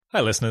Hi,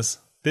 listeners.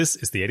 This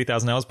is the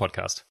 80,000 Hours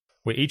podcast,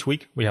 where each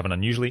week we have an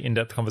unusually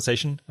in-depth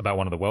conversation about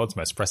one of the world's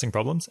most pressing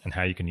problems and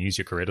how you can use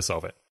your career to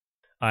solve it.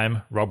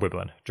 I'm Rob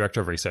Wiblin,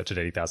 Director of Research at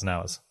 80,000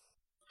 Hours.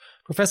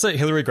 Professor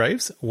Hilary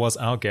Greaves was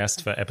our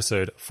guest for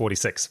episode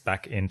 46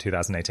 back in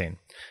 2018.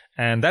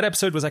 And that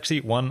episode was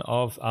actually one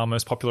of our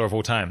most popular of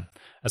all time,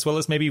 as well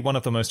as maybe one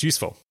of the most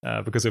useful,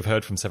 because we've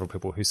heard from several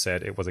people who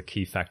said it was a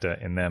key factor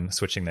in them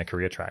switching their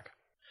career track.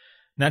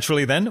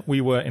 Naturally then,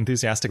 we were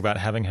enthusiastic about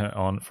having her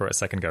on for a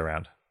second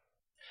go-round.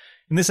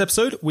 In this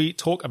episode, we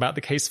talk about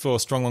the case for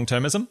strong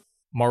long-termism,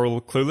 moral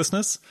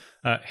cluelessness,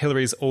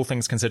 Hilary's all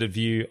things considered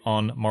view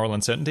on moral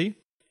uncertainty,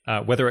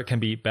 whether it can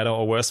be better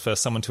or worse for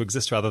someone to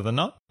exist rather than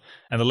not,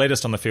 and the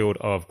latest on the field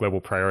of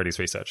global priorities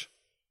research.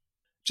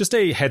 Just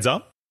a heads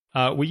up,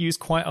 we use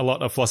quite a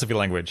lot of philosophy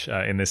language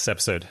in this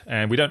episode,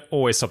 and we don't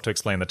always stop to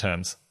explain the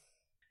terms.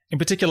 In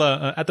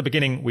particular, at the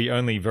beginning, we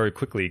only very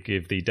quickly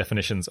give the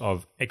definitions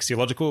of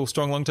axiological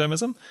strong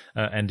long-termism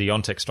and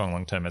deontic strong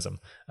long-termism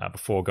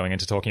before going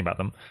into talking about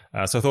them,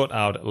 so I thought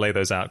I'd lay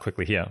those out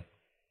quickly here.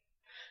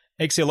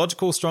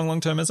 Axiological strong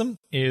long-termism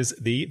is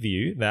the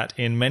view that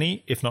in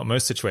many, if not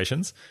most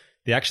situations,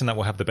 the action that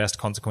will have the best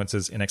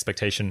consequences in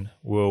expectation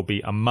will be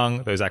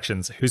among those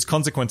actions whose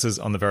consequences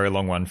on the very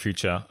long run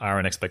future are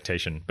in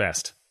expectation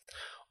best.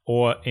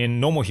 Or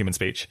in normal human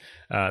speech,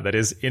 that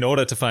is, in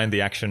order to find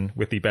the action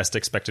with the best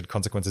expected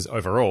consequences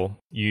overall,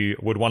 you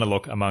would want to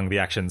look among the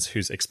actions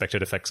whose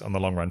expected effects on the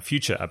long run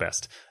future are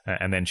best,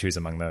 and then choose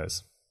among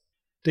those.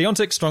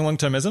 Deontic strong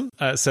long-termism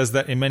says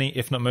that in many,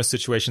 if not most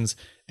situations,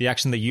 the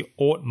action that you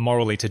ought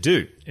morally to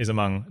do is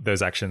among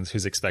those actions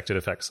whose expected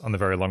effects on the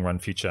very long run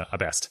future are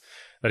best.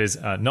 That is,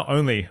 not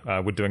only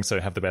would doing so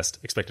have the best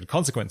expected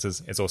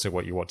consequences, it's also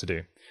what you ought to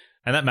do.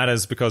 And that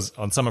matters because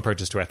on some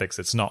approaches to ethics,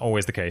 it's not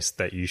always the case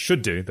that you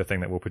should do the thing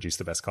that will produce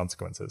the best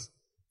consequences.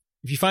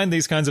 If you find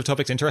these kinds of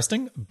topics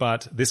interesting,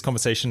 but this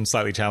conversation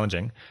slightly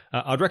challenging,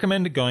 I'd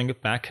recommend going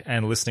back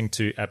and listening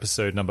to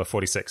episode number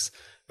 46,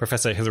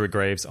 Professor Hilary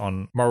Greaves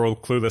on moral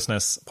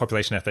cluelessness,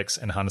 population ethics,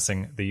 and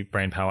harnessing the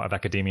brainpower of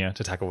academia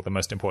to tackle the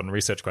most important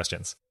research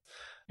questions.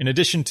 In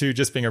addition to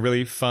just being a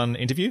really fun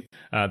interview,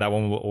 that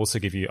one will also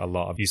give you a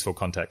lot of useful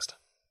context.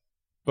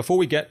 Before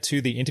we get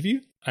to the interview,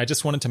 I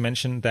just wanted to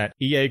mention that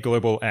EA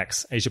Global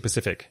X Asia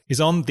Pacific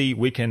is on the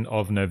weekend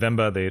of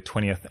November the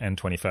 20th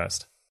and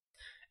 21st.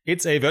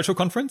 It's a virtual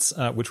conference,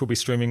 which will be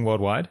streaming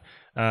worldwide,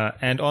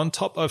 and on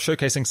top of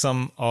showcasing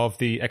some of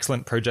the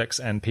excellent projects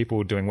and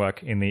people doing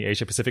work in the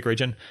Asia Pacific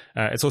region,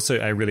 it's also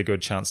a really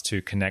good chance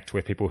to connect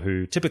with people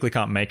who typically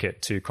can't make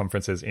it to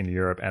conferences in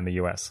Europe and the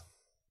US.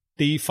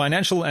 The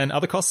financial and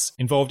other costs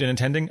involved in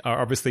attending are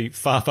obviously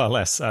far, far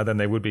less than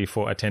they would be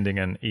for attending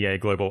an EA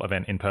Global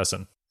event in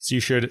person, so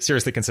you should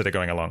seriously consider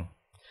going along.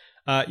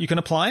 You can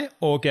apply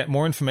or get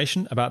more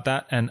information about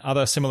that and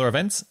other similar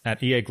events at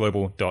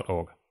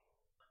eaglobal.org.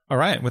 All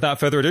right, without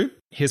further ado,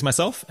 here's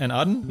myself and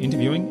Arden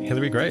interviewing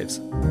Hilary Greaves.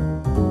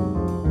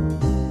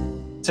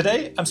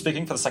 Today, I'm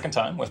speaking for the second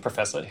time with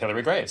Professor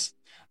Hilary Greaves.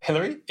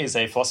 Hilary is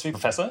a philosophy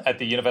professor at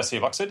the University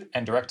of Oxford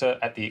and director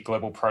at the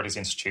Global Priorities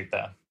Institute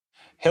there.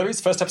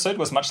 Hilary's first episode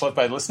was much loved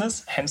by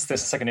listeners, hence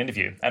this second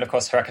interview. And of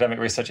course, her academic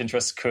research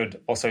interests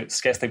could also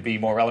scarcely be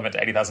more relevant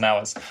to 80,000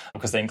 Hours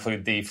because they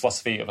include the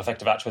philosophy of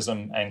effective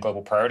altruism and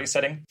global priority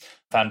setting,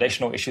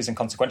 foundational issues in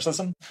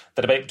consequentialism,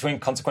 the debate between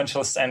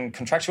consequentialists and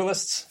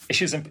contractualists,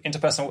 issues in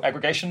interpersonal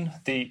aggregation,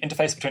 the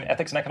interface between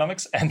ethics and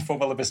economics, and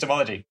formal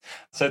epistemology.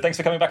 So thanks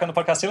for coming back on the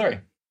podcast, Hilary.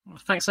 Well,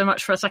 thanks so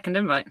much for a second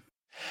invite.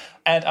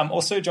 And I'm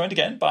also joined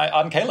again by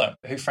Arden Kaler,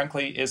 who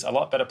frankly is a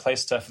lot better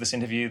placed for this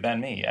interview than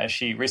me, as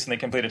she recently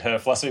completed her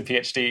philosophy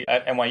PhD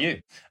at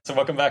NYU. So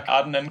welcome back,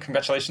 Arden, and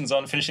congratulations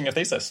on finishing your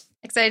thesis.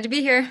 Excited to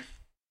be here.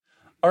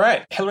 All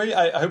right, Hilary,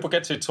 I hope we'll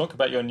get to talk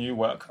about your new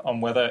work on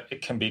whether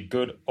it can be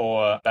good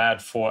or bad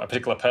for a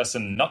particular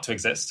person not to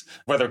exist,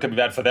 whether it could be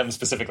bad for them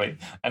specifically,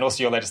 and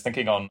also your latest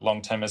thinking on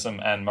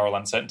long-termism and moral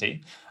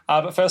uncertainty.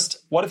 But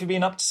first, what have you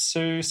been up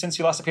to since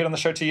you last appeared on the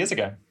show 2 years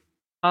ago?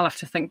 I'll have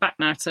to think back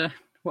now to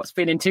what's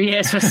been in 2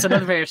 years for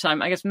another period of time.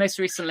 I guess most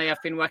recently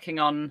I've been working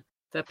on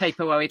the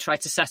paper where we try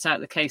to set out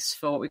the case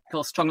for what we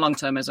call strong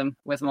long-termism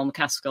with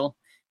Pascal.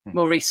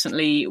 More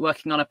recently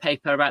working on a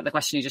paper about the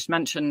question you just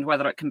mentioned,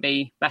 whether it can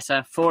be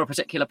better for a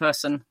particular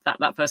person,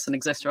 that person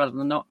exists rather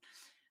than not.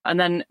 And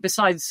then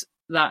besides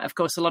that, of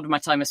course, a lot of my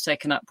time is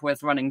taken up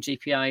with running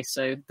GPI,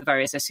 so the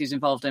various issues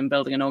involved in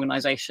building an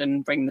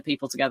organisation, bringing the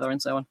people together and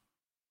so on.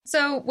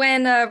 So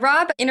when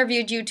Rob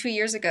interviewed you 2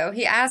 years ago,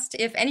 he asked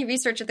if any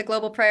research at the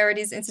Global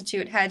Priorities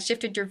Institute had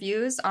shifted your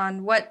views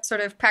on what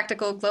sort of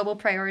practical global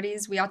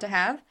priorities we ought to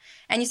have.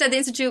 And you said the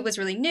Institute was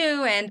really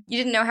new and you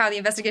didn't know how the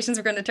investigations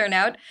were going to turn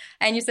out.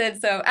 And you said,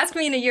 so ask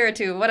me in a year or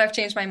two what I've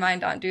changed my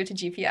mind on due to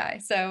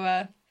GPI.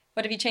 So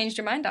what have you changed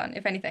your mind on,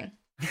 if anything?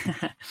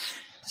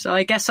 So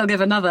I guess I'll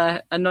give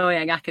another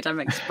annoying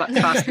academic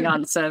casting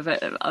answer,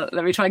 but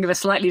let me try and give a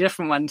slightly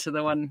different one to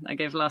the one I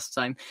gave last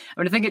time. I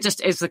mean, I think it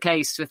just is the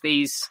case with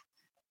these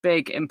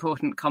big,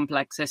 important,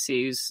 complex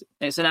issues.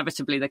 It's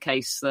inevitably the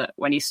case that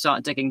when you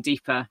start digging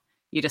deeper,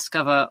 you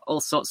discover all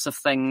sorts of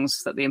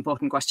things that the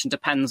important question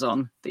depends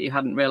on that you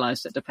hadn't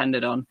realised it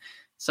depended on.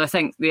 So I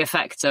think the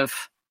effect of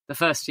the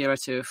first year or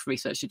two of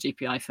research at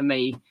GPI for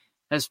me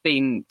has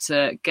been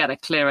to get a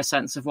clearer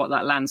sense of what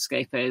that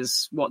landscape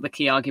is, what the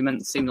key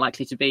arguments seem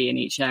likely to be in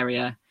each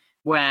area,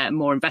 where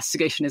more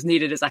investigation is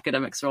needed, as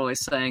academics are always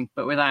saying,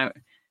 but without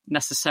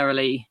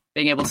necessarily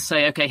being able to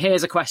say, okay,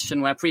 here's a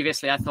question where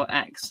previously I thought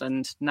X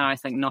and now I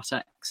think not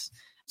X.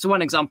 So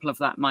one example of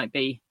that might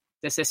be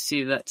this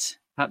issue that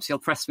perhaps you'll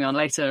press me on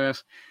later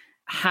of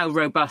how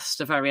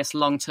robust are various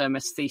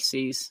long-termist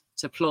theses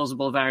to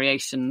plausible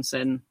variations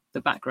in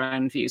the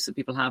background views that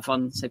people have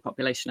on, say,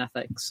 population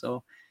ethics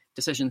or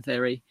decision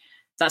theory.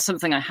 That's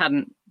something I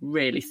hadn't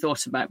really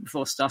thought about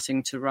before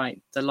starting to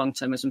write the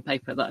long-termism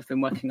paper that I've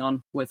been working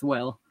on with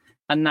Will.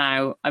 And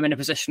now I'm in a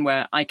position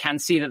where I can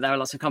see that there are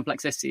lots of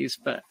complex issues,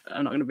 but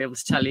I'm not going to be able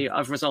to tell you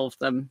I've resolved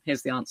them.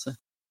 Here's the answer.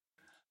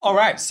 All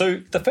right.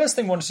 So the first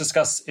thing we want to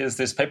discuss is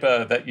this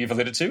paper that you've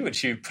alluded to,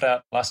 which you put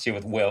out last year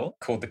with Will,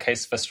 called The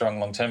Case for Strong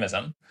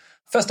Long-Termism.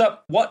 First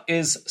up, what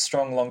is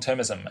strong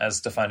long-termism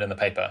as defined in the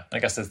paper? I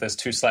guess there's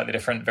two slightly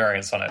different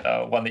variants on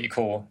it. One that you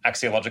call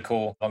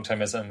axiological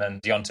long-termism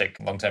and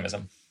deontic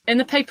long-termism. In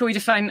the paper, we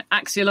define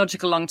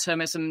axiological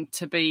long-termism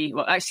to be,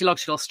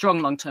 axiological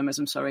strong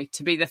long-termism,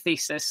 to be the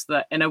thesis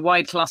that in a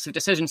wide class of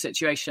decision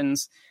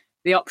situations,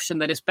 the option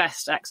that is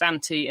best ex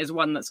ante is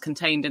one that's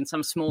contained in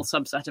some small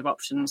subset of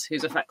options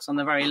whose effects on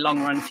the very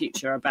long-run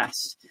future are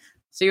best.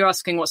 So you're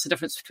asking what's the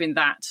difference between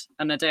that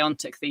and a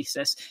deontic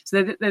thesis.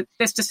 So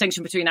this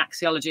distinction between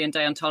axiology and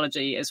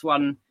deontology is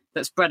one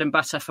that's bread and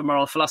butter for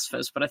moral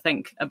philosophers, but I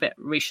think a bit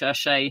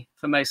recherché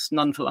for most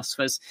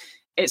non-philosophers.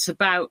 It's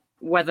about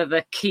whether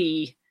the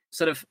key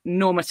sort of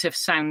normative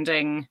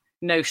sounding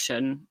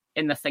notion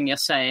in the thing you're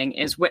saying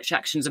is which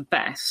actions are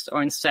best,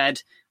 or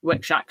instead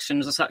which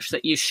actions are such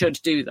that you should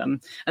do them.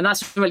 And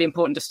that's a really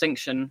important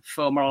distinction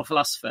for moral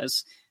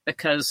philosophers,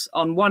 because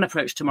on one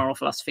approach to moral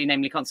philosophy,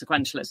 namely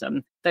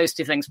consequentialism, those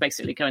two things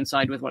basically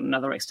coincide with one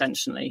another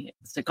extensionally.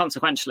 So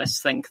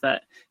consequentialists think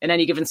that in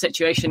any given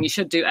situation, you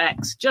should do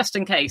X, just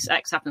in case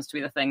X happens to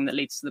be the thing that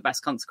leads to the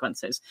best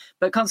consequences.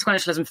 But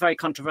consequentialism is very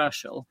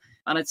controversial.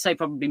 And I'd say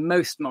probably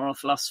most moral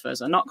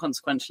philosophers are not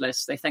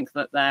consequentialists. They think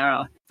that there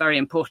are very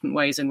important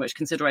ways in which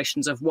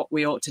considerations of what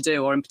we ought to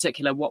do, or in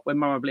particular what we're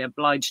morally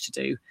obliged to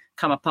do,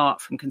 come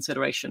apart from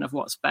consideration of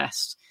what's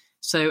best.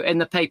 So in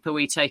the paper,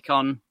 we take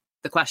on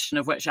the question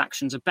of which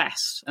actions are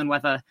best and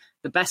whether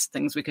the best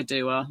things we could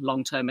do are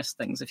long-termist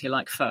things, if you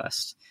like,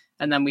 first.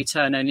 And then we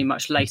turn only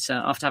much later,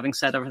 after having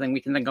said everything we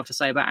can think of to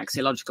say about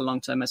axiological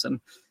long-termism,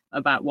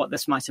 about what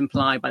this might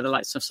imply by the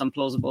lights of some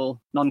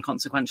plausible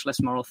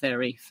non-consequentialist moral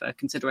theory for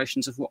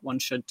considerations of what one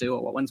should do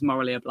or what one's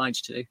morally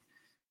obliged to do.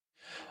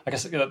 I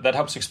guess that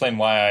helps explain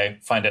why I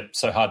find it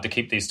so hard to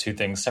keep these two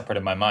things separate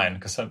in my mind,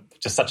 because I'm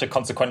just such a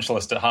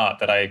consequentialist at heart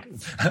that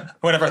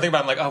whenever I think about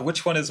it, I'm like, oh,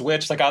 which one is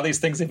which? Like, are these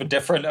things even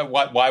different?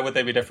 Why would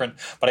they be different?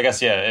 But I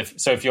guess, yeah,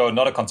 if you're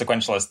not a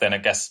consequentialist, then I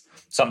guess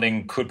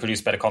something could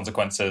produce better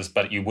consequences,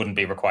 but you wouldn't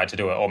be required to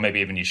do it, or maybe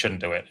even you shouldn't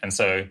do it. And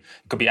so it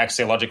could be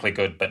axiologically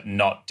good, but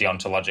not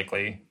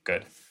deontologically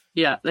good.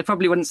 Yeah, they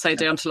probably wouldn't say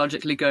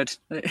deontologically good.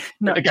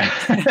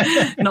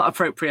 Not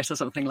appropriate or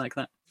something like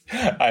that.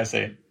 I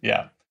see,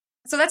 yeah.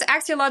 So that's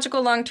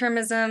axiological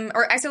long-termism,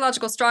 or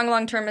axiological strong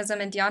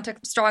long-termism and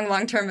deontic strong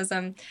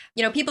long-termism.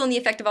 You know, people in the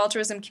effective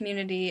altruism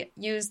community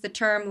use the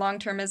term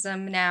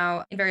long-termism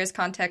now in various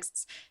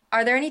contexts.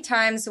 Are there any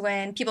times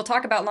when people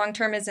talk about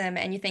long-termism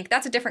and you think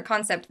that's a different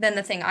concept than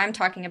the thing I'm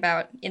talking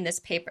about in this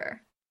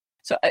paper?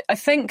 So I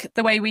think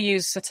the way we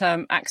use the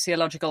term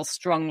axiological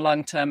strong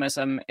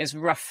long-termism is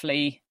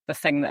roughly the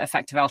thing that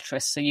effective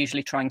altruists are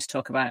usually trying to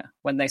talk about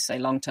when they say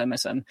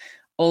long-termism,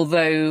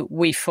 although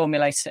we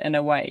formulate it in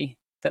a way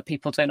that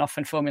people don't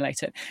often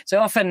formulate it. So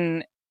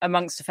often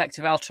amongst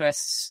effective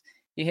altruists,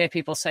 you hear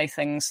people say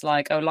things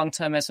like, oh,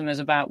 long-termism is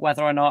about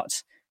whether or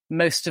not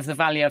most of the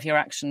value of your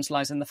actions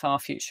lies in the far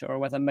future, or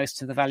whether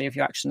most of the value of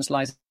your actions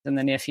lies in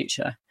the near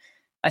future.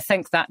 I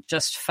think that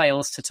just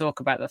fails to talk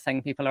about the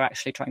thing people are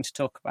actually trying to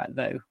talk about,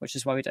 though, which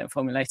is why we don't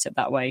formulate it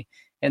that way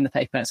in the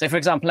paper. So, for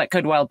example, it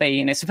could well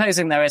be,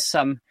 supposing there is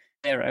some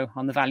zero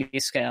on the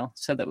value scale,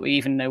 so that we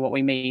even know what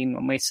we mean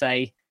when we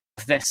say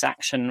this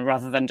action,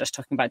 rather than just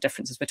talking about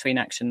differences between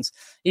actions.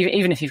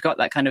 Even if you've got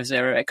that kind of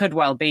zero, it could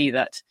well be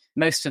that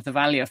most of the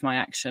value of my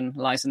action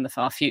lies in the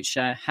far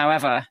future.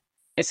 However,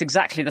 it's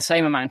exactly the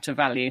same amount of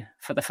value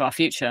for the far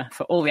future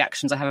for all the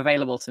actions I have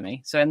available to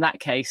me. So in that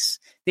case,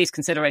 these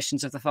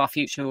considerations of the far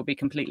future will be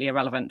completely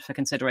irrelevant for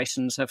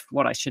considerations of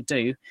what I should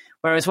do.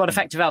 Whereas what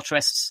effective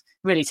altruists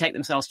really take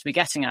themselves to be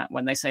getting at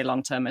when they say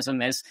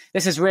long-termism is,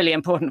 this is really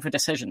important for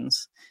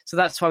decisions. So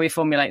that's why we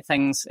formulate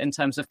things in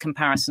terms of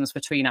comparisons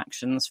between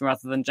actions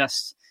rather than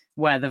just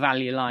where the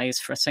value lies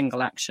for a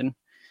single action.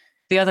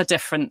 The other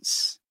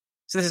difference,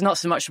 so this is not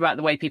so much about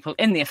the way people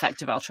in the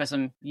effective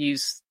altruism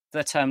use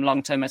the term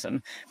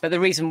long-termism, but the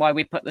reason why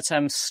we put the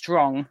term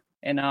strong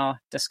in our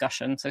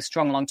discussion, so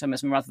strong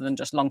long-termism rather than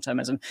just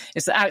long-termism,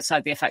 is that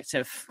outside the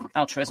effective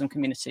altruism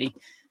community,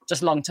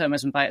 just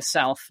long-termism by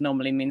itself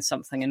normally means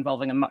something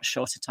involving a much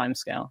shorter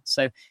timescale.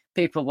 So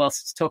people will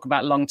talk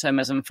about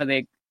long-termism,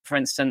 for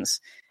instance,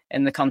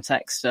 in the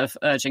context of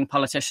urging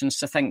politicians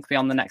to think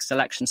beyond the next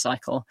election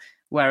cycle.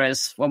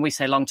 Whereas when we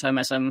say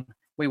long-termism,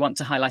 we want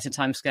to highlight a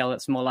timescale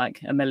that's more like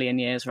 1 million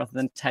years rather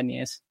than 10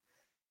 years.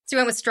 So you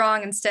went with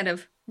strong instead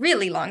of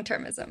really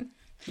long-termism.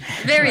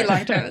 Very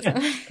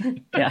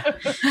long-termism. Yeah.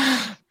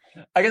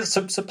 I guess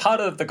so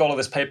part of the goal of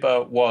this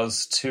paper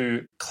was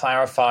to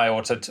clarify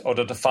or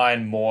to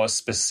define more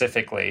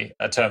specifically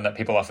a term that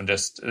people often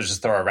just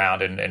throw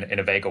around in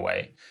a vaguer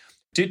way.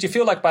 Do you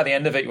feel like by the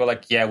end of it, you were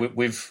like, yeah,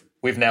 we've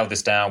nailed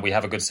this down. We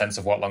have a good sense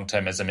of what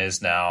long-termism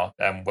is now,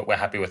 and we're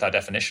happy with our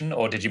definition?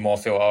 Or did you more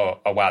feel,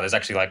 oh wow, there's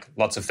actually like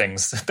lots of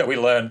things that we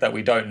learned that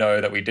we don't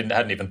know, that we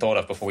hadn't even thought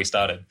of before we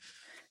started?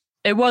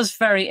 It was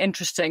very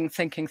interesting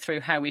thinking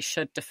through how we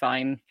should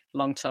define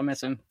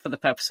long-termism for the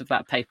purpose of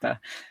that paper.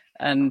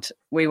 And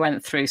we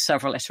went through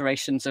several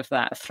iterations of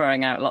that,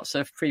 throwing out lots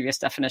of previous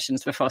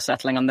definitions before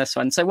settling on this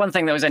one. So one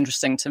thing that was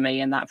interesting to me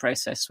in that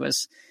process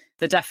was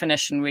the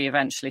definition we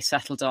eventually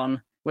settled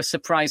on was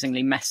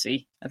surprisingly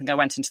messy. I think I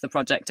went into the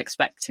project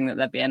expecting that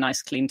there'd be a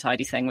nice, clean,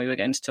 tidy thing we were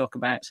going to talk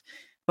about.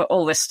 But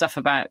all this stuff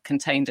about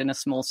contained in a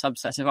small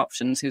subset of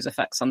options whose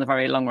effects on the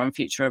very long run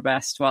future are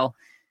best, well,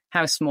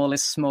 how small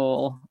is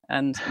small?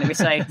 And we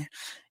say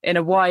in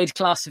a wide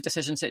class of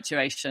decision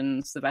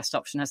situations, the best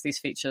option has these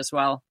features.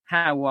 Well,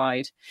 how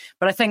wide?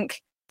 But I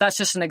think that's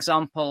just an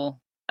example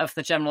of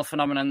the general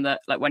phenomenon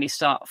that, like, when you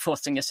start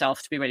forcing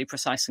yourself to be really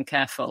precise and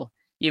careful,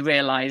 you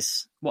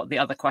realize what the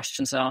other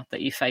questions are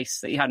that you face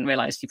that you hadn't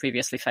realized you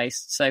previously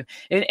faced. So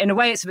in a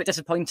way, it's a bit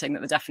disappointing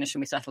that the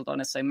definition we settled on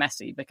is so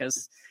messy,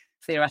 because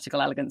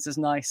theoretical elegance is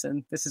nice,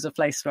 and this is a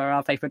place where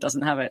our paper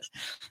doesn't have it.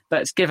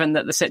 But given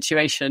that the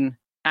situation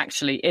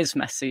actually is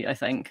messy, I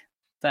think,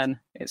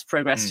 then it's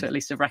progress to at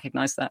least have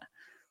recognized that.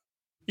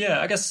 Yeah,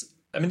 I guess,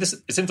 I mean,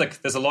 it seems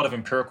like there's a lot of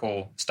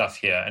empirical stuff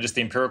here, and just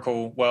the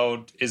empirical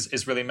world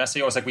is really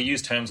messy. Or it's like we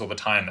use terms all the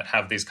time that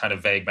have these kind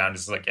of vague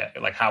boundaries, like, yeah,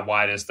 like how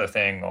wide is the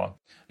thing, or,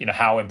 you know,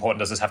 how important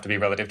does this have to be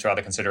relative to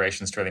other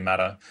considerations to really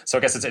matter? So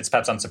I guess it's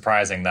perhaps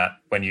unsurprising that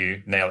when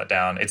you nail it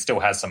down, it still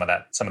has some of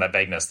that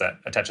vagueness that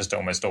attaches to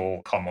almost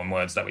all common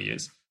words that we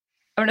use.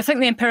 I mean, I think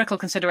the empirical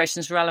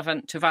considerations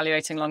relevant to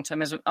evaluating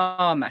long-termism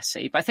are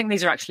messy, but I think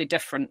these are actually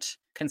different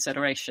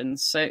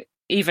considerations. So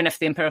even if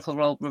the empirical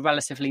role were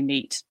relatively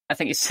neat, I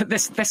think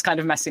this kind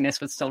of messiness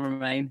would still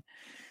remain.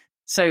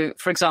 So,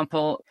 for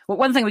example,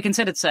 one thing we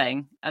considered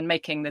saying and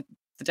making the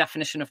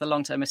definition of the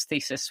long-termist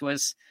thesis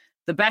was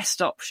the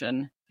best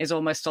option is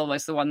almost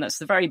always the one that's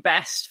the very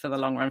best for the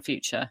long-run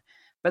future.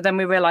 But then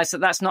we realised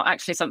that that's not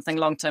actually something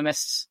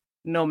long-termists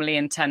normally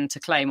intend to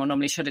claim, or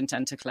normally should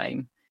intend to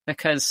claim,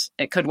 because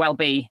it could well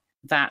be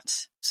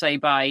that, say,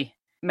 by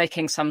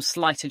making some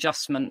slight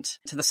adjustment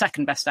to the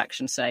second best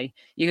action, say,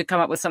 you could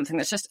come up with something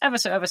that's just ever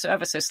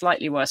so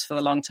slightly worse for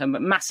the long term,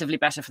 but massively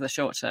better for the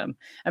short term.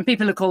 And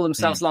people who call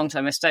themselves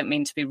long-termists don't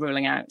mean to be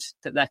ruling out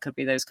that there could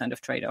be those kind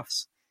of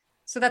trade-offs.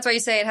 So that's why you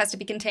say it has to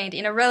be contained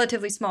in a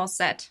relatively small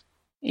set.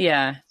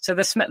 Yeah, so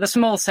the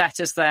small set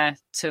is there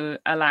to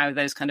allow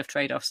those kind of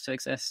trade-offs to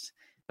exist.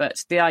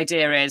 But the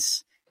idea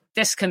is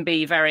this can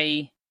be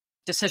very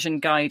decision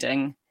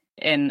guiding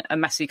in a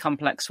messy,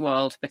 complex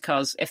world,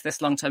 because if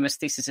this long-termist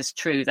thesis is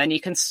true, then you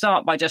can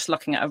start by just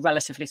looking at a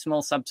relatively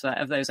small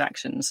subset of those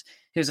actions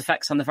whose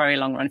effects on the very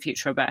long run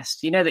future are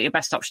best. You know that your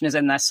best option is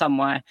in there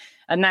somewhere,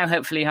 and now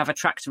hopefully you have a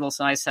tractable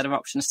size set of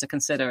options to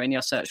consider in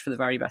your search for the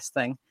very best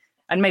thing.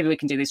 And maybe we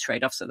can do these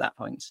trade-offs at that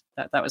point.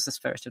 That was the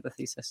spirit of the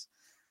thesis.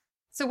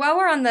 So while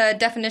we're on the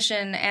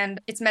definition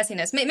and its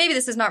messiness, maybe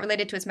this is not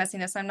related to its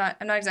messiness, I'm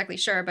not exactly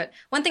sure, but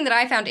one thing that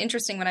I found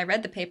interesting when I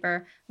read the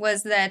paper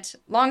was that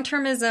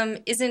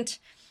long-termism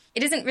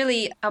isn't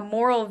really a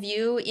moral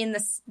view in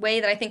the way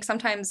that I think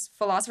sometimes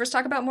philosophers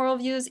talk about moral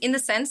views, in the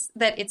sense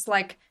that it's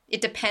like it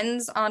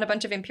depends on a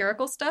bunch of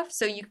empirical stuff.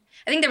 So I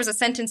think there was a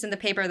sentence in the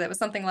paper that was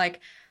something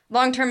like,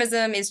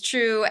 long-termism is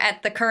true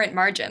at the current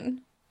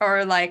margin.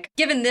 Or like,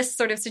 given this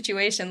sort of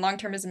situation,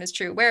 long-termism is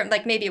true, where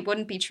like maybe it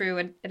wouldn't be true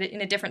in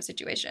a different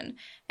situation.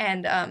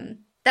 And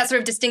that sort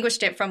of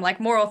distinguished it from like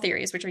moral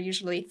theories, which are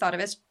usually thought of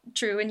as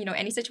true in,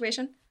 any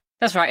situation.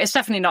 That's right. It's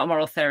definitely not a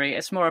moral theory.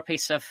 It's more a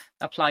piece of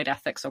applied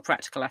ethics or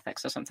practical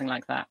ethics or something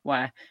like that,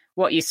 where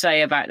what you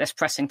say about this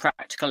pressing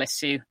practical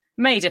issue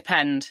may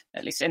depend,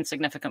 at least in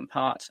significant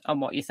part, on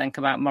what you think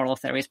about moral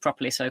theories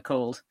properly so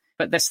called.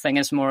 But this thing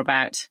is more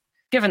about,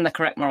 given the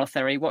correct moral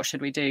theory, what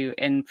should we do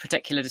in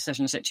particular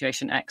decision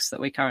situation X that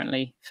we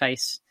currently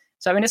face?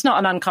 So, I mean, it's not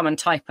an uncommon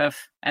type of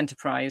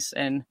enterprise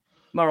in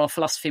moral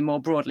philosophy more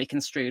broadly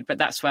construed, but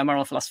that's where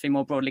moral philosophy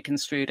more broadly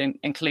construed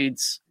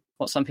includes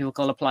what some people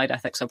call applied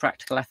ethics or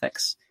practical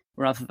ethics,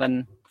 rather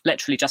than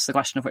literally just the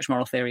question of which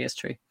moral theory is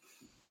true.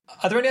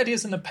 Are there any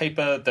ideas in the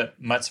paper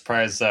that might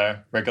surprise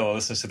regular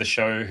listeners to the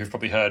show who've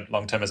probably heard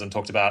long-termism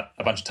talked about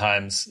a bunch of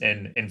times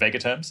in vaguer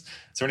terms?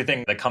 Is there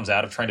anything that comes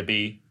out of trying to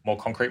be more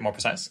concrete, more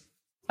precise?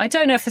 I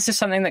don't know if this is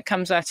something that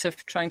comes out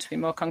of trying to be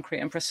more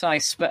concrete and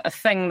precise, but a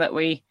thing that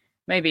we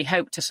maybe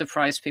hoped to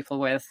surprise people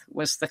with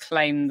was the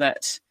claim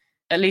that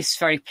at least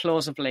very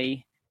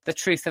plausibly, the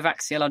truth of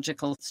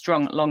axiological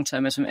strong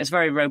long-termism is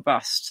very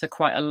robust to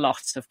quite a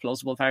lot of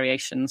plausible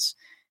variations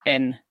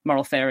in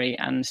moral theory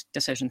and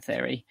decision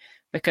theory.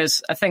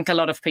 Because I think a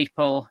lot of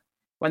people,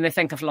 when they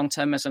think of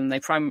long-termism, they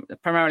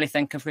primarily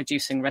think of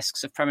reducing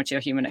risks of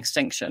premature human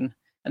extinction.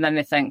 And then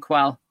they think,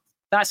 well,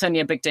 that's only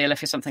a big deal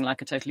if you're something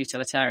like a total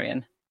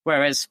utilitarian.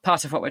 Whereas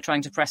part of what we're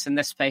trying to press in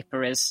this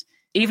paper is,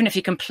 even if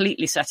you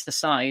completely set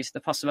aside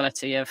the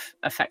possibility of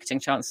affecting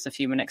chances of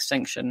human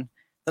extinction,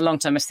 the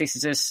long-termist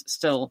thesis is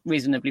still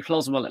reasonably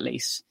plausible, at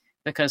least,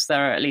 because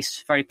there are at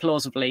least very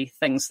plausibly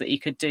things that you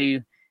could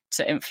do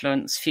to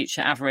influence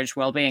future average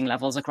well-being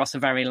levels across a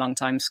very long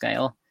time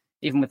scale,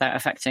 even without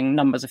affecting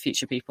numbers of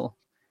future people.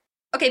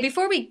 Okay,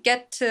 before we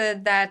get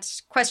to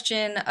that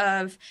question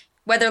of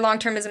whether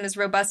long-termism is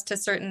robust to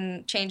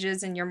certain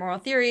changes in your moral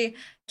theory,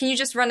 can you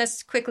just run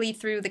us quickly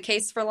through the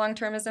case for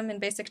long-termism in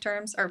basic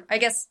terms? Or I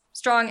guess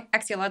strong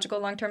axiological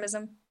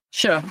long-termism?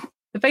 Sure.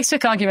 The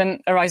basic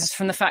argument arises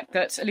from the fact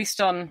that, at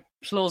least on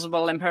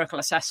plausible empirical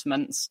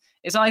assessments,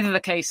 is either the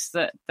case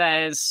that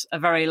there's a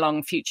very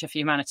long future for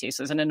humanity,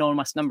 so there's an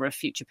enormous number of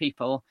future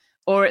people,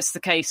 or it's the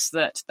case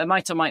that there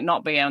might or might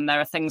not be, and there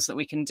are things that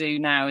we can do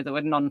now that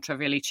would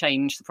non-trivially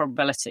change the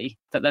probability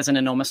that there's an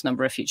enormous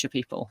number of future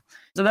people.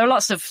 So there are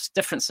lots of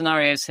different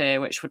scenarios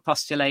here which would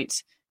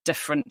postulate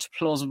different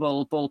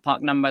plausible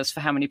ballpark numbers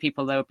for how many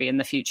people there would be in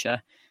the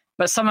future.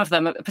 But some of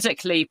them,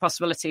 particularly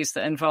possibilities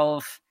that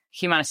involve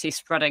humanity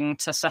spreading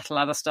to settle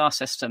other star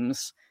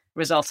systems,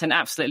 result in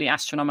absolutely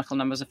astronomical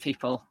numbers of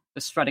people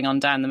spreading on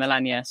down the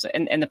millennia. So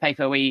in the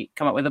paper, we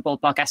come up with a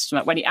ballpark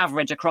estimate. When you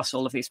average across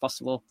all of these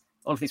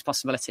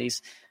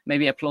possibilities,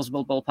 maybe a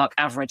plausible ballpark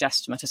average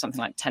estimate is something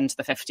like 10 to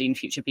the 15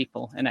 future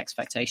people in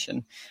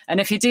expectation. And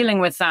if you're dealing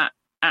with that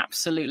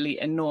absolutely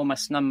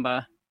enormous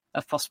number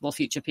of possible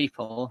future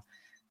people,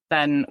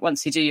 then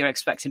once you do your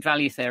expected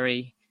value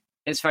theory,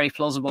 it's very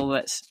plausible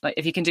that, like,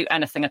 if you can do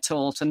anything at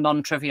all to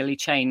non-trivially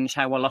change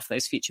how well off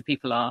those future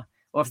people are,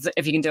 or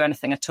if you can do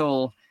anything at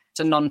all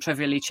to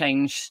non-trivially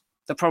change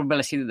the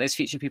probability that those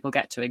future people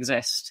get to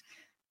exist,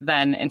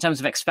 then in terms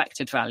of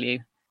expected value,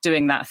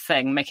 doing that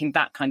thing, making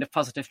that kind of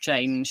positive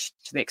change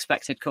to the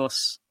expected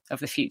course of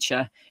the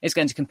future is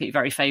going to compete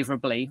very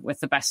favourably with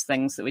the best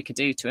things that we could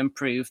do to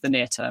improve the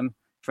near term.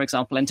 For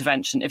example,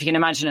 intervention. If you can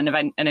imagine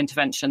an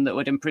intervention that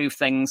would improve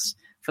things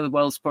for the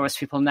world's poorest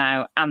people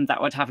now, and that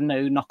would have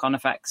no knock-on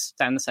effects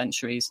down the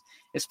centuries,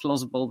 it's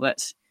plausible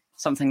that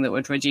something that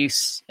would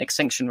reduce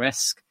extinction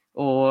risk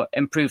or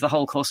improve the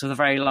whole course of the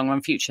very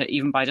long-run future,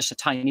 even by just a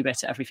tiny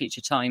bit at every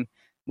future time,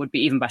 would be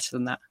even better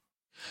than that.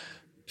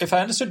 If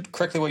I understood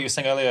correctly what you were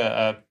saying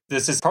earlier,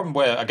 there's this problem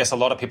where I guess a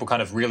lot of people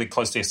kind of really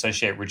closely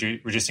associate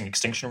reducing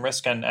extinction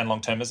risk and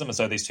long-termism as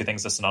though these two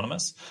things are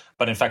synonymous.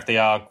 But in fact, they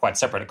are quite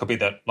separate. It could be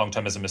that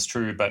long-termism is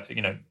true, but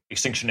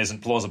extinction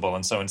isn't plausible.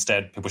 And so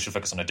instead, people should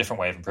focus on a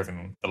different way of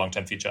improving the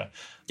long-term future.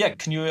 Yeah,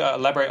 can you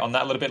elaborate on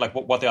that a little bit, like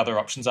what the other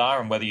options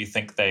are and whether you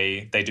think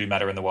they do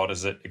matter in the world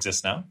as it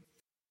exists now?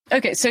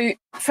 Okay, so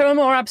from a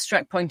more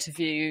abstract point of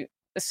view,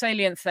 the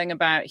salient thing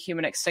about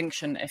human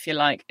extinction, if you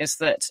like, is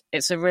that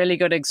it's a really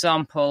good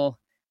example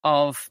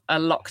of a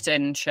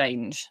locked-in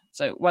change.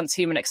 So once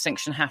human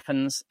extinction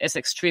happens, it's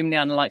extremely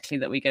unlikely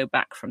that we go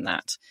back from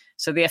that.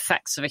 So the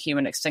effects of a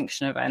human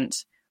extinction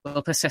event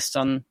will persist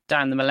on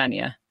down the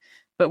millennia.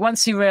 But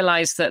once you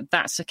realise that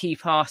that's a key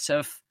part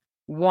of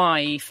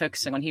why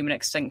focusing on human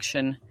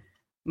extinction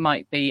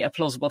might be a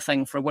plausible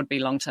thing for a would-be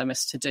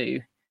long-termist to do,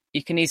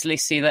 you can easily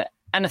see that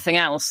anything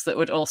else that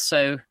would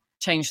also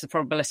change the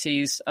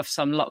probabilities of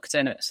some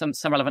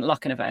relevant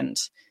lock-in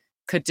event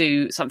could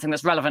do something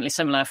that's relevantly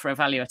similar for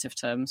evaluative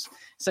terms.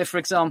 So, for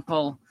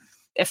example,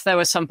 if there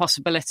was some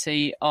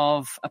possibility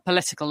of a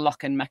political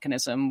lock-in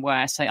mechanism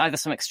where, say, either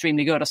some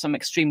extremely good or some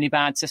extremely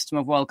bad system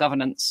of world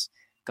governance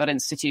got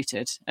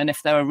instituted, and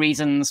if there were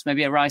reasons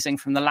maybe arising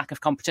from the lack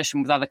of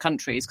competition with other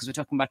countries, because we're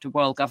talking about a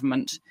world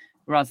government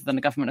rather than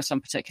a government of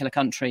some particular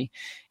country,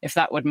 if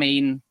that would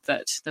mean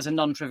that there's a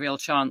non-trivial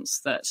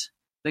chance that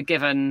the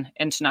given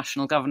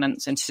international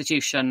governance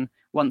institution,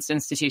 once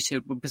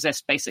instituted, would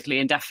persist basically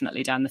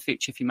indefinitely down the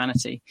future of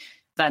humanity,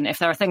 then if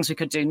there are things we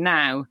could do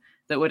now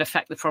that would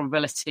affect the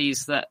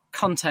probabilities that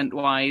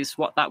content-wise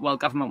what that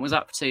world government was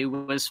up to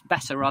was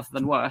better rather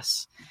than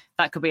worse,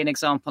 that could be an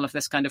example of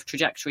this kind of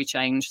trajectory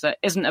change that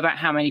isn't about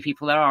how many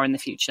people there are in the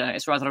future,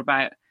 it's rather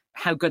about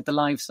how good the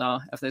lives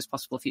are of those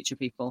possible future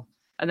people.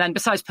 And then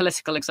besides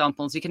political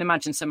examples, you can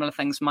imagine similar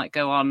things might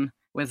go on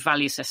with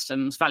value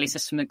systems. Value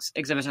systems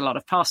exhibit a lot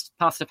of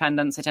path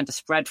dependence. They tend to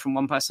spread from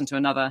one person to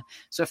another.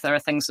 So if there are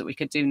things that we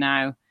could do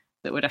now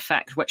that would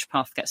affect which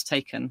path gets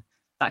taken,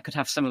 that could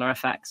have similar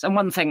effects. And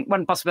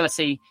one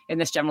possibility in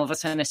this general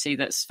vicinity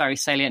that's very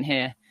salient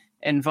here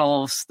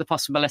involves the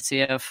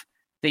possibility of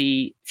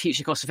the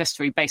future course of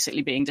history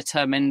basically being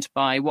determined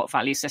by what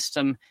value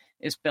system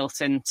is built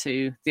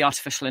into the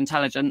artificial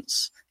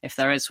intelligence, if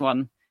there is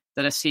one,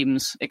 that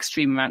assumes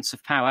extreme amounts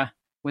of power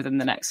within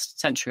the next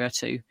century or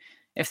two.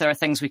 If there are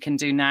things we can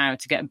do now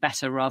to get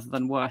better rather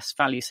than worse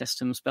value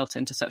systems built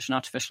into such an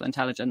artificial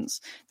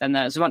intelligence, then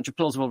there's a bunch of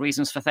plausible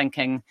reasons for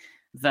thinking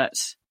that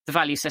the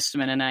value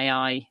system in an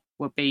AI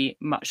would be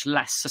much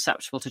less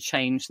susceptible to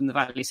change than the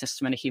value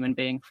system in a human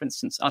being. For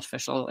instance,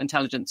 artificial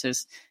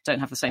intelligences don't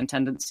have the same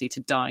tendency to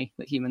die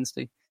that humans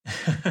do.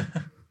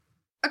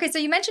 Okay, so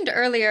you mentioned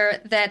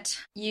earlier that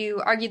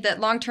you argued that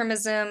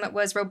long-termism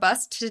was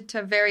robust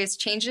to various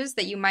changes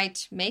that you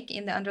might make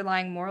in the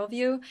underlying moral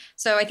view.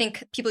 So I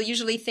think people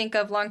usually think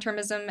of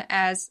long-termism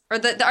as, or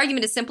the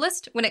argument is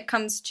simplest when it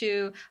comes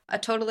to a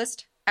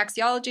totalist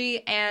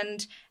axiology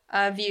and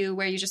a view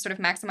where you just sort of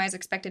maximize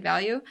expected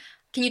value.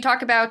 Can you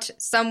talk about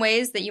some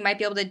ways that you might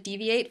be able to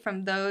deviate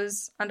from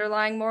those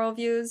underlying moral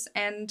views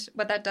and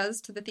what that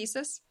does to the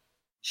thesis?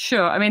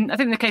 Sure. I mean, I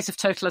think in the case of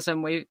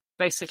totalism, we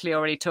basically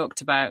already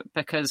talked about,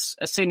 because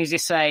as soon as you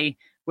say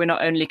we're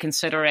not only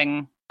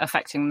considering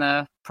affecting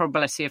the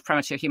probability of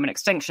premature human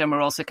extinction,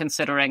 we're also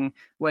considering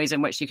ways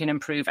in which you can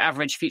improve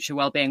average future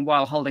well-being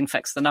while holding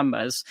fixed the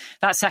numbers.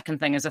 That second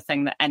thing is a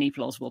thing that any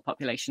plausible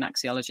population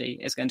axiology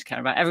is going to care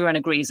about. Everyone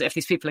agrees that if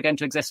these people are going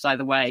to exist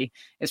either way,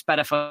 it's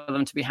better for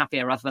them to be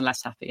happier rather than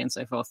less happy and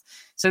so forth.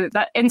 So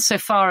that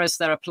insofar as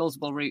there are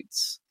plausible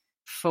routes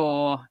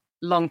for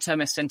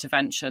long-termist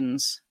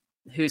interventions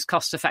whose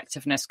cost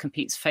effectiveness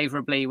competes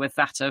favourably with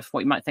that of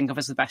what you might think of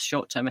as the best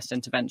short-termist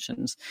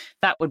interventions,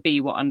 that would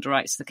be what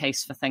underwrites the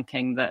case for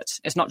thinking that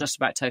it's not just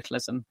about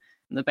totalism,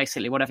 and that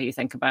basically whatever you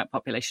think about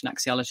population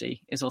axiology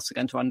is also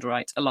going to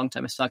underwrite a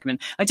long-termist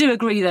argument. I do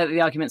agree that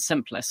the argument's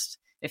simplest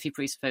if you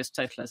presuppose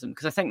totalism,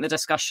 because I think the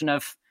discussion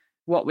of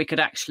what we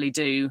could actually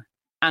do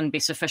and be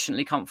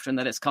sufficiently confident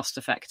that it's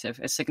cost-effective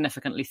is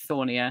significantly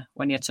thornier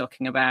when you're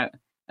talking about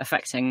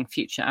affecting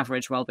future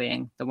average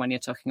well-being than when you're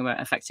talking about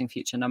affecting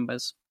future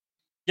numbers.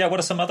 Yeah,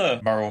 what are some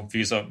other moral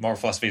views or moral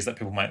philosophies that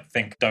people might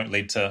think don't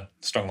lead to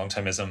strong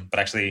long-termism, but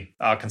actually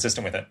are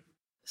consistent with it?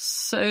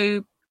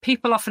 So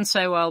people often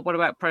say, well, what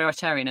about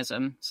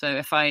prioritarianism? So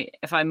if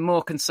I'm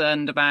more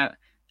concerned about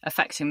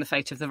affecting the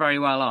fate of the very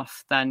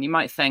well-off, then you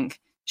might think,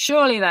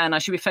 surely then I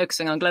should be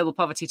focusing on global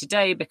poverty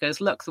today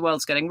because, look, the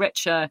world's getting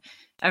richer.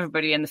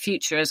 Everybody in the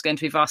future is going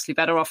to be vastly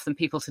better off than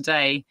people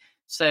today.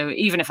 So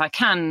even if I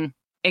can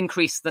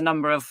increase the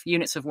number of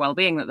units of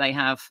well-being that they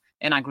have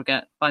in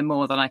aggregate by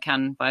more than I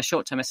can by a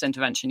short-termist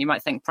intervention, you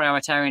might think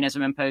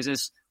prioritarianism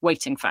imposes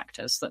weighting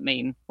factors that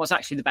mean what's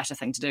actually the better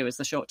thing to do is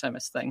the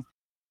short-termist thing.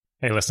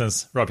 Hey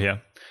listeners, Rob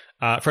here.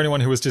 For anyone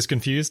who was just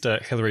confused,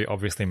 Hilary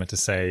obviously meant to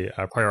say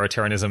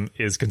prioritarianism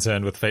is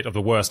concerned with the fate of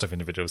the worst of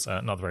individuals,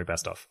 not the very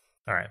best of.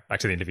 All right, back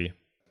to the interview.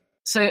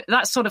 So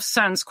that sort of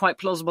sounds quite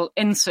plausible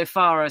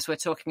insofar as we're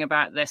talking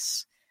about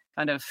this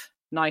kind of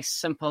nice,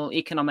 simple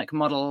economic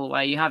model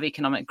where you have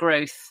economic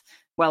growth,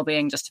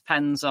 well-being just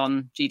depends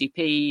on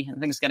GDP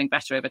and things getting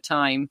better over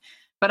time.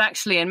 But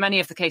actually, in many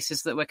of the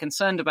cases that we're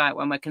concerned about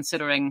when we're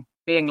considering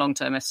being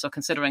long-termists or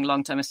considering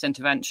long-termist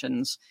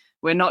interventions,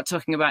 we're not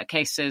talking about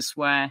cases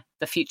where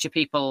the future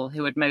people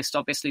who would most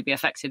obviously be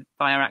affected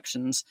by our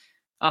actions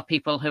are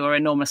people who are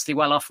enormously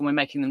well off and we're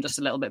making them just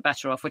a little bit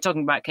better off. We're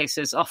talking about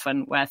cases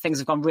often where things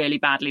have gone really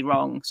badly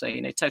wrong. So,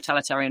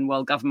 totalitarian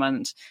world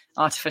government,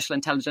 artificial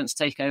intelligence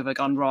takeover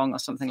gone wrong or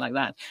something like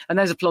that. And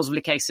those are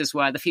plausibly cases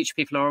where the future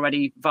people are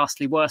already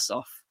vastly worse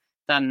off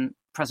than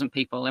present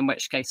people, in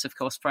which case, of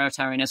course,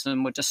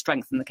 prioritarianism would just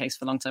strengthen the case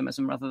for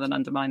long-termism rather than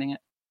undermining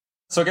it.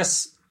 So I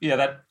guess,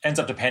 that ends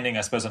up depending,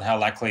 I suppose, on how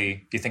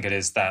likely you think it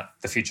is that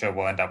the future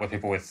will end up with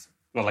people with,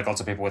 lots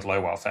of people with low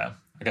welfare.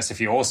 I guess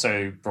if you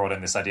also brought in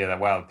this idea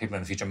that, people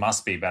in the future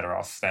must be better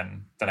off,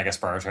 then I guess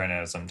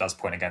prioritarianism does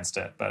point against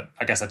it. But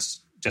I guess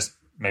that's just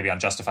maybe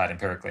unjustified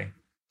empirically.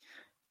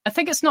 I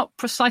think it's not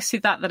precisely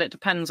that it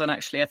depends on,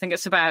 actually. I think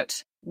it's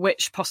about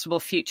which possible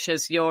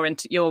futures your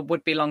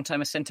would-be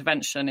long-termist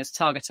intervention is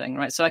targeting,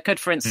 right? So I could,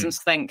 for instance,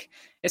 think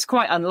it's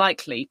quite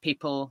unlikely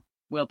people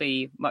will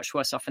be much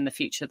worse off in the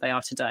future than they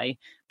are today.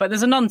 But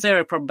there's a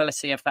non-zero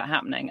probability of that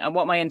happening. And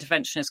what my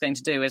intervention is going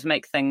to do is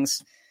make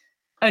things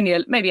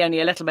maybe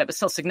only a little bit, but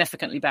still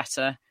significantly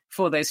better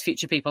for those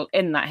future people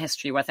in that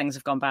history where things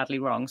have gone badly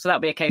wrong. So that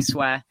would be a case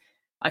where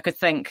I could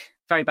think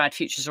very bad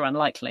futures are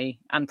unlikely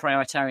and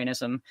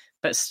prioritarianism,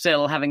 but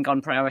still having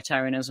gone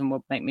prioritarianism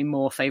would make me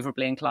more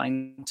favourably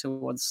inclined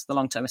towards the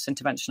long-termist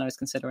intervention I was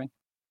considering.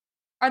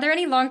 Are there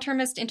any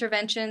long-termist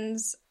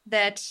interventions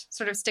that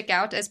sort of stick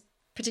out as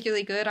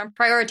particularly good on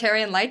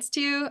prioritarian lights to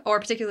you, or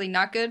particularly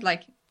not good?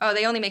 Like,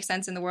 they only make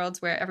sense in the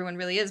worlds where everyone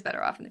really is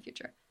better off in the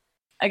future.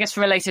 I guess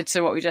related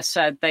to what we just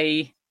said,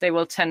 they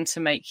will tend to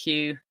make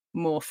you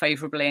more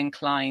favourably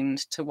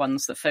inclined to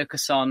ones that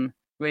focus on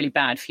really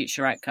bad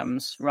future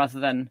outcomes rather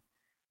than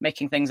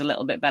making things a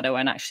little bit better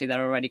when actually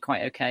they're already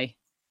quite okay.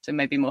 So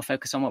maybe more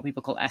focus on what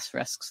people call S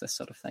risks, this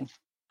sort of thing.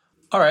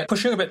 All right,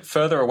 pushing a bit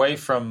further away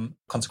from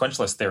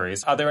consequentialist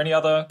theories, are there any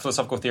other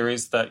philosophical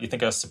theories that you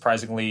think are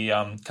surprisingly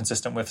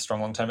consistent with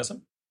strong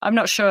long-termism? I'm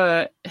not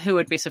sure who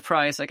would be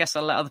surprised. I guess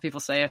I'll let other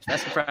people say if they're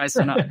surprised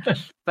or not.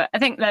 But I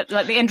think that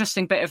the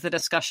interesting bit of the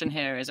discussion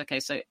here is, okay,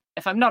 so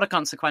if I'm not a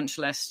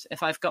consequentialist,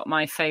 if I've got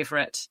my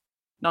favourite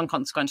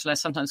non-consequentialist,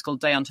 sometimes called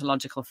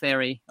deontological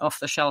theory, off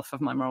the shelf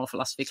of my moral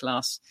philosophy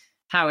class,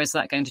 how is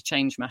that going to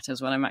change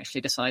matters when I'm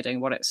actually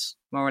deciding what it's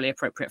morally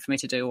appropriate for me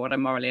to do or what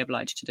I'm morally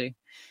obliged to do?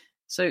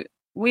 So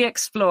we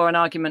explore an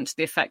argument to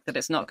the effect that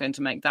it's not going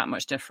to make that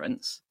much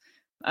difference.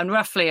 And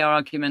roughly our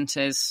argument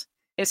is,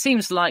 it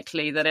seems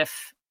likely that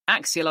if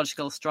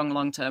axiological strong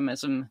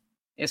long-termism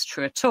is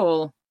true at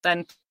all,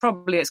 then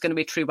probably it's going to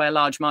be true by a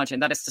large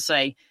margin. That is to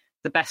say,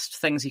 the best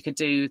things you could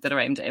do that are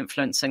aimed at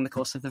influencing the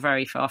course of the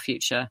very far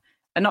future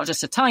are not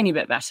just a tiny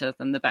bit better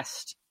than the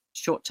best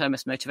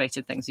short-termist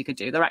motivated things you could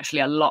do. They're actually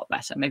a lot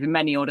better, maybe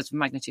many orders of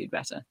magnitude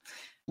better.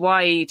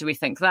 Why do we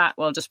think that?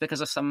 Well, just because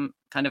of some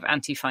kind of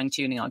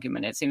anti-fine-tuning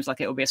argument. It seems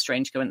like it would be a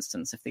strange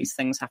coincidence if these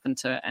things happen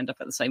to end up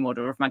at the same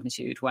order of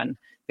magnitude when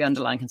the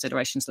underlying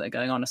considerations that are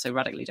going on are so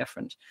radically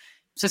different.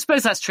 So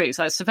suppose that's true.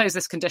 So I suppose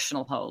this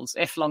conditional holds.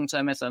 If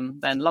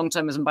long-termism, then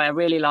long-termism by a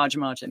really large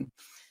margin.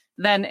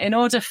 Then in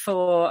order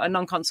for a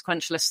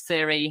non-consequentialist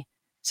theory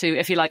to,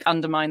 if you like,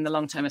 undermine the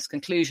long-termist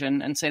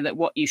conclusion and say that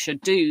what you should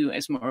do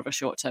is more of a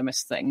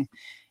short-termist thing,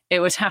 it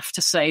would have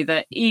to say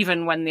that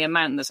even when the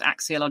amount that's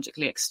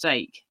axiologically at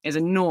stake is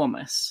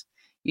enormous,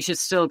 you should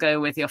still go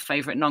with your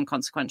favourite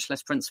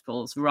non-consequentialist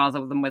principles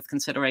rather than with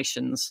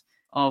considerations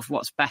of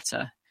what's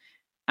better.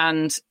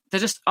 And there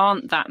just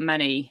aren't that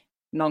many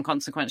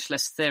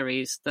non-consequentialist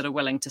theories that are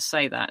willing to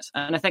say that.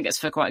 And I think it's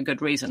for quite a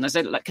good reason.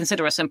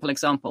 Consider a simple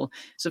example.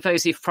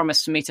 Suppose you've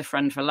promised to meet a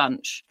friend for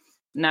lunch.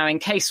 Now, in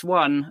case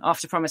one,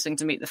 after promising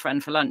to meet the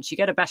friend for lunch, you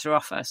get a better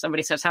offer.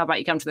 Somebody says, how about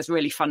you come to this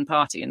really fun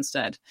party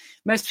instead?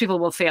 Most people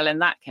will feel in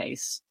that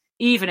case,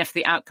 even if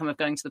the outcome of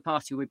going to the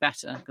party will be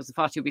better, because the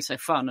party will be so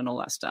fun and all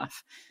that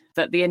stuff,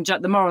 that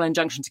the moral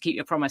injunction to keep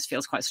your promise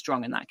feels quite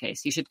strong in that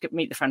case. You should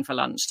meet the friend for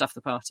lunch, stuff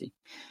the party.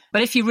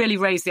 But if you really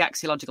raise the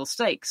axiological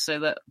stakes so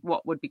that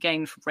what would be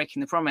gained from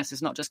breaking the promise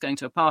is not just going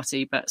to a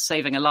party, but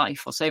saving a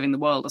life or saving the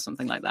world or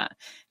something like that,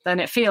 then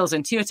it feels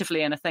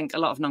intuitively, and I think a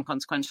lot of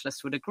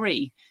non-consequentialists would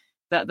agree,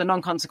 that the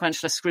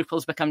non-consequentialist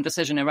scruples become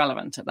decision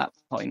irrelevant at that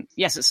point.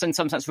 Yes, it's in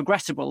some sense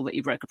regrettable that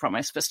you broke a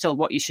promise, but still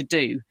what you should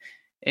do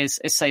is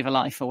save a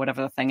life or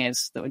whatever the thing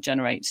is that would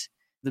generate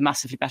the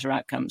massively better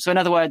outcome. So in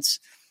other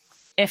words,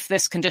 if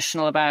this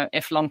conditional about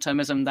if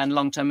long-termism, then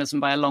long-termism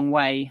by a long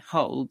way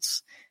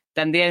holds,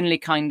 then the only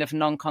kind of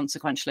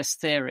non-consequentialist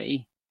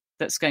theory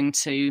that's going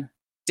to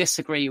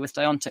disagree with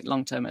deontic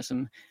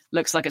long-termism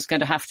looks like it's going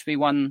to have to be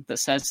one that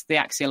says the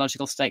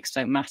axiological stakes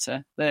don't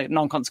matter. The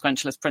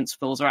non-consequentialist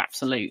principles are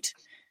absolute.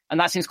 And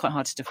that seems quite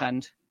hard to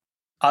defend.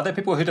 Are there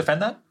people who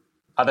defend that?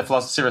 Are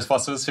there serious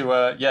philosophers who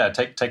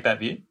take that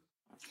view?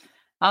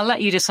 I'll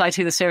let you decide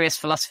who the serious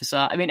philosophers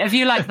are. I mean, a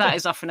view like that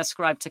is often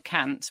ascribed to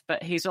Kant,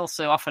 but he's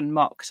also often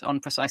mocked on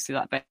precisely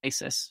that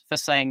basis for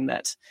saying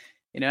that,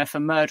 if a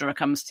murderer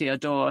comes to your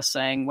door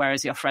saying, where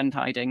is your friend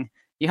hiding?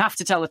 You have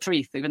to tell the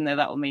truth, even though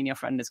that will mean your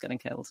friend is getting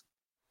killed.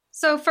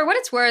 So for what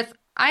it's worth,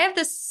 I have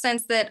this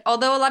sense that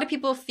although a lot of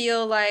people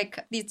feel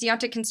like these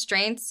deontic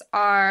constraints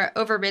are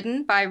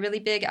overridden by really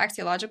big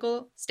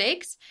axiological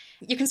stakes,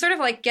 you can sort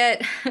of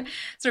get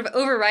sort of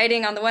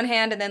overriding on the one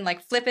hand and then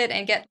flip it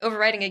and get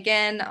overriding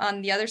again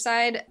on the other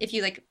side if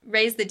you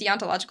raise the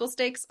deontological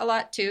stakes a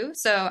lot too.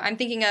 So I'm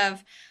thinking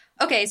of,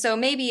 okay, so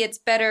maybe it's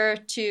better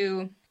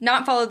to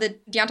not follow the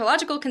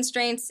deontological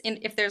constraints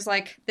if there's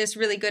this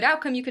really good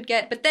outcome you could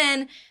get. But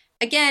then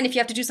again, if you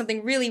have to do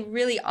something really,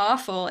 really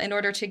awful in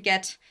order to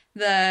get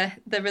the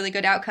really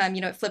good outcome,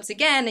 it flips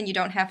again and you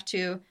don't have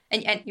to,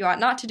 and you ought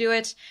not to do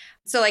it.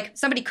 So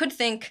somebody could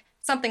think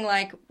something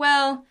like,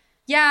 well,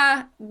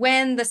 yeah,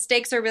 when the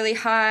stakes are really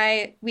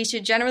high, we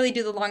should generally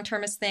do the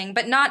long-termist thing,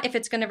 but not if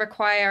it's going to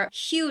require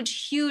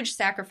huge, huge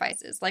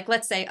sacrifices.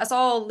 Let's say us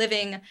all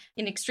living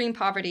in extreme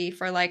poverty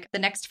for the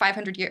next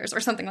 500 years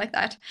or something like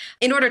that,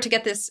 in order to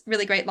get this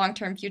really great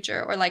long-term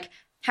future, or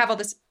have all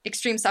this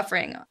extreme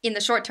suffering in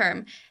the short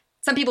term.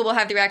 Some people will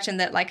have the reaction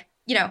that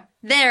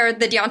there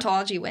the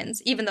deontology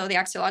wins, even though the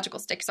axiological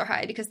stakes are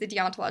high, because the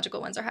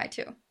deontological ones are high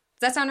too. Does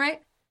that sound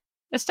right?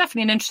 It's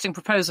definitely an interesting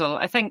proposal.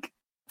 I think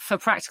for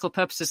practical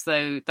purposes,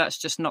 though, that's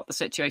just not the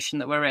situation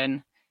that we're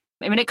in.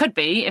 I mean, it could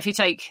be if you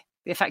take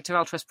the effective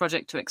altruist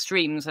project to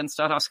extremes and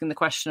start asking the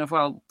question of,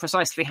 well,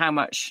 precisely how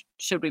much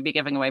should we be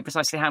giving away?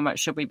 Precisely how much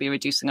should we be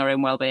reducing our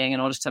own well-being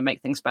in order to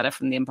make things better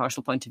from the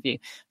impartial point of view?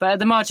 But at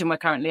the margin we're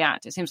currently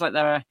at, it seems like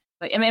there are,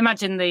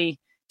 imagine the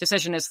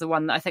decision is the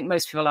one that I think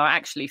most people are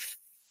actually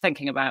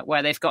thinking about,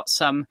 where they've got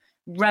some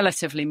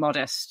relatively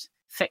modest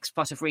fixed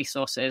pot of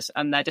resources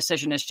and their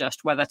decision is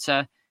just whether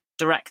to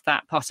direct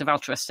that pot of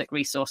altruistic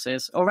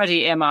resources,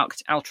 already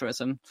earmarked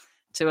altruism,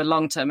 to a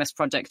long-termist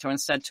project or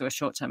instead to a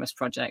short-termist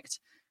project.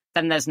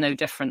 Then there's no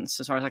difference,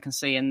 as far as I can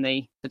see, in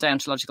the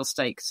deontological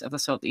stakes of the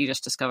sort that you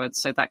just discovered.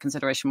 So that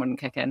consideration wouldn't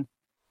kick in.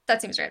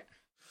 That seems right.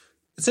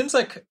 It seems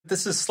like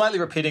this is slightly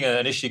repeating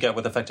an issue you get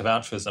with effective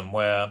altruism,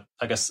 where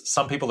I guess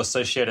some people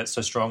associate it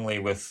so strongly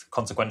with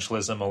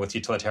consequentialism or with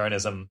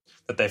utilitarianism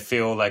that they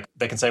feel like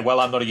they can say, well,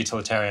 I'm not a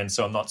utilitarian,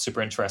 so I'm not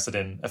super interested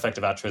in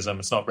effective altruism.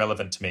 It's not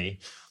relevant to me.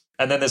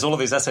 And then there's all of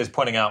these essays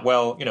pointing out,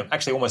 well,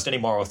 actually almost any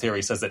moral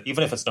theory says that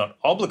even if it's not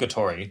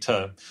obligatory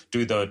to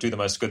do the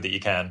most good that you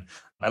can,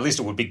 at least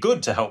it would be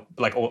good to help,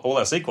 like all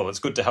else equal, it's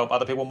good to help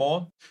other people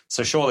more.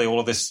 So surely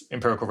all of this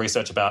empirical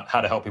research about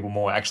how to help people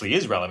more actually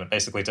is relevant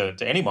basically to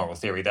any moral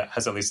theory that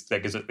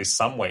gives at least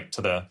some weight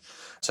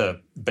to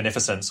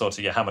beneficence or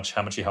to how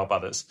much you help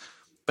others.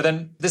 But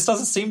then this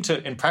doesn't seem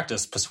to, in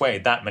practice,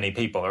 persuade that many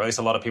people, or at least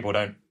a lot of people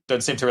don't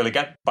seem to really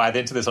buy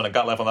into this on a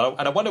gut level.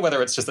 And I wonder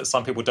whether it's just that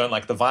some people don't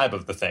like the vibe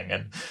of the thing,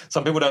 and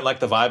some people don't like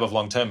the vibe of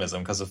long-termism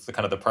because of the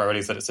kind of the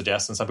priorities that it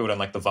suggests, and some people don't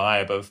like the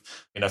vibe of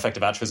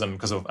effective altruism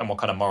because of and what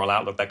kind of moral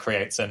outlook that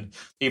creates. And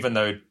even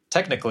though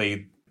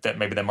technically that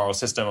maybe their moral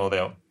system or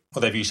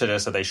they view it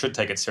so they should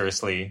take it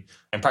seriously,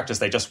 in practice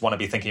they just want to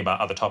be thinking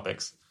about other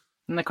topics.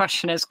 And the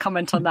question is,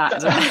 comment on that.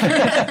 Isn't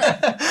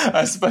it?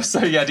 I suppose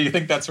so, yeah. Do you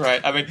think that's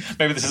right? I mean,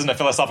 maybe this isn't a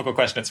philosophical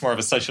question, it's more of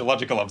a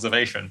sociological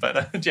observation,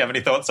 but do you have any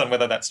thoughts on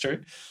whether that's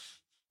true?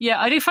 Yeah,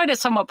 I do find it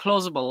somewhat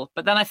plausible,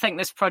 but then I think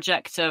this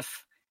project of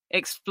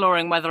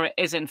exploring whether it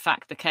is in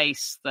fact the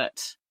case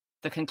that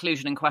the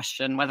conclusion in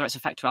question, whether it's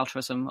effective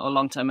altruism or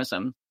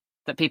long-termism,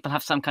 that people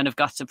have some kind of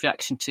gut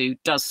objection to,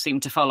 does seem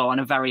to follow on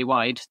a very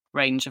wide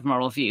range of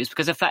moral views.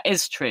 Because if that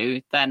is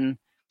true, then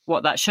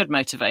what that should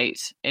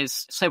motivate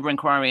is sober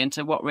inquiry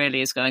into what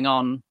really is going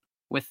on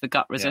with the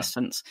gut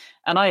resistance.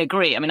 Yeah. And I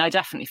agree. I mean, I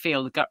definitely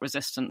feel the gut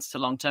resistance to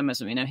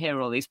long-termism. Here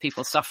are all these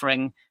people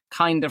suffering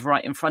kind of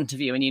right in front of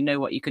you and you know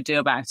what you could do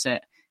about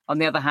it. On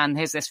the other hand,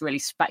 here's this really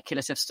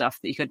speculative stuff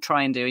that you could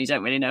try and do and you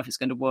don't really know if it's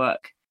going to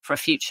work for a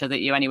future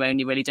that you anyway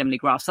only really dimly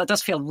grasp. So that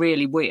does feel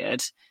really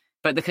weird.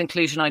 But the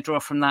conclusion I draw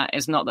from that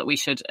is not that we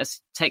should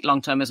take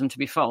long-termism to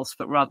be false,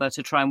 but rather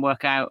to try and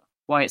work out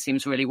why it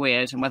seems really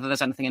weird and whether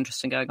there's anything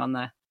interesting going on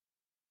there.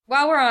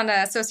 While we're on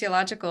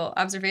sociological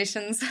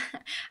observations,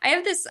 I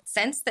have this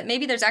sense that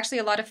maybe there's actually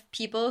a lot of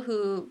people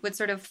who would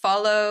sort of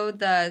follow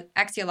the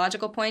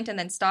axiological point and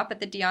then stop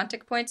at the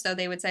deontic point. So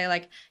they would say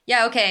like,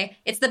 yeah, okay,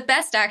 it's the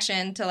best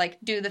action to like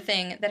do the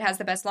thing that has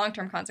the best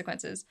long-term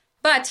consequences.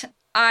 But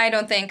I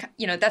don't think,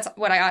 that's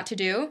what I ought to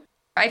do.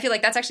 I feel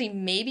like that's actually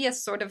maybe a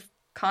sort of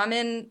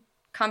common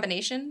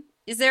combination.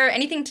 Is there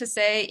anything to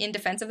say in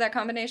defense of that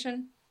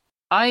combination?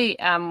 I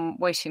am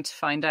waiting to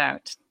find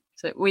out.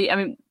 So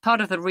part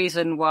of the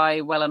reason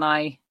why Will and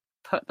I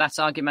put that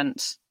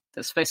argument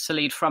that's supposed to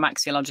lead from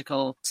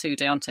axiological to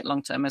deontic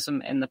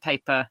long-termism in the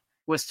paper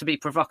was to be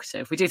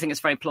provocative. We do think it's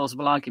a very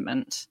plausible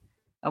argument,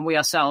 and we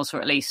ourselves were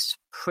at least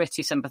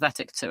pretty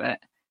sympathetic to it.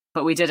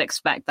 But we did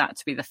expect that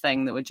to be the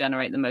thing that would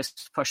generate the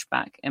most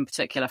pushback, in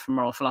particular from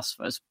moral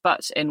philosophers,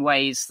 but in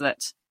ways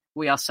that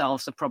we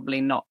ourselves are probably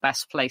not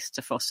best placed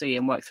to foresee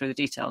and work through the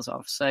details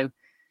of. So,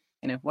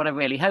 what I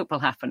really hope will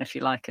happen, if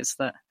you like, is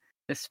that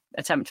this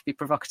attempt to be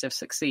provocative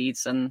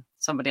succeeds and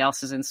somebody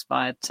else is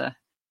inspired to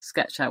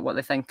sketch out what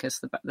they think is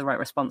the right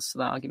response to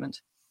that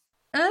argument.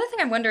 Another thing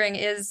I'm wondering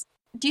is,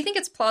 do you think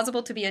it's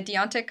plausible to be a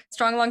deontic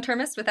strong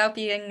long-termist without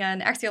being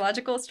an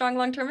axiological strong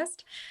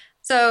long-termist?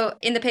 So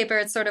in the paper,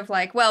 it's sort of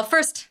like, well,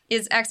 first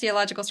is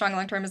axiological strong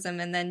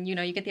long-termism, and then,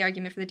 you get the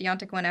argument for the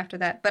deontic one after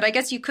that. But I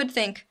guess you could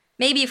think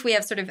maybe if we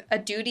have sort of a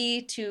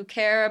duty to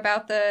care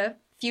about the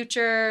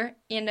future,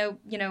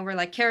 we're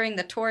like carrying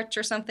the torch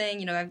or something,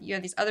 you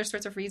have these other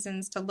sorts of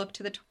reasons to look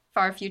to the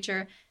far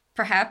future.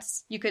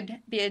 Perhaps you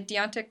could be a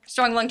deontic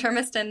strong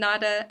long-termist and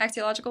not an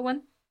axiological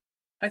one.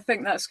 I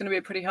think that's going to be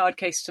a pretty hard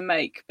case to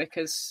make,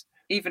 because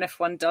even if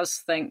one does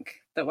think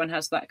that one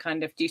has that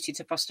kind of duty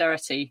to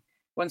posterity,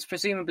 one's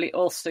presumably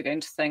also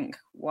going to think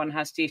one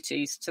has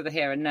duties to the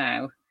here and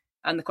now.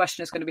 And the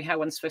question is going to be how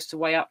one's supposed to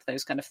weigh up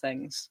those kind of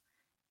things.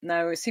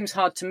 Now, it seems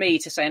hard to me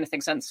to say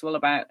anything sensible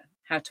about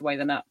how to weigh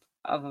them up,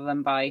 other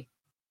than by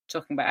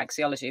talking about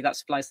axiology. That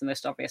supplies the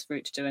most obvious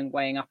route to doing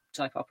weighing up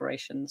type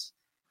operations.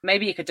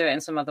 Maybe you could do it in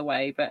some other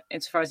way, but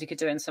insofar as you could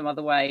do it in some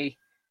other way,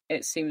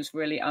 it seems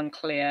really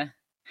unclear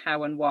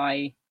how and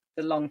why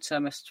the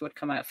long-termists would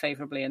come out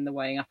favourably in the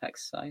weighing up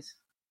exercise.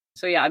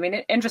 So yeah,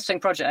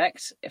 interesting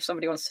project. If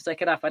somebody wants to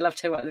take it up, I'd love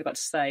to hear what they've got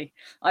to say.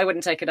 I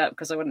wouldn't take it up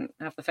because I wouldn't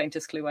have the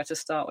faintest clue where to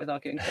start with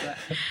arguing for that.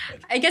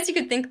 I guess you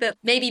could think that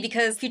maybe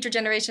because future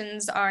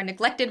generations are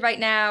neglected right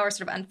now or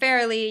sort of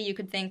unfairly, you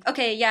could think,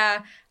 okay,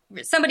 yeah,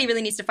 somebody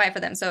really needs to fight for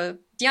them. So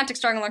deontic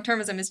strong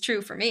long-termism is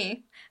true for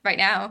me right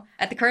now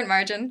at the current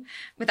margin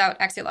without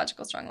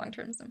axiological strong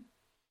long-termism.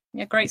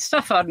 Yeah, great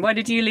stuff, Arden. Why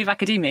did you leave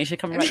academia? You should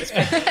come and write this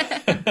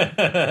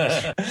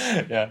paper.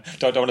 Yeah,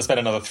 don't want to spend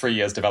another 3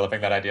 years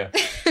developing that idea.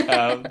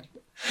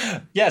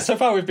 So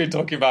far we've been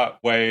talking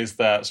about ways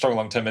that strong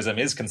long-termism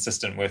is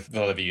consistent with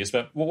other views,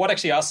 but what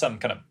actually are some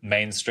kind of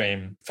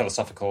mainstream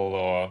philosophical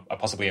or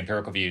possibly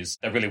empirical views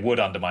that really would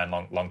undermine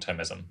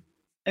long-termism?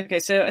 Okay,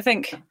 so I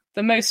think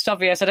the most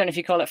obvious, I don't know if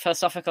you call it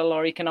philosophical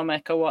or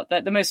economic or what,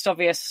 the most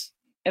obvious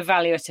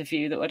evaluative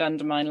view that would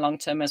undermine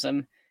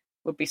long-termism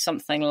would be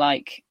something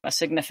like a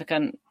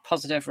significant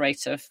positive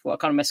rate of what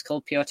economists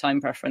call pure time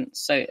preference.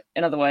 So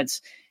in other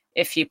words,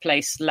 if you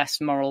place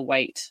less moral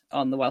weight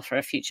on the welfare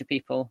of future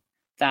people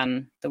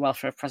than the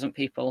welfare of present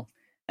people,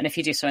 and if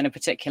you do so in a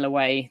particular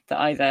way that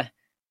either,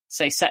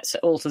 say, sets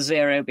it all to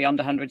zero beyond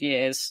 100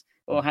 years,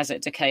 or has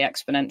it decay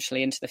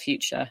exponentially into the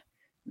future,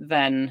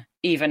 then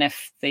even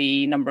if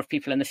the number of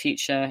people in the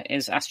future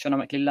is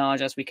astronomically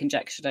large as we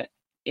conjectured it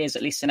is,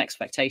 at least an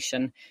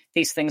expectation,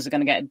 these things are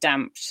going to get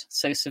damped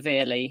so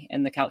severely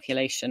in the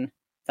calculation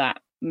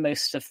that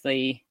most of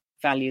the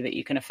value that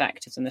you can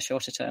affect is in the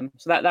shorter term.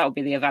 So that would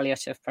be the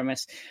evaluative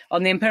premise.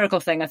 On the empirical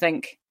thing, I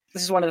think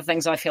this is one of the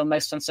things I feel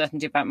most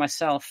uncertainty about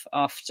myself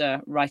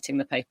after writing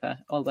the paper,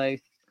 although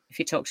if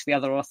you talk to the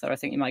other author, I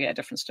think you might get a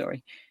different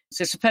story.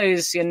 So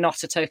suppose you're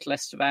not a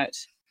totalist about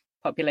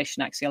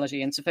population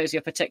axiology, and suppose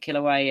your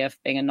particular way of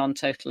being a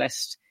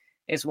non-totalist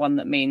is one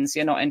that means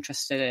you're not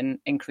interested in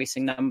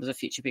increasing numbers of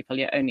future people,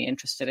 you're only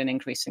interested in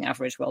increasing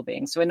average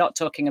well-being. So we're not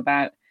talking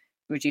about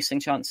reducing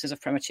chances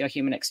of premature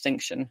human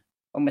extinction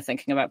when we're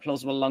thinking about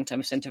plausible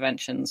long-term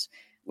interventions.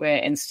 We're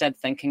instead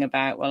thinking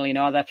about, well,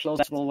 are there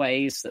plausible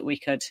ways that we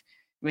could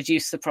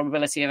reduce the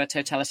probability of a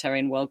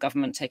totalitarian world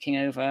government taking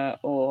over,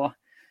 or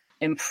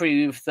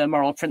improve the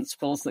moral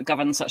principles that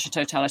govern such a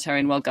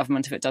totalitarian world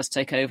government if it does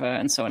take over,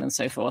 and so on and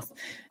so forth.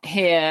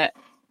 Here,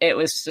 it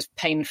was just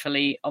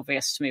painfully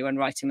obvious to me when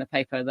writing the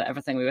paper that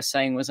everything we were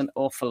saying was an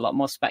awful lot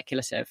more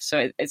speculative.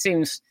 So it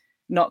seems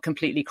not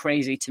completely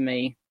crazy to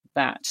me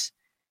that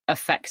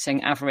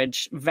affecting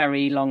average,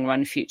 very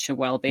long-run future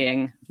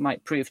well-being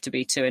might prove to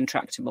be too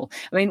intractable.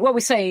 I mean, what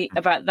we say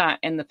about that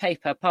in the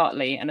paper,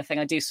 partly, and a thing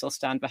I do still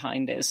stand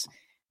behind, is,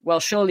 well,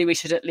 surely we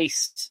should at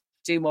least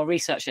do more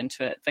research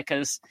into it,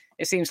 because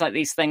it seems like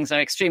these things are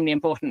extremely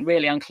important,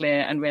 really unclear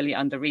and really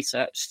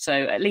under-researched. So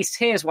at least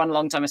here's one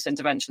long-termist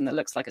intervention that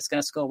looks like it's going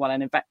to score well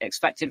in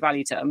expected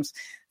value terms.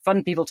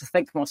 Fund people to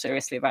think more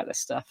seriously about this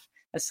stuff.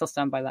 I still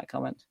stand by that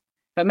comment.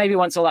 But maybe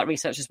once all that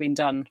research has been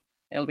done,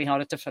 it'll be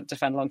harder to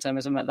defend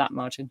long-termism at that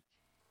margin.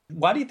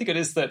 Why do you think it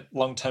is that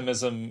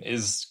long-termism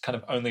is kind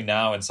of only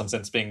now, in some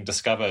sense, being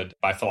discovered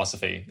by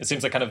philosophy? It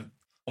seems like kind of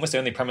almost the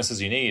only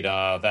premises you need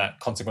are that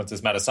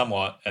consequences matter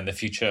somewhat, and the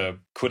future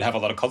could have a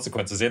lot of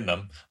consequences in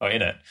them or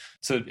in it.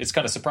 So it's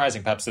kind of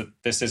surprising, perhaps, that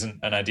this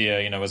isn't an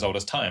idea, as old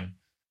as time.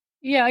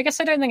 Yeah, I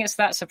guess I don't think it's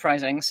that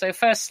surprising. So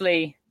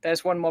firstly,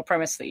 there's one more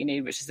premise that you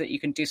need, which is that you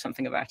can do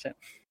something about it.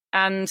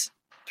 And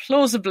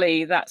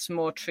plausibly, that's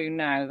more true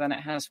now than it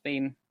has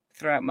been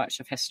throughout much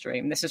of history.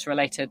 And this is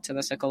related to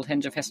the so-called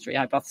hinge of history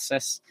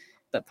hypothesis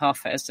that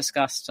Parfit has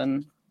discussed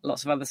and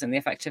lots of others in the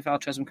effective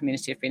altruism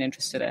community have been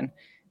interested in.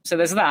 So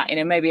there's that,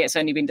 maybe it's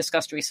only been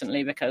discussed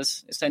recently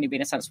because it's only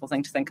been a sensible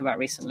thing to think about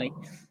recently.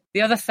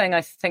 The other thing I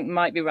think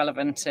might be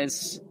relevant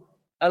is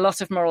a lot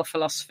of moral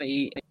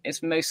philosophy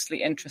is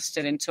mostly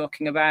interested in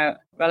talking about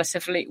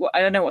relatively,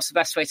 I don't know what's the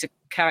best way to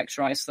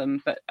characterize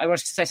them, but I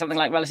wanted to say something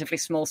like relatively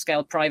small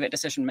scale private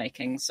decision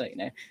making. So,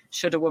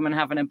 should a woman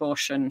have an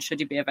abortion? Should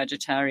you be a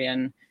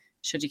vegetarian?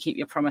 Should you keep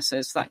your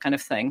promises? That kind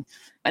of thing.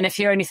 And if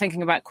you're only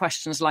thinking about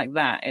questions like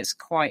that, it's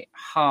quite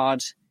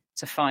hard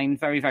to find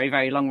very, very,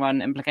 very long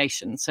run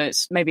implications. So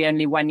it's maybe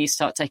only when you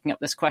start taking up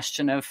this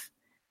question of,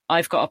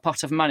 I've got a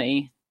pot of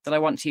money that I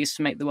want to use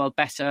to make the world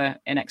better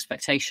in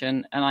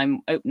expectation, and I'm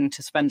open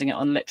to spending it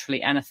on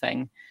literally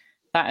anything,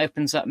 that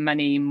opens up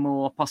many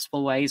more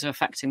possible ways of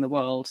affecting the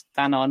world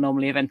than are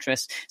normally of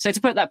interest. So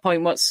to put that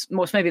point, what's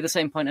maybe the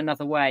same point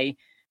another way,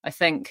 I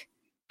think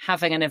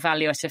having an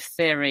evaluative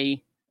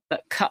theory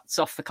that cuts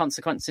off the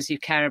consequences you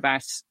care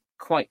about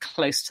quite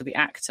close to the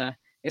actor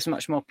is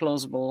much more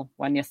plausible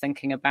when you're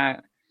thinking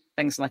about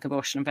things like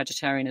abortion and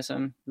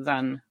vegetarianism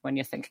than when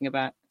you're thinking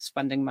about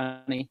spending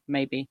money,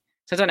 maybe.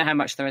 So I don't know how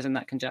much there is in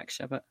that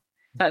conjecture, but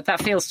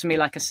that feels to me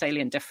like a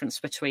salient difference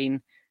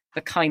between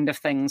the kind of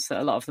things that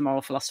a lot of the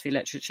moral philosophy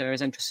literature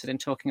is interested in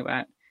talking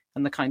about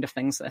and the kind of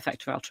things that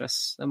effective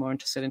altruists are more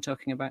interested in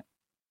talking about.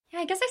 Yeah,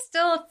 I guess I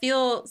still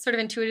feel sort of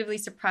intuitively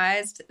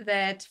surprised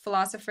that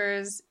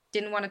philosophers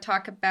didn't want to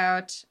talk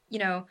about,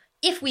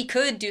 if we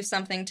could do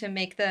something to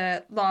make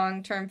the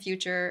long-term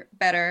future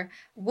better,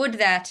 would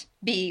that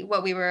be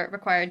what we were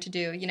required to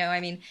do?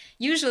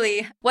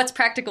 Usually what's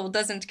practical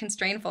doesn't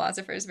constrain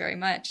philosophers very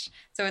much.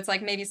 So it's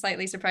like maybe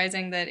slightly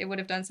surprising that it would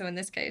have done so in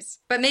this case.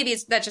 But maybe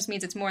that just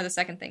means it's more the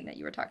second thing that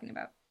you were talking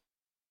about.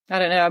 I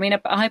don't know. I mean,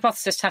 a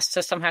hypothesis has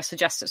to somehow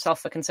suggest itself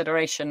for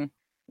consideration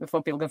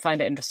before people can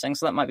find it interesting.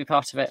 So that might be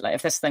part of it. Like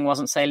if this thing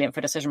wasn't salient for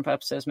decision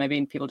purposes,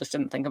 maybe people just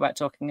didn't think about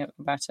talking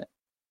about it.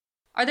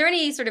 Are there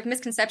any sort of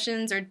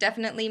misconceptions or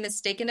definitely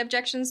mistaken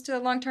objections to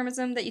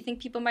long-termism that you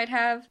think people might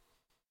have?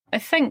 I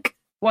think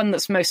one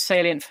that's most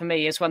salient for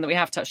me is one that we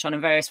have touched on in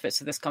various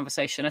bits of this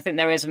conversation. I think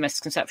there is a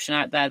misconception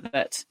out there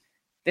that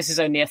this is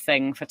only a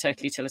thing for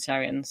total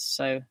utilitarians.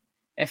 So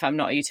if I'm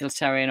not a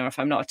utilitarian, or if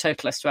I'm not a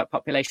totalist about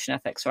population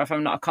ethics, or if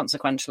I'm not a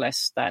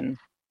consequentialist, then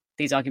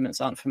these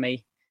arguments aren't for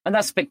me. And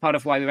that's a big part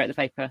of why we wrote the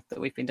paper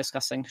that we've been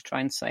discussing, to try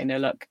and say, no,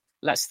 look,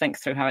 let's think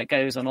through how it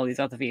goes on all these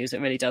other views.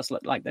 It really does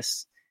look like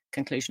this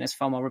conclusion is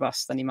far more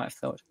robust than you might have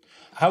thought.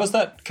 How has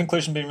that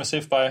conclusion been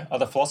received by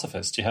other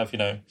philosophers? Do you have,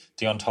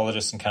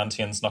 deontologists and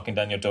Kantians knocking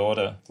down your door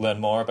to learn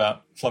more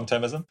about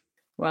long-termism?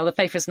 Well, the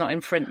paper's not in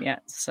print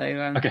yet, so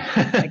okay.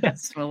 I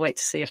guess we'll wait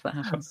to see if that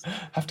happens.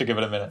 Have to give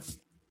it a minute.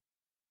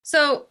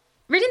 So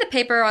Reading the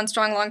paper on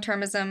strong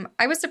long-termism,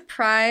 I was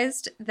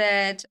surprised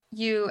that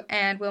you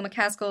and Will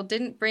MacAskill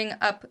didn't bring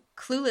up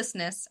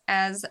cluelessness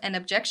as an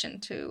objection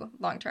to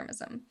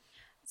long-termism.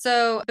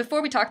 So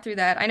before we talk through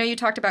that, I know you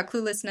talked about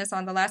cluelessness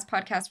on the last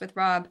podcast with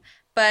Rob,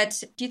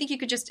 but do you think you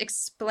could just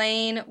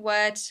explain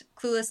what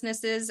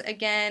cluelessness is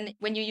again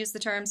when you use the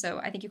term? So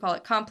I think you call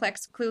it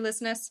complex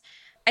cluelessness.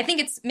 I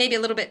think it's maybe a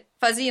little bit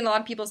fuzzy in a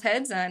lot of people's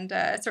heads, and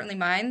certainly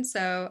mine.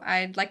 So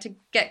I'd like to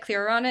get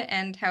clearer on it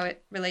and how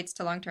it relates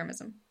to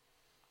long-termism.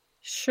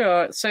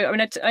 Sure. So,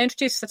 I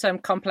introduced the term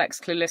complex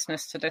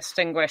cluelessness to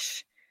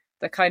distinguish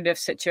the kind of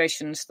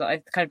situations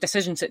the kind of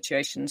decision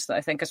situations that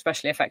I think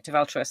especially effective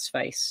altruists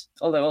face,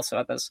 although also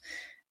others,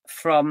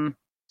 from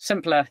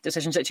simpler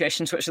decision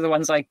situations, which are the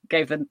ones I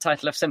gave the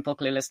title of simple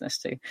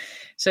cluelessness to.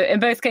 So in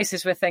both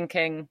cases,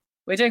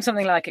 we're doing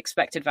something like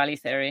expected value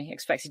theory,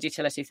 expected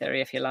utility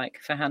theory, if you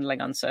like, for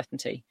handling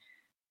uncertainty.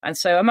 And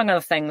so, among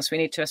other things, we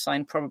need to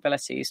assign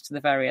probabilities to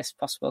the various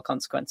possible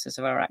consequences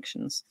of our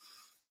actions.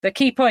 The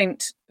key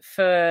point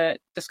for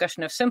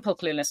discussion of simple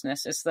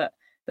cluelessness is that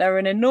there are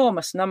an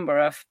enormous number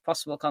of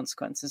possible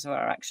consequences of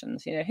our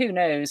actions. Who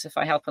knows if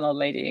I help an old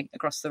lady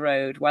across the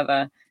road,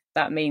 whether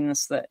that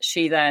means that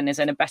she then is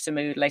in a better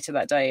mood later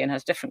that day and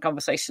has different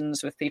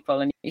conversations with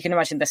people. And you can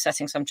imagine this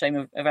setting some chain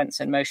of events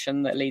in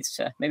motion that leads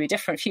to maybe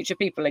different future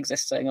people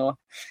existing or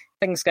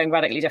things going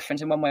radically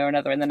different in one way or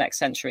another in the next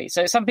century.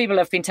 So some people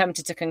have been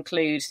tempted to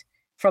conclude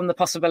from the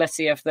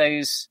possibility of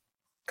those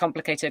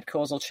complicated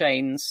causal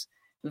chains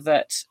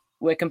that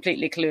we're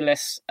completely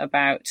clueless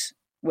about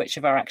which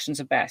of our actions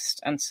are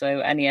best. And so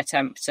any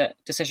attempt at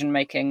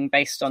decision-making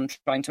based on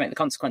trying to make the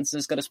consequences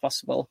as good as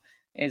possible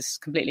is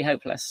completely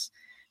hopeless.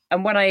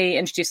 And when I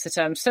introduced the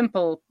term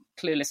simple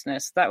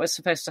cluelessness, that was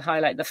supposed to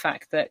highlight the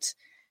fact that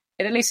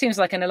it at least seems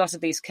like in a lot of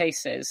these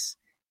cases,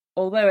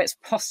 although it's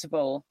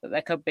possible that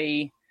there could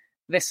be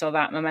this or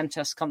that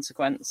momentous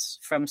consequence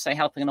from, say,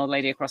 helping an old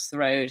lady across the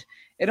road,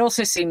 it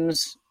also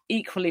seems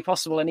equally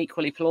possible and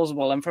equally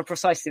plausible, and for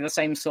precisely the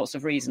same sorts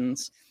of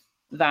reasons,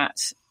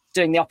 that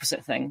doing the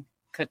opposite thing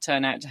could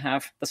turn out to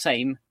have the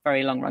same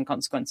very long-run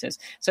consequences.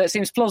 So it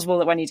seems plausible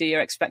that when you do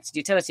your expected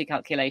utility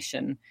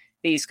calculation,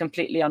 these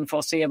completely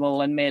unforeseeable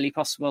and merely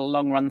possible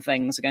long-run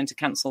things are going to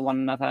cancel one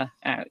another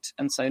out,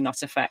 and so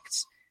not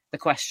affect the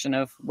question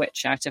of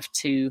which out of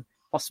two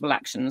possible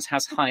actions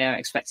has higher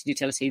expected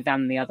utility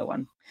than the other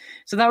one.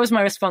 So that was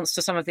my response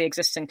to some of the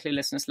existing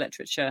cluelessness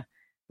literature,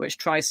 which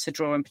tries to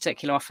draw in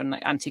particular often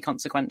like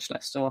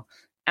anti-consequentialist or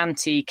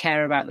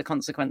anti-care about the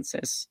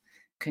consequences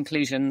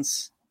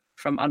conclusions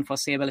from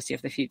unforeseeability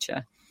of the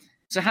future.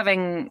 So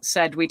having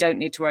said we don't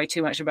need to worry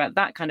too much about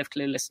that kind of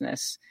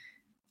cluelessness,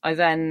 I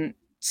then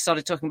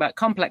started talking about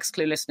complex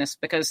cluelessness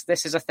because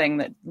this is a thing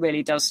that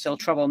really does still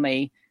trouble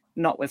me,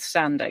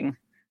 notwithstanding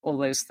all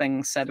those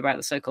things said about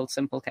the so-called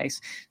simple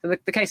case. So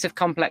the case of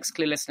complex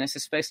cluelessness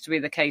is supposed to be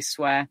the case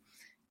where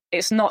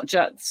it's not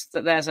just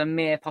that there's a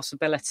mere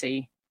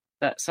possibility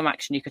that some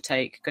action you could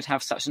take could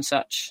have such and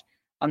such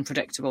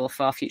unpredictable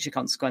far future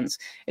consequence.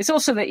 It's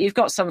also that you've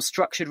got some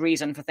structured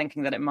reason for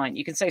thinking that it might.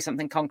 You can say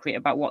something concrete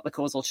about what the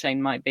causal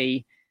chain might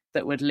be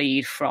that would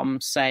lead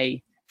from,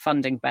 say,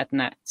 funding bed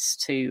nets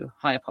to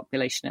higher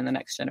population in the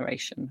next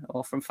generation,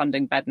 or from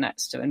funding bed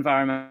nets to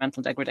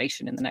environmental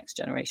degradation in the next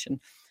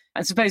generation.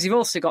 And suppose you've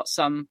also got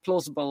some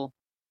plausible,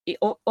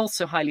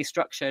 also highly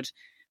structured,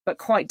 but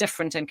quite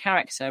different in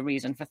character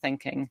reason for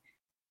thinking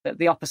that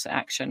the opposite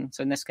action,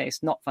 so in this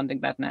case, not funding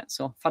bed nets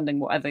or funding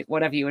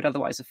whatever you would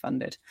otherwise have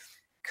funded,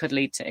 could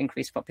lead to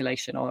increased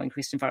population or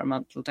increased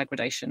environmental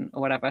degradation or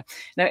whatever.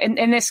 Now,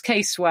 in this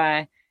case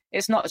where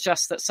it's not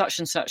just that such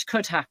and such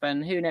could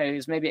happen, who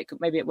knows, maybe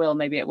it will,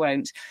 maybe it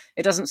won't.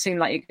 It doesn't seem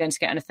like you're going to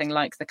get anything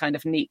like the kind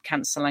of neat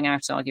cancelling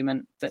out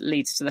argument that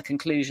leads to the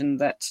conclusion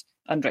that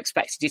under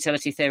expected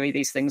utility theory,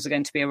 these things are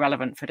going to be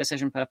irrelevant for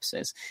decision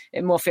purposes.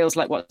 It more feels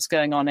like what's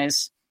going on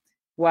is,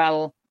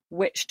 well,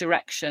 which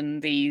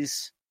direction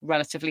these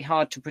relatively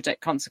hard to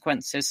predict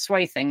consequences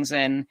sway things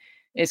in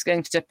is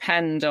going to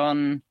depend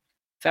on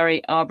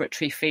very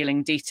arbitrary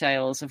feeling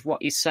details of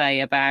what you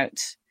say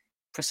about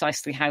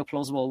precisely how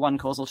plausible one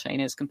causal chain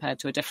is compared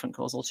to a different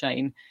causal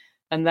chain.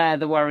 And there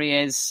the worry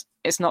is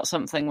it's not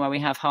something where we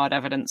have hard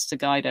evidence to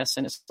guide us,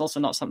 and it's also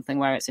not something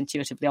where it's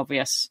intuitively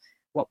obvious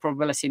what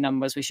probability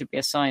numbers we should be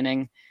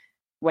assigning.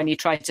 When you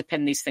try to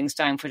pin these things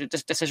down for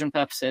decision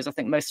purposes, I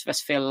think most of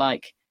us feel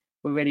like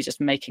we're really just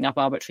making up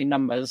arbitrary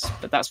numbers,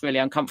 but that's really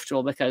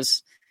uncomfortable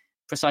because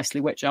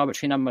precisely which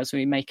arbitrary numbers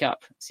we make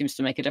up seems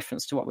to make a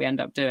difference to what we end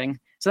up doing.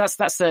 So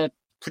that's the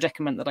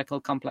predicament that I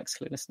call complex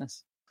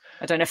cluelessness.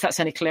 I don't know if that's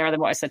any clearer than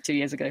what I said 2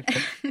 years ago.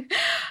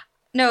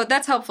 No,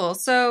 that's helpful.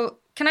 So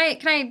can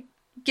I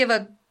give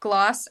a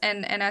gloss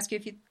and ask you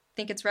if you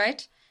think it's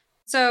right?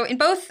 So in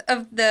both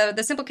of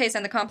the simple case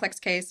and the complex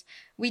case,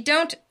 we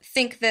don't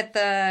think that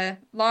the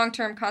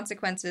long-term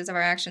consequences of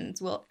our actions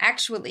will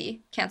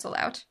actually cancel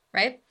out,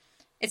 right?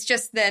 It's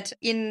just that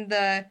in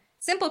the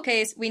simple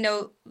case, we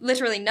know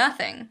literally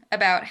nothing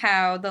about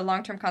how the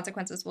long-term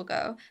consequences will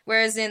go.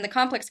 Whereas in the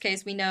complex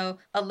case, we know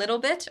a little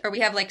bit, or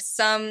we have like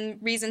some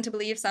reason to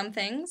believe some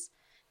things.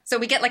 So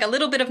we get like a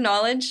little bit of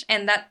knowledge,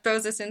 and that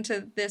throws us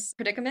into this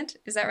predicament.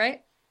 Is that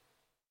right?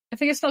 I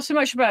think it's not so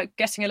much about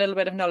getting a little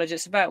bit of knowledge.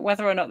 It's about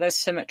whether or not there's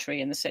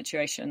symmetry in the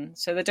situation.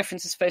 So the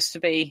difference is supposed to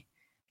be,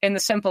 in the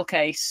simple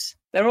case,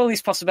 there are all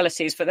these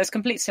possibilities, but there's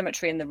complete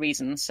symmetry in the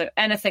reasons. So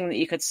anything that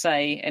you could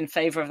say in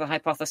favour of the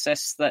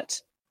hypothesis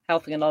that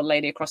helping an old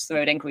lady across the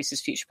road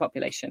increases future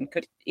population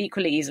could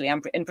equally easily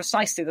and in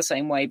precisely the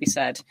same way be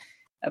said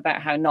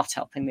about how not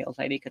helping the old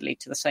lady could lead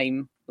to the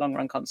same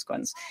long-run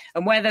consequence.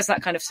 And where there's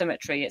that kind of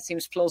symmetry, it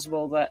seems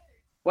plausible that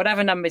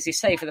whatever numbers you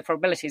say for the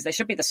probabilities, they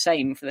should be the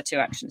same for the two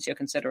actions you're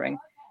considering.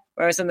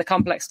 Whereas in the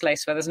complex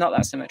case where there's not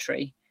that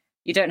symmetry,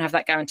 you don't have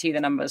that guarantee the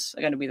numbers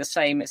are going to be the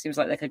same. It seems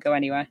like they could go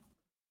anywhere.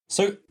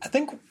 So I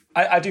think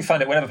I do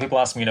find it, whenever people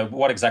ask me,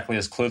 what exactly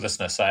is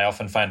cluelessness, I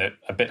often find it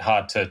a bit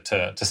hard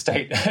to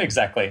state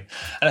exactly.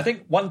 And I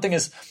think one thing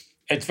is,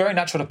 it's very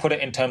natural to put it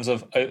in terms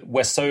of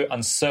we're so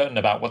uncertain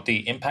about what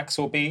the impacts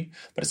will be,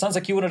 but it sounds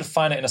like you want to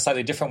define it in a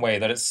slightly different way,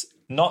 that it's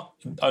not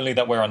only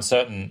that we're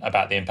uncertain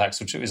about the impacts,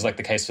 which is like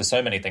the case for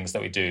so many things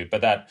that we do,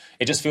 but that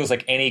it just feels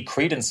like any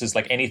credence is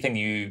like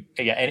anything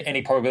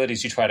any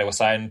probabilities you try to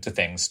assign to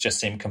things just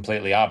seem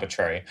completely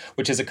arbitrary,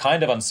 which is a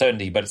kind of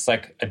uncertainty, but it's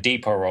like a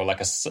deeper or like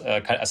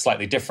a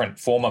slightly different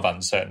form of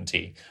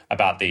uncertainty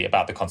about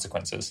the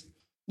consequences.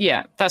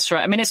 Yeah, that's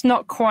right. I mean, it's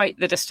not quite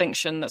the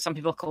distinction that some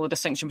people call the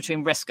distinction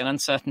between risk and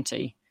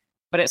uncertainty,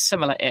 but it's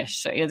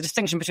similar-ish. So, the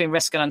distinction between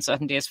risk and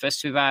uncertainty is supposed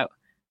to be about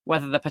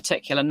whether the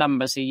particular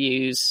numbers you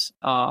use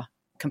are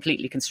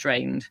completely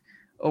constrained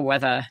or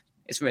whether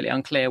it's really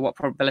unclear what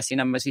probability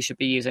numbers you should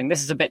be using.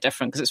 This is a bit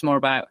different because it's more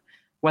about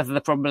whether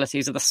the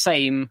probabilities are the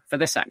same for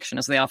this action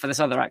as they are for this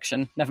other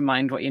action, never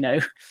mind what you know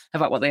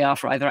about what they are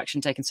for either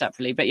action taken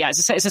separately. But yeah,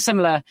 it's a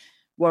similar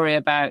worry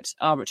about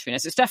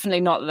arbitrariness. It's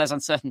definitely not that there's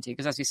uncertainty,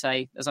 because as you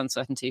say, there's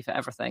uncertainty for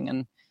everything,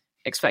 and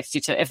expected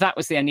utility, if that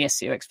was the only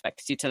issue,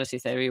 expected utility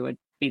theory would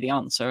be the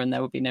answer and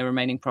there would be no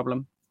remaining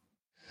problem.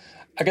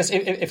 I guess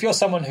if you're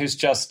someone who's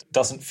just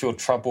doesn't feel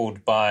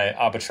troubled by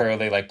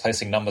arbitrarily like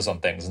placing numbers on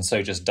things, and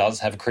so just does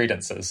have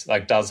credences,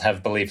 like does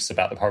have beliefs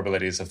about the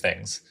probabilities of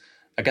things,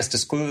 I guess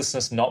does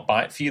cluelessness not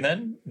bite for you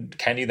then?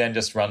 Can you then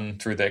just run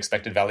through the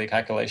expected value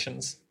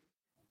calculations?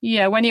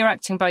 Yeah, when you're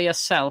acting by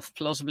yourself,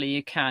 plausibly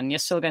you can. You're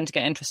still going to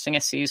get interesting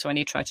issues when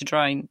you try to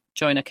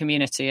join a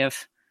community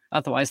of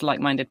otherwise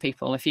like-minded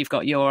people. If you've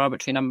got your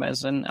arbitrary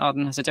numbers and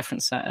Arden has a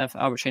different set of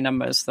arbitrary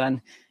numbers,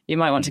 then you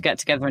might want to get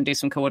together and do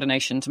some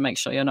coordination to make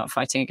sure you're not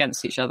fighting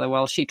against each other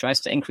while she tries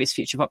to increase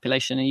future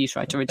population and you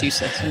try to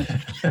reduce it.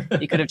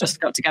 And you could have just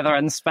got together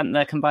and spent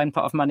the combined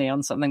pot of money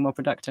on something more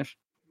productive.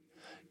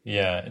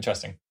 Yeah,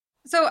 interesting.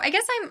 So I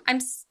guess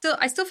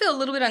I still feel a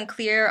little bit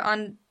unclear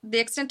on the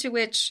extent to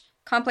which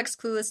complex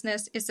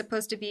cluelessness is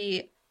supposed to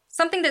be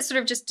something that sort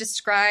of just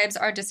describes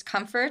our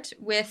discomfort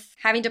with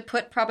having to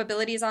put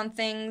probabilities on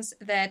things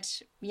that,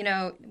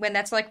 when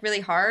that's like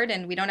really hard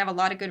and we don't have a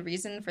lot of good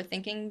reason for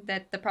thinking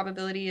that the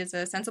probability is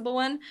a sensible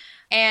one,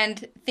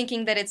 and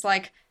thinking that it's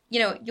like,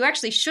 you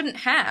actually shouldn't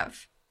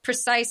have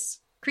precise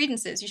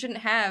credences. You shouldn't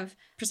have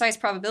precise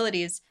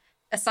probabilities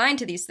assigned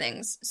to these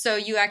things. So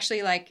you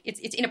actually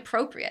it's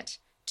inappropriate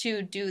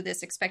to do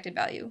this expected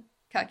value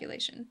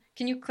calculation.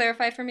 Can you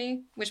clarify for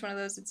me which one of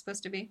those it's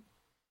supposed to be?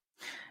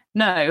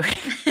 No.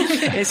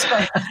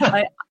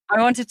 I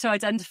wanted to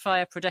identify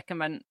a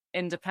predicament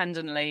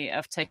independently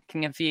of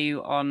taking a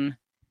view on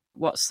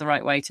what's the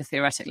right way to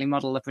theoretically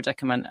model the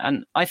predicament.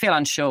 And I feel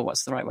unsure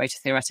what's the right way to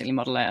theoretically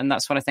model it. And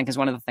that's what I think is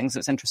one of the things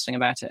that's interesting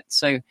about it.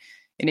 So,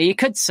 you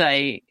could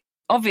say,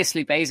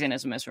 obviously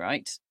Bayesianism is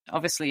right.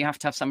 Obviously you have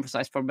to have some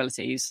precise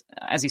probabilities.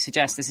 As you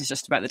suggest, this is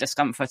just about the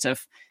discomfort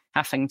of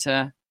having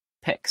to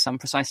pick some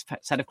precise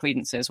set of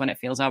credences when it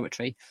feels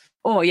arbitrary.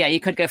 Or,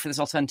 you could go for this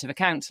alternative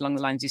account along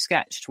the lines you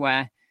sketched,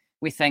 where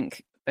we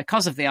think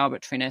because of the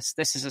arbitrariness,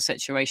 this is a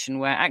situation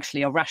where actually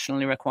you're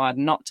rationally required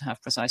not to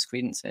have precise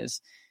credences.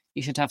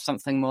 You should have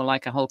something more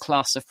like a whole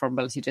class of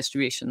probability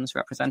distributions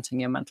representing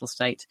your mental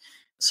state.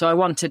 So I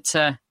wanted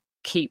to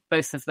keep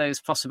both of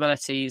those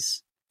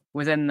possibilities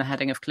within the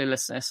heading of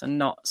cluelessness and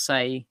not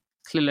say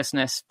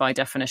cluelessness by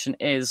definition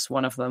is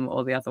one of them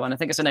or the other one. I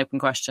think it's an open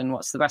question.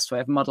 What's the best way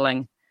of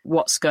modelling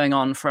what's going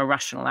on for a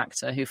rational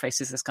actor who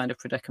faces this kind of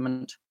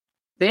predicament?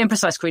 The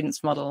imprecise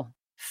credence model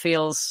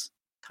feels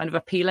kind of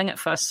appealing at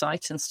first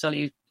sight until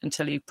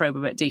you probe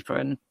a bit deeper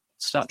and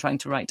start trying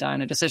to write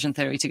down a decision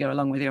theory to go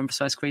along with your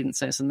imprecise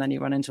credences, and then you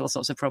run into all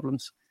sorts of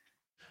problems.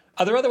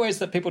 Are there other ways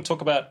that people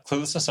talk about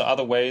cluelessness, or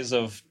other ways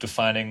of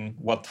defining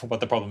what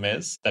the problem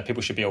is that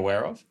people should be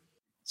aware of?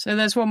 So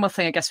there's one more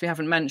thing I guess we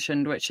haven't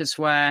mentioned, which is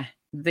where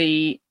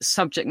the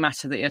subject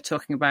matter that you're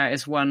talking about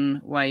is one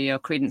where your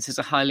credences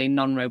are highly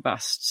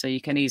non-robust. So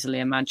you can easily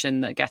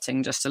imagine that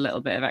getting just a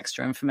little bit of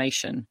extra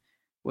information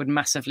would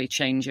massively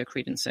change your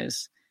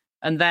credences.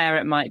 And there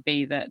it might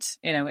be that,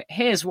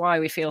 here's why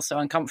we feel so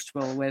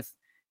uncomfortable with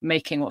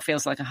making what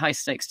feels like a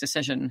high-stakes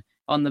decision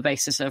on the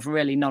basis of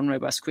really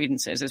non-robust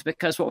credences, is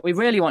because what we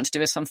really want to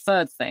do is some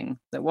third thing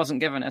that wasn't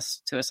given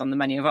to us on the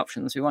menu of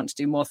options. We want to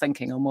do more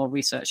thinking or more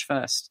research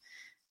first,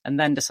 and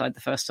then decide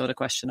the first order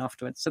question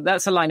afterwards. So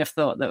that's a line of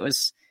thought that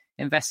was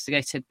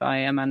investigated by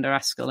Amanda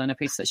Askell in a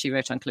piece that she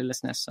wrote on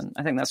cluelessness. And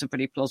I think that's a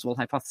pretty plausible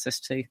hypothesis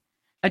too.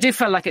 I do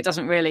feel like it's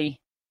not really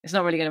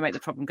going to make the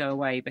problem go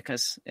away,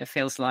 because it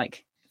feels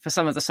like for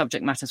some of the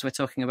subject matters we're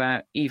talking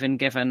about, even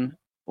given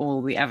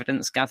all the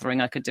evidence gathering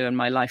I could do in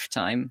my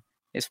lifetime,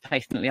 it's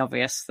patently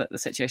obvious that the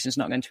situation is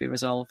not going to be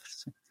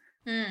resolved.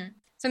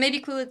 So maybe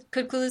could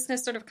cluelessness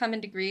sort of come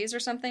in degrees or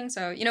something?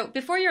 So,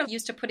 before you're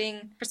used to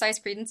putting precise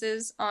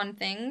credences on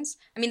things,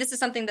 I mean, this is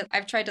something that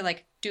I've tried to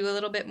do a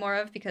little bit more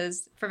of,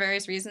 because for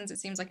various reasons, it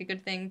seems like a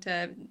good thing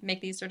to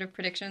make these sort of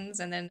predictions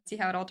and then see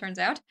how it all turns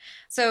out.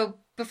 So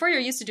before you're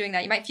used to doing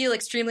that, you might feel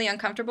extremely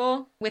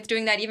uncomfortable with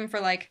doing that, even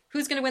for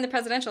who's going to win the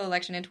presidential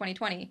election in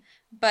 2020.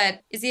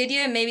 But is the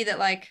idea maybe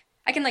that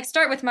I can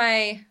start with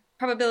my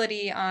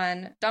probability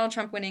on Donald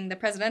Trump winning the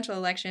presidential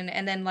election,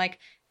 and then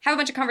have a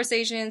bunch of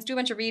conversations, do a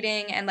bunch of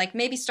reading, and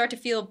maybe start to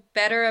feel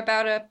better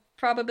about a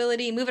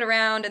probability, move it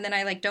around, and then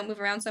I don't move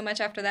around so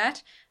much after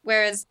that.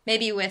 Whereas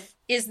maybe with,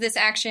 is this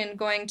action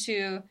going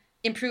to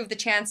improve the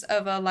chance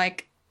of a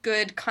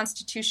good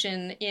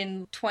constitution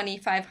in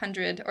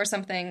 2500 or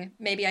something?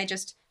 Maybe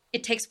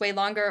it takes way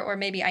longer, or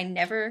maybe I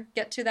never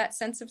get to that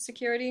sense of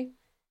security.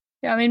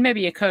 Yeah, I mean,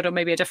 maybe you could, or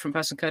maybe a different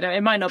person could.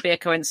 It might not be a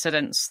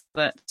coincidence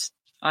that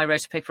I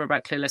wrote a paper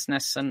about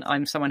cluelessness, and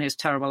I'm someone who's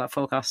terrible at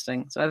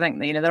forecasting. So I think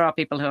that, there are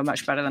people who are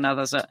much better than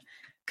others at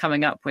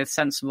coming up with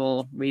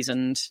sensible,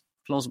 reasoned,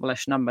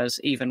 plausible-ish numbers,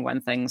 even when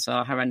things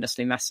are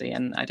horrendously messy.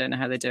 And I don't know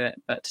how they do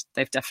it, but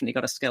they've definitely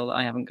got a skill that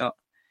I haven't got.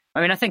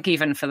 I mean, I think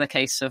even for the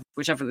case of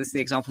whichever is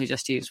the example you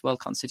just used, World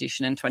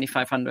Constitution in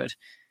 2500,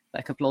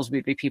 there could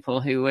plausibly be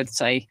people who would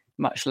say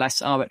much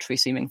less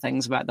arbitrary-seeming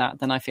things about that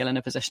than I feel in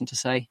a position to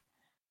say.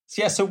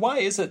 Yeah, so why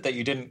is it that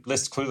you didn't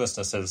list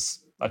cluelessness as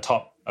a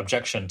top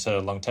objection to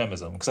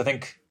long-termism? Because I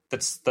think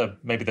that's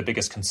maybe the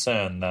biggest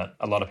concern that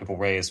a lot of people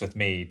raise with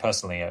me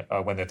personally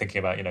when they're thinking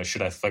about,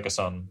 should I focus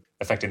on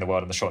affecting the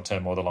world in the short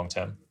term or the long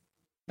term?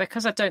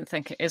 Because I don't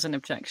think it is an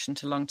objection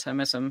to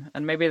long-termism,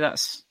 and maybe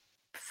that's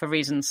for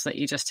reasons that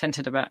you just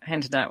hinted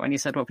at when you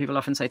said what people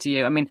often say to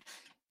you. I mean,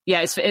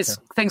 yeah,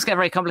 things get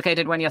very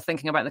complicated when you're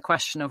thinking about the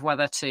question of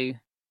whether to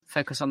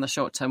focus on the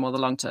short term or the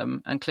long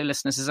term, and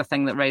cluelessness is a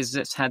thing that raises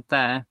its head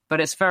there. But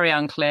it's very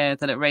unclear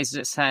that it raises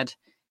its head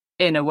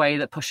in a way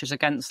that pushes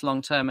against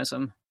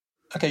long-termism.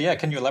 Okay, yeah,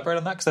 can you elaborate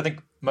on that? Because I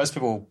think most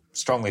people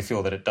strongly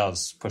feel that it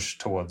does push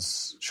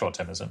towards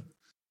short-termism.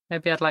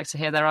 Maybe I'd like to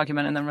hear their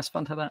argument and then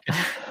respond to that.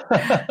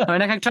 I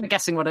mean, I can try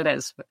guessing what it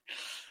is. But...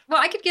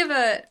 Well, I could give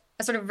a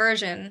sort of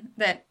version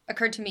that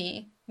occurred to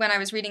me when I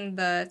was reading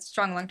the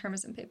strong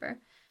long-termism paper.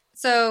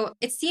 So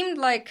it seemed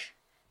like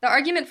the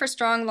argument for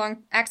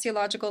strong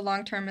axiological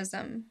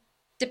long-termism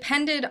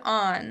depended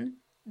on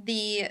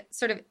the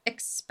sort of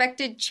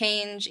expected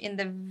change in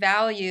the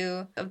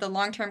value of the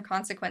long-term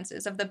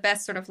consequences of the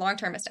best sort of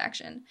long-termist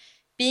action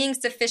being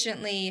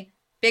sufficiently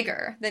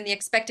bigger than the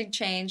expected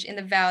change in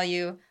the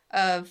value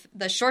of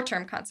the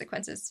short-term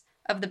consequences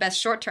of the best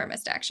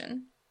short-termist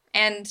action.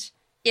 And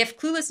if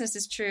cluelessness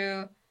is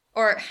true,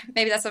 or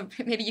maybe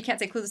you can't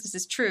say cluelessness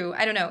is true,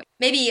 I don't know.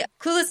 Maybe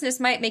cluelessness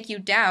might make you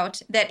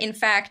doubt that, in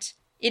fact,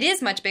 it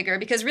is much bigger,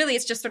 because really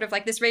it's just sort of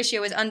this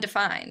ratio is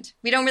undefined.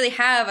 We don't really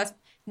have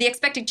the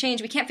expected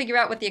change. We can't figure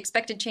out what the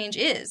expected change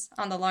is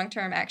on the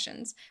long-term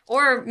actions,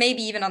 or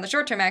maybe even on the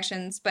short-term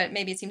actions, but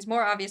maybe it seems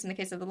more obvious in the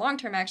case of the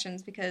long-term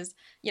actions because,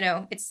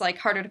 it's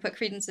harder to put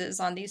credences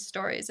on these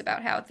stories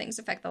about how things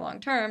affect the long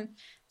term.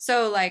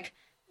 So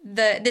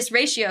this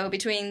ratio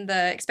between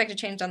the expected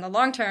change on the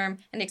long term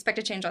and the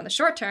expected change on the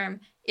short term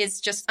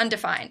is just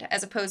undefined,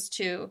 as opposed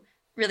to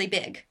really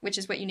big, which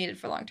is what you needed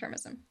for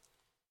long-termism.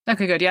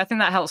 Okay, good. Yeah, I think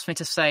that helps me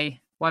to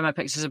say why my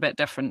picture's a bit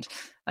different.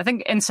 I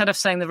think instead of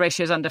saying the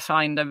ratio is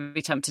undefined, I'd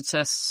be tempted to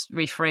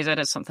rephrase it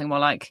as something more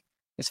like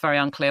it's very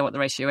unclear what the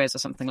ratio is, or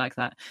something like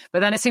that. But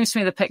then it seems to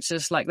me the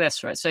picture's like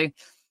this, right? So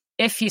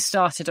if you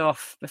started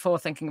off before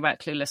thinking about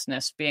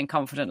cluelessness being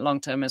confident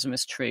long-termism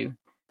is true,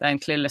 then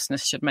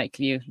cluelessness should make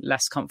you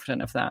less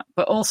confident of that.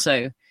 But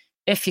also,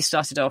 if you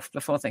started off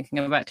before thinking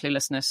about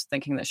cluelessness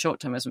thinking that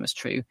short-termism is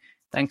true,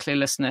 then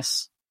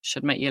cluelessness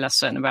should make you less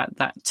certain about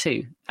that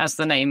too. As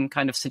the name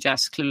kind of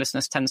suggests,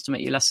 cluelessness tends to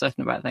make you less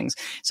certain about things.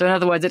 So in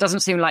other words, it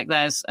doesn't seem like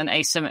there's an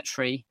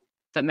asymmetry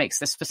that makes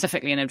this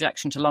specifically an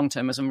objection to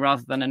long-termism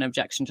rather than an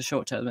objection to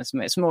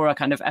short-termism. It's more a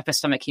kind of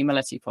epistemic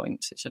humility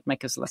point. It should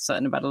make us less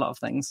certain about a lot of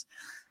things.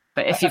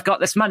 But if you've got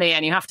this money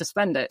and you have to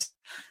spend it,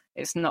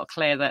 it's not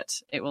clear that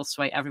it will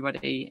sway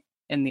everybody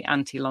in the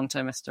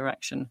anti-long-termist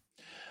direction.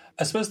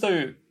 I suppose,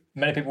 though,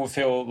 many people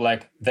feel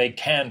like they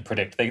can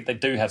predict, they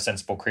do have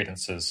sensible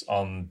credences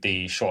on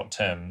the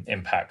short-term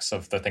impacts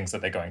of the things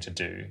that they're going to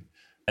do.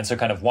 And so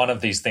kind of one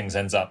of these things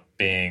ends up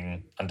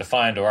being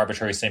undefined or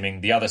arbitrary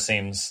seeming. The other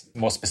seems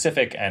more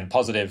specific and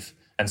positive.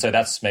 And so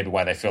that's maybe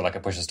why they feel like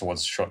it pushes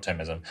towards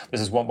short-termism.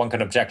 This is one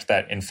can object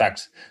that, in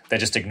fact, they're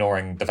just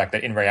ignoring the fact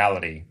that in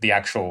reality, the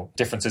actual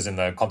differences in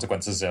the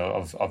consequences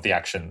of the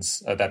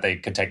actions that they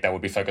could take that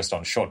would be focused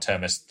on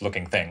short-termist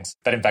looking things.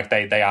 That in fact,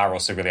 they are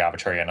also really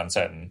arbitrary and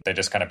uncertain. They're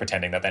just kind of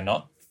pretending that they're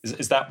not.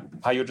 Is that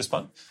how you would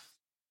respond?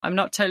 I'm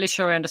not totally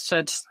sure I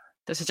understood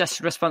the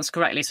suggested response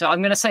correctly. So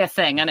I'm going to say a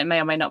thing, and it may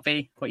or may not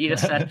be what you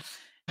just said.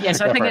 Yeah,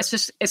 so I think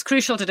it's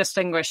crucial to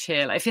distinguish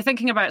here. Like, if you're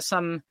thinking about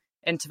some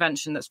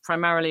intervention that's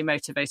primarily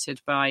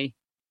motivated by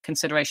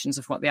considerations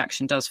of what the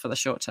action does for the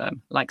short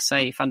term, like,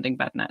 say, funding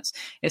bed nets,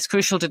 it's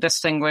crucial to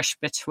distinguish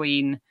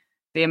between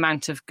the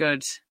amount of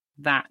good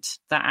that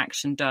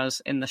action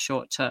does in the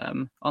short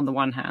term, on the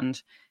one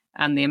hand,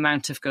 and the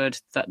amount of good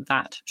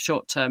that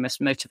short-termist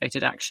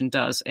motivated action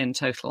does in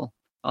total,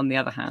 on the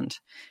other hand.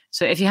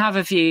 So if you have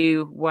a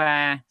view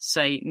where,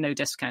 say, no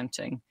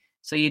discounting,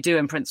 so you do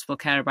in principle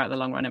care about the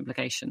long-run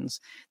implications,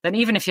 then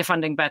even if you're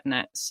funding bed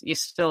nets, you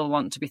still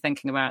want to be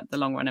thinking about the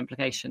long-run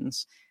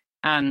implications.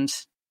 And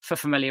for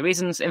familiar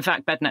reasons, in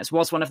fact, bed nets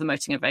was one of the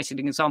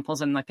motivating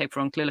examples in my paper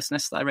on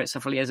cluelessness that I wrote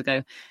several years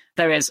ago.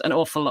 There is an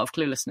awful lot of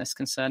cluelessness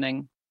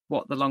concerning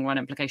what the long-run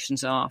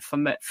implications are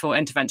for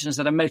interventions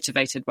that are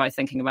motivated by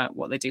thinking about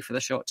what they do for the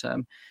short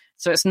term.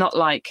 So it's not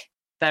like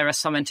there are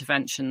some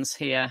interventions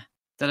here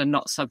that are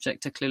not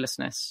subject to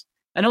cluelessness.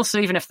 And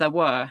also, even if there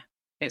were,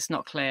 it's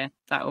not clear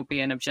that will be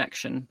an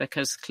objection,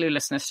 because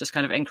cluelessness just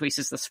kind of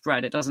increases the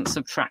spread. It doesn't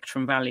subtract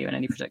from value in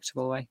any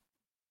predictable way.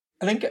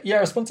 I think, a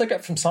response I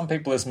get from some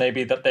people is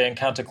maybe that they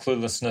encounter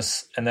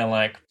cluelessness and they're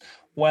like,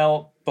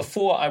 well,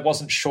 before I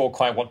wasn't sure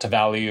quite what to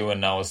value,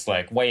 and I was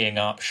like weighing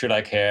up, should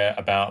I care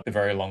about the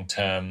very long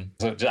term?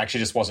 So I actually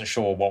just wasn't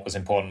sure what was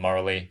important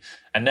morally.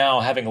 And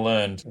now, having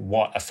learned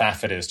what a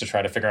faff it is to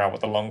try to figure out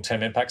what the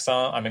long-term impacts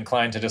are, I'm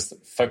inclined to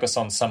just focus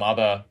on some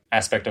other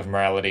aspect of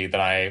morality that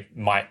I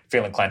might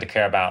feel inclined to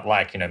care about,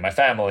 like, my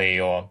family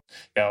or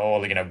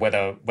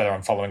whether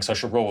I'm following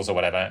social rules or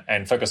whatever,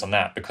 and focus on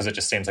that, because it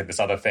just seems like this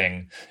other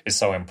thing is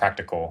so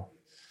impractical.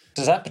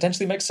 Does that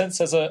potentially make sense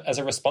as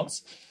a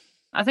response?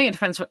 I think it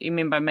depends what you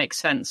mean by make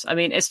sense. I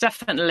mean, it's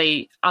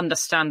definitely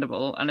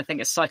understandable, and I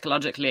think it's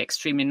psychologically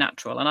extremely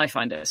natural, and I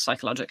find it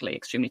psychologically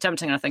extremely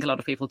tempting, and I think a lot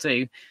of people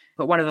do.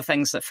 But one of the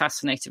things that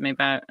fascinated me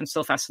about, and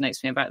still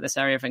fascinates me about, this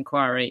area of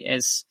inquiry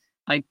is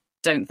I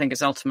don't think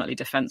it's ultimately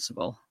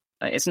defensible.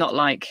 It's not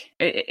like,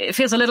 it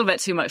feels a little bit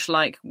too much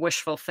like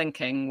wishful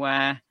thinking,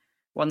 where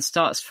one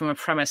starts from a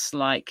premise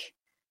like,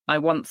 I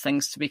want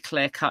things to be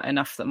clear-cut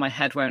enough that my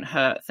head won't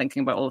hurt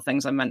thinking about all the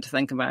things I'm meant to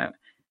think about,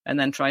 and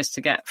then tries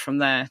to get from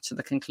there to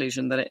the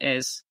conclusion that it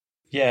is.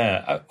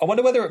 Yeah, I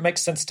wonder whether it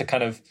makes sense to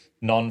kind of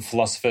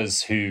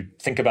non-philosophers who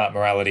think about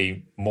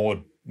morality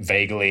more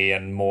vaguely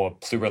and more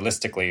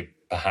pluralistically,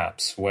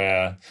 perhaps,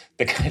 where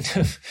the kind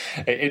of,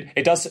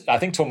 it does, I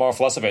think to a moral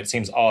philosopher, it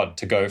seems odd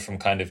to go from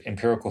kind of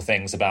empirical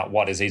things about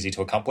what is easy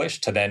to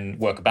accomplish to then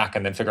work back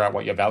and then figure out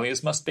what your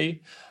values must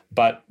be.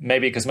 But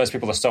maybe because most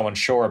people are so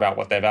unsure about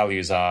what their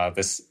values are,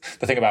 the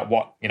thing about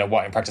what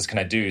in practice can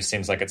I do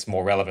seems like it's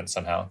more relevant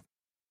somehow.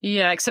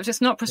 Yeah, except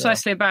it's not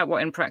precisely about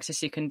what in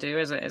practice you can do,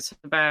 is it? It's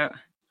about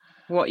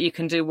what you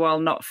can do while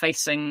not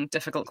facing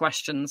difficult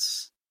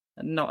questions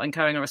and not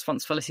incurring a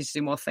responsibility to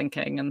do more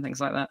thinking and things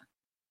like that.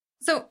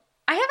 So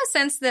I have a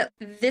sense that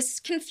this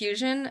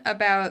confusion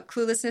about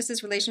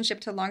cluelessness's relationship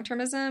to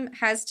long-termism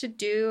has to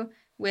do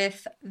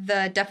with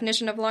the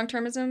definition of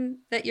long-termism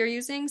that you're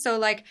using. So,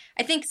 like,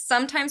 I think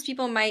sometimes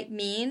people might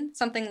mean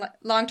something like,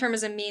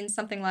 long-termism means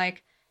something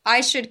like,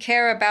 I should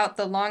care about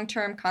the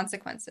long-term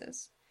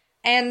consequences.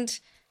 And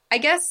I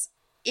guess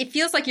it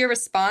feels like your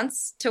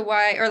response to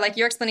why, or like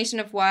your explanation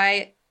of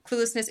why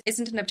cluelessness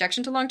isn't an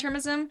objection to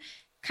long-termism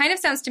kind of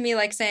sounds to me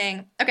like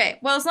saying, okay,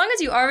 well, as long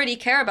as you already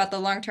care about the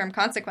long-term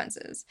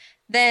consequences,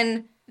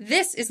 then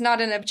this is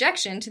not an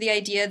objection to the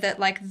idea that,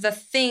 like, the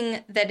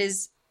thing that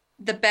is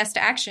the best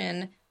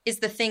action is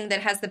the thing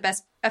that has the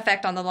best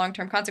effect on the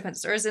long-term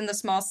consequences, or is in the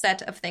small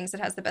set of things that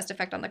has the best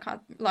effect on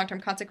the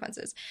long-term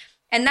consequences.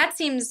 And that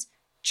seems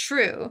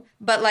true,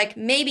 but, like,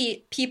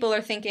 maybe people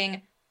are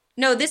thinking,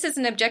 no, this is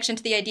an objection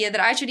to the idea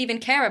that I should even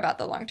care about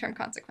the long-term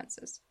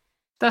consequences.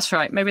 That's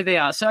right. Maybe they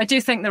are. So I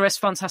do think the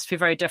response has to be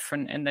very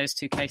different in those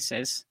two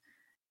cases.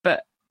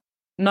 But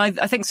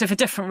I think so for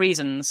different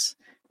reasons,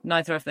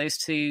 neither of those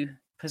two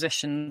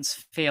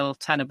positions feel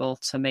tenable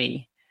to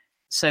me.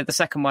 So the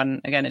second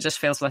one, again, it just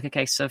feels like a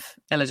case of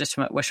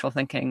illegitimate wishful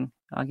thinking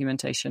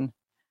argumentation.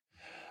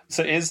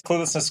 So is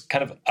cluelessness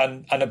kind of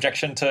an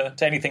objection to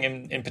anything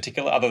in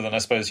particular, other than, I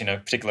suppose,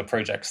 particular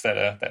projects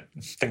that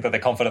think that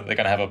they're confident they're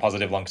going to have a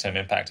positive long-term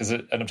impact? Is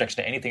it an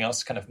objection to anything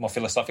else kind of more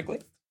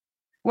philosophically?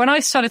 When I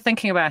started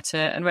thinking about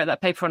it and wrote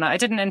that paper on it, I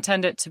didn't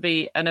intend it to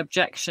be an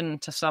objection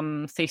to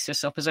some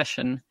thesis or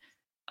position.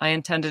 I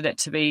intended it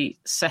to be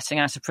setting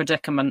out a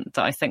predicament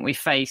that I think we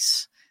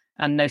face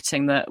and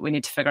noting that we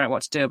need to figure out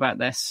what to do about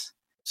this.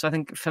 So I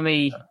think for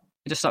me,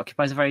 it just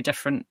occupies a very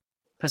different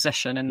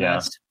position in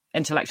the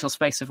intellectual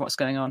space of what's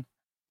going on.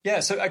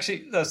 Yeah, so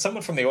actually,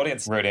 someone from the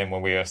audience wrote in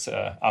when we were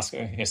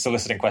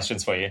soliciting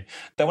questions for you.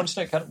 They wanted to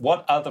know kind of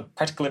what are the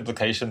practical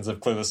implications of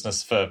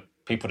cluelessness for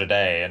people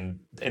today, and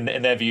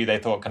in their view, they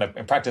thought kind of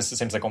in practice it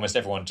seems like almost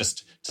everyone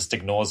just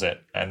ignores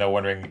it, and they're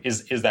wondering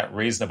is that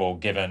reasonable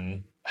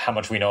given how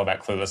much we know about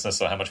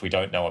cluelessness or how much we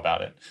don't know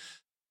about it?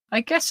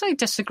 I guess I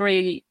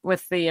disagree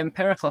with the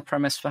empirical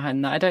premise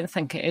behind that. I don't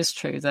think it is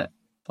true that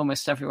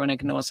almost everyone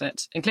ignores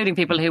it, including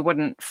people who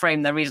wouldn't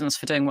frame their reasons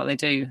for doing what they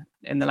do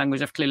in the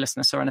language of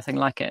cluelessness or anything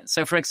like it.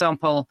 So, for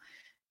example,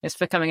 it's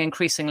becoming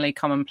increasingly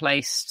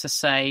commonplace to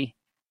say,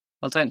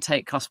 well, don't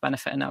take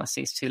cost-benefit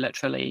analyses too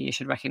literally. You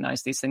should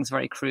recognize these things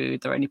very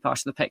crude. They're only part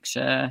of the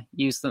picture.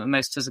 Use them at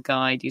most as a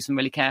guide. Use them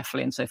really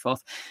carefully and so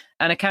forth.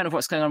 An account of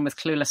what's going on with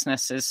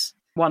cluelessness is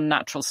one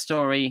natural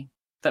story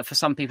that for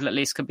some people at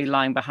least could be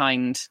lying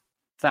behind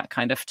that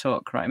kind of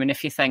talk, right? I mean,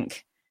 if you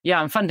think, yeah,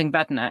 I'm funding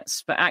bed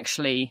nets, but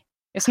actually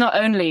it's not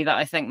only that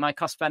I think my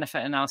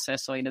cost-benefit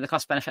analysis or, the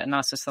cost-benefit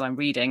analysis that I'm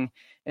reading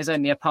is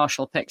only a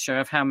partial picture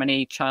of how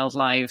many child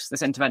lives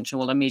this intervention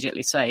will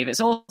immediately save. It's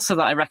also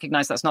that I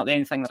recognize that's not the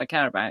only thing that I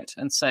care about.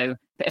 And so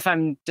if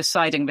I'm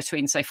deciding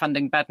between, say,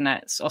 funding bed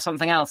nets or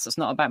something else that's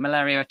not about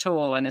malaria at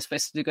all and is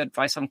supposed to do good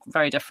by some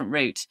very different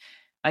route,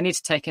 I need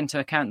to take into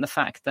account the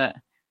fact that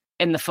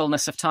in the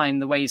fullness of time,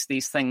 the ways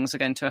these things are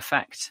going to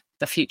affect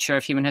the future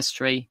of human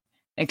history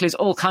includes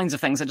all kinds of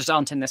things that just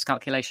aren't in this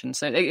calculation.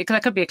 So there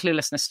could be a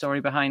cluelessness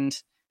story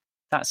behind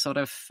that sort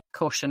of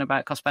caution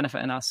about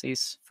cost-benefit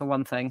analyses, for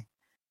one thing.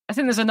 I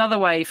think there's another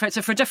way, for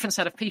a different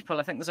set of people,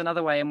 I think there's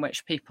another way in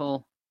which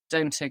people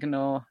don't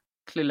ignore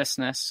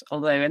cluelessness,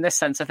 although in this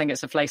sense, I think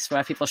it's a place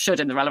where people should,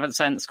 in the relevant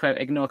sense, quote,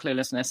 ignore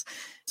cluelessness.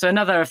 So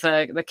another of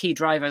the key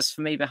drivers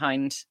for me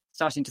behind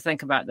starting to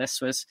think about this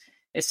was,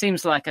 it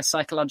seems like a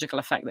psychological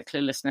effect that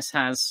cluelessness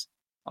has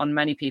on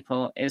many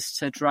people is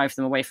to drive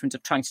them away from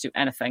trying to do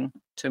anything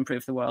to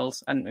improve the world.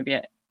 And maybe,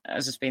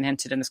 as has been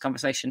hinted in this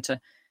conversation,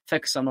 to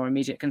focus on more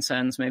immediate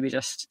concerns, maybe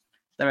just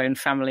their own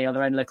family or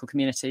their own local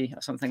community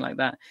or something like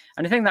that.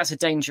 And I think that's a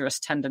dangerous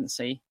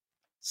tendency.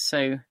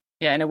 So,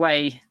 yeah, in a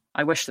way,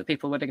 I wish that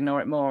people would ignore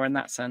it more in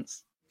that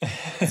sense.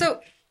 So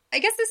I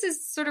guess this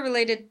is sort of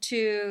related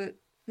to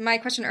my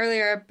question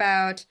earlier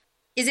about,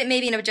 is it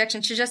maybe an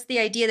objection to just the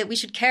idea that we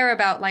should care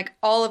about like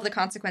all of the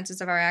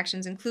consequences of our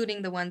actions,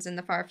 including the ones in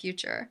the far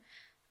future?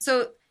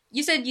 So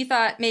you said you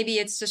thought maybe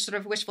it's just sort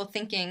of wishful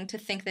thinking to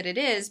think that it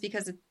is,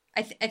 because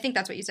I think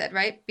that's what you said,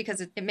 right? Because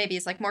it maybe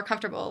is like more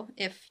comfortable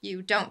if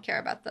you don't care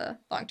about the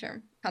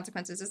long-term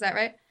consequences. Is that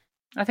right?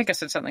 I think I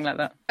said something like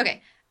that.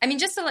 Okay. I mean,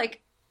 just to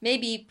like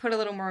maybe put a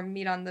little more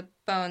meat on the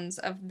bones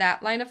of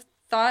that line of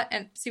thought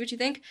and see what you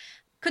think.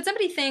 Could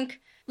somebody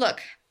think,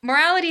 look,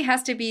 morality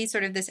has to be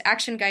sort of this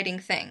action guiding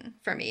thing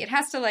for me. It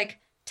has to like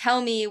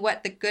tell me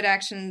what the good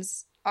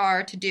actions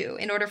are to do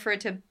in order for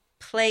it to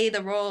play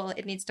the role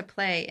it needs to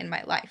play in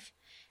my life.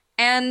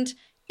 And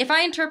if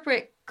I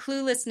interpret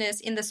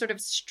cluelessness in the sort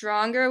of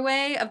stronger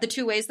way of the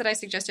two ways that I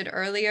suggested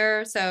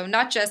earlier, so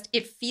not just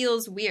it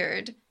feels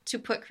weird to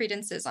put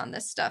credences on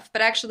this stuff,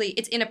 but actually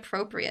it's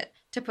inappropriate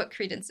to put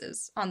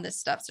credences on this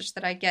stuff such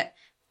that I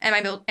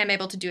am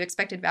able to do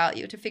expected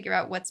value to figure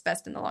out what's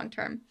best in the long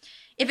term.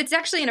 If it's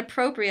actually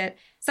inappropriate,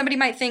 somebody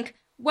might think,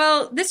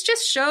 well, this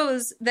just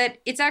shows that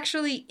it's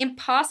actually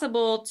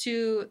impossible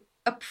to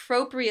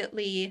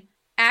appropriately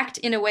act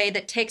in a way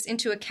that takes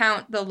into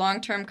account the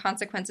long-term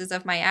consequences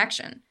of my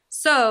action.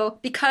 So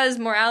because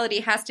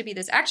morality has to be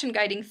this action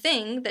guiding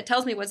thing that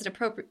tells me what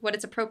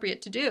it's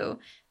appropriate to do,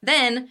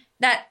 then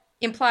that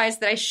implies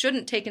that I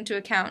shouldn't take into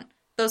account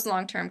those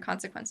long-term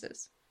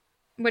consequences.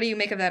 What do you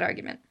make of that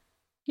argument?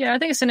 Yeah, I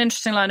think it's an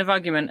interesting line of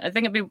argument. I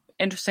think it'd be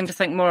interesting to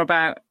think more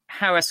about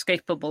how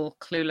escapable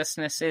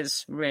cluelessness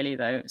is really,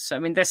 though. So, I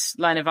mean, this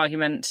line of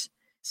argument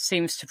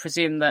seems to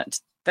presume that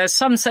there's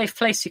some safe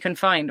place you can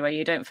find where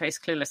you don't face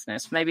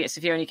cluelessness. Maybe it's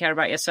if you only care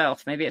about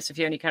yourself. Maybe it's if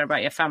you only care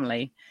about your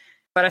family.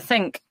 But I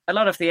think a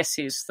lot of the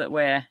issues that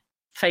we're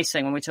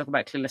facing when we talk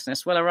about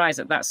cluelessness will arise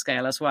at that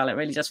scale as well. It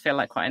really does feel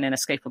like quite an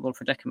inescapable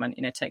predicament.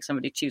 Take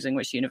somebody choosing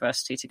which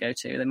university to go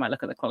to. They might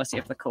look at the quality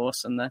of the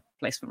course and the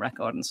placement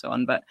record and so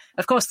on. But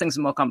of course, things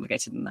are more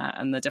complicated than that,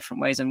 and the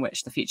different ways in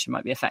which the future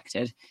might be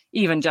affected,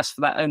 even just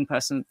for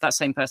that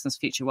same person's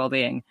future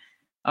well-being,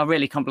 are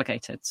really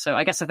complicated. So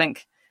I guess I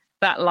think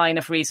that line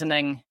of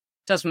reasoning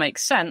does make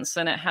sense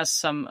and it has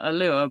some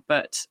allure,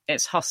 but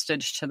it's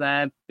hostage to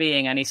there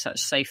being any such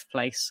safe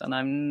place. And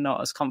I'm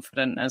not as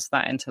confident as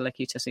that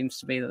interlocutor seems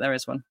to be that there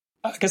is one.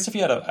 I guess if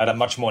you had a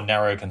much more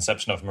narrow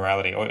conception of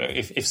morality, or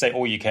if say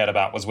all you cared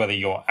about was whether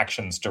your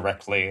actions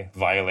directly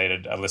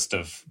violated a list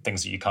of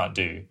things that you can't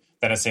do,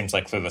 then it seems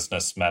like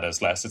cluelessness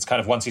matters less. It's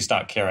kind of once you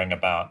start caring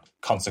about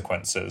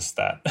consequences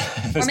that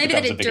this or maybe becomes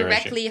that a it bigger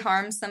directly issue.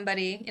 harms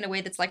somebody in a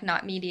way that's like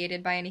not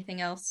mediated by anything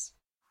else.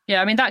 Yeah,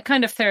 I mean, that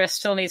kind of theorist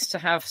still needs to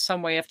have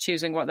some way of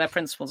choosing what their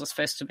principles are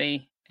supposed to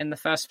be in the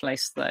first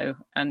place, though.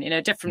 And,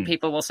 different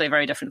people will say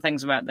very different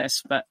things about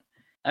this. But,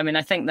 I mean,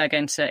 I think they're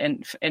going to,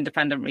 for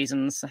independent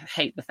reasons,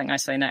 hate the thing I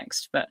say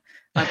next. But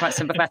I'm quite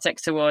sympathetic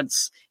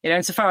towards,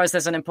 insofar as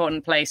there's an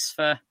important place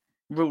for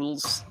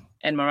rules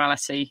in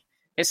morality,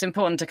 it's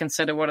important to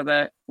consider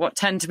what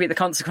tend to be the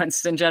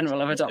consequences in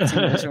general of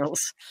adopting those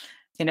rules.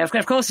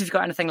 Of course, if you've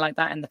got anything like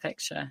that in the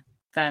picture,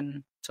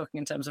 then talking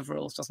in terms of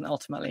rules doesn't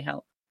ultimately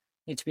help.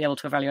 You need to be able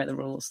to evaluate the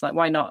rules. Like,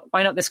 why not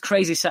this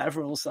crazy set of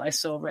rules that I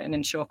saw written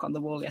in chalk on the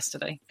wall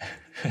yesterday?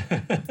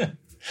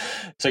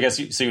 So I guess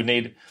you would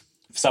need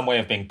some way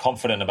of being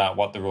confident about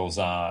what the rules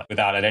are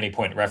without at any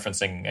point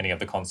referencing any of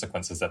the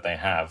consequences that they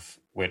have,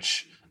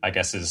 which I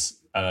guess is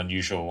an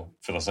unusual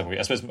philosophy.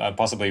 I suppose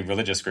possibly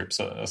religious groups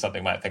or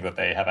something might think that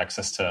they have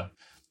access to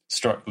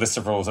lists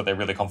of rules that they're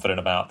really confident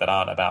about that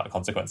aren't about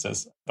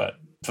consequences. But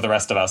for the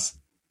rest of us,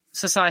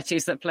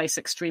 societies that place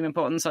extreme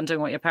importance on doing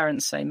what your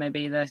parents say,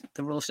 maybe the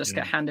rules just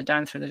get handed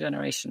down through the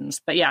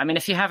generations. But yeah, I mean,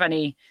 if you have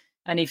any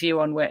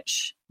view on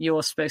which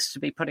you're supposed to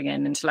be putting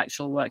in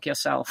intellectual work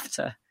yourself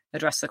to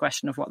address the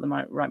question of what the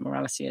right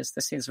morality is,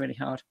 this is really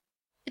hard.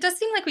 It does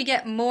seem like we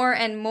get more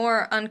and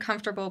more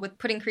uncomfortable with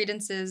putting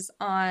credences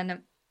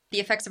on the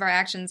effects of our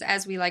actions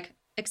as we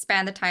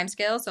expand the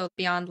timescale. So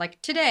beyond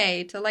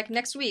today to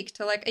next week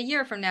to a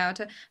year from now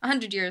to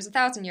 100 years,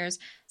 1,000 years.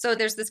 So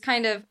there's this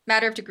kind of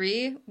matter of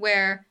degree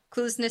where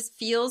cluelessness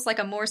feels like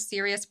a more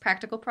serious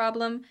practical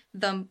problem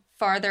the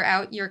farther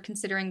out you're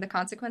considering the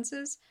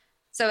consequences.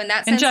 So in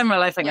that sense, in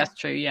general, I think that's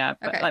true. Yeah,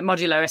 but okay.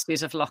 Modulo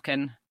issues of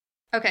lock-in.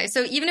 Okay,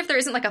 so even if there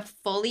isn't a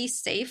fully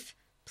safe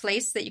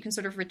place that you can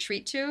sort of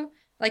retreat to,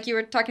 like you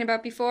were talking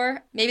about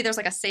before, maybe there's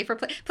a safer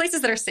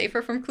places that are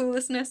safer from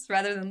cluelessness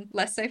rather than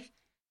less safe.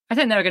 I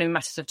think there are going to be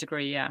matters of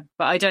degree, yeah.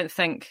 But I don't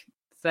think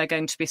they're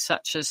going to be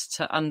such as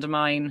to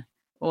undermine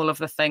all of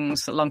the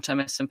things that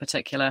long-termists in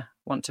particular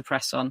want to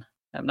press on.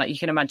 You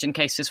can imagine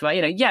cases where,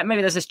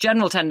 maybe there's this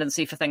general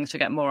tendency for things to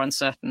get more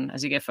uncertain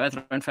as you go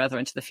further and further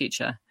into the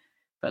future.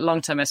 But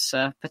long-termists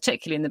are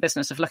particularly in the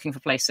business of looking for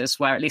places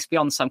where, at least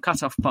beyond some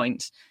cutoff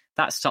point,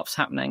 that stops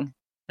happening.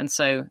 And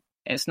so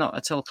it's not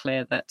at all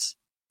clear that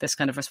this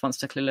kind of response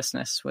to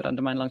cluelessness would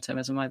undermine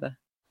long-termism either.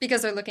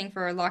 Because they're looking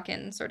for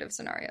lock-in sort of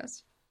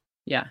scenarios.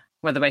 Yeah,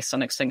 whether based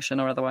on extinction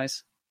or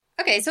otherwise.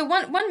 Okay, so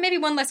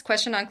one last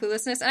question on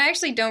cluelessness. And I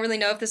actually don't really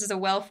know if this is a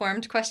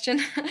well-formed question.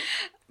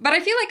 But I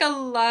feel like a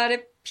lot of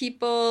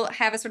people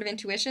have a sort of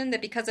intuition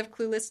that because of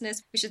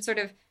cluelessness, we should sort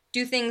of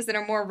do things that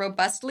are more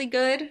robustly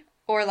good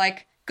or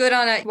good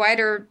on a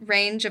wider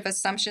range of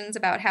assumptions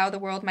about how the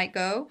world might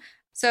go.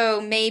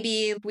 So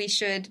maybe we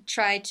should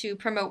try to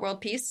promote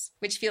world peace,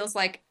 which feels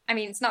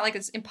it's not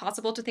it's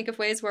impossible to think of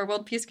ways where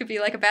world peace could be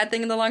a bad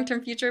thing in the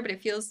long-term future, but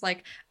it feels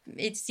I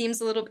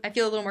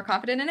feel a little more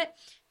confident in it.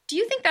 Do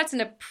you think that's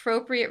an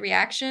appropriate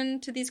reaction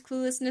to these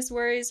cluelessness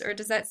worries, or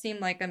does that seem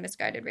like a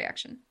misguided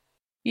reaction?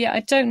 Yeah,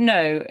 I don't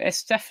know.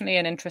 It's definitely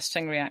an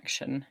interesting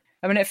reaction.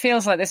 I mean, it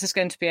feels like this is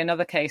going to be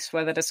another case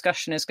where the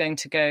discussion is going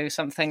to go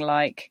something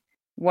like,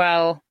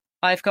 well,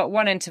 I've got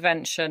one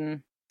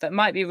intervention that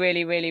might be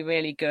really, really,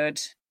 really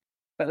good,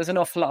 but there's an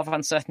awful lot of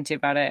uncertainty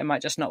about it. It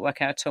might just not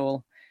work out at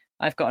all.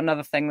 I've got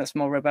another thing that's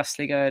more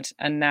robustly good.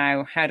 And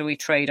now how do we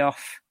trade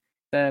off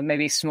the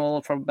maybe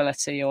small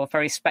probability or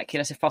very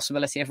speculative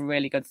possibility of a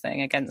really good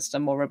thing against a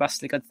more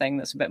robustly good thing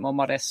that's a bit more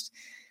modest?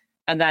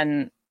 And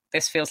then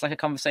this feels like a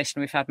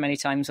conversation we've had many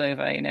times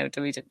over.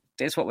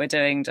 Is what we're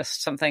doing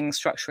just something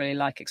structurally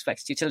like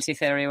expected utility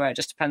theory where it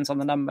just depends on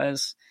the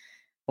numbers?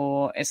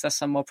 Or is there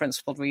some more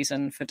principled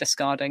reason for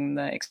discarding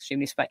the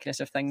extremely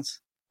speculative things?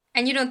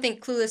 And you don't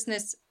think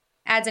cluelessness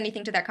adds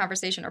anything to that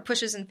conversation or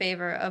pushes in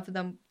favor of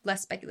the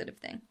less speculative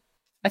thing?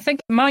 I think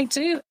it might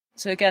do.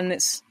 So again,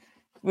 it's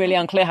really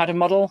unclear how to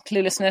model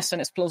cluelessness,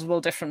 and it's plausible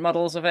different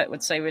models of it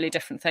would say really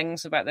different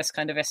things about this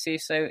kind of issue.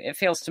 So it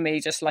feels to me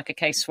just like a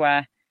case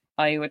where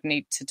I would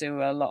need to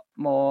do a lot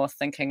more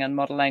thinking and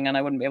modelling, and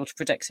I wouldn't be able to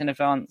predict in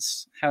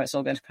advance how it's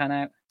all going to pan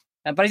out.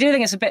 But I do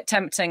think it's a bit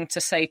tempting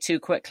to say too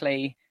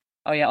quickly,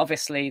 oh yeah,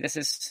 obviously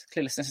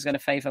cluelessness is going to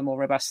favour more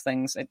robust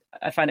things.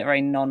 I find it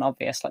very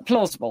non-obvious,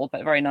 plausible,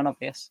 but very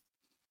non-obvious.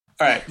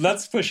 All right,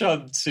 let's push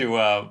on to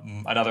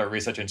another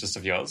research interest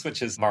of yours,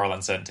 which is moral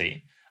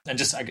uncertainty. And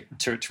just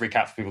to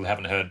recap for people who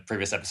haven't heard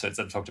previous episodes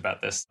that have talked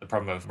about this, the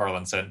problem of moral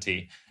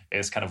uncertainty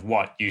is kind of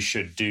what you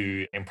should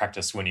do in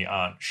practice when you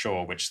aren't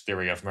sure which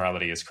theory of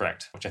morality is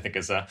correct, which I think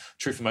is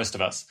true for most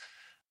of us.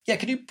 Yeah,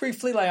 could you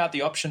briefly lay out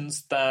the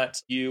options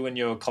that you and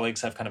your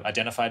colleagues have kind of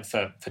identified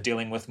for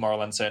dealing with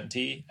moral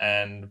uncertainty,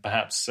 and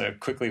perhaps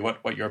quickly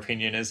what your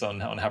opinion is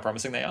on how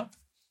promising they are?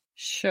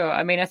 Sure.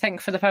 I mean, I think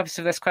for the purpose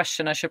of this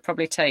question, I should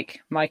probably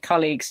take my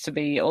colleagues to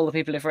be all the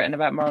people who've written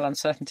about moral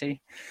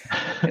uncertainty.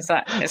 Is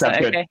that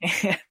okay?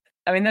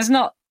 I mean, there's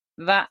not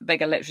that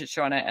big a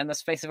literature on it, and the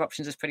space of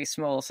options is pretty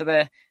small.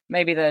 So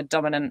maybe the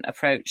dominant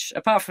approach,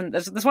 apart from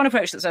there's one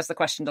approach that says the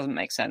question doesn't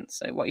make sense.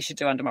 So what you should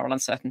do under moral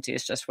uncertainty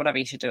is just whatever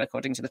you should do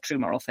according to the true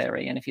moral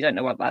theory. And if you don't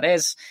know what that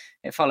is,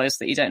 it follows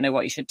that you don't know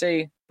what you should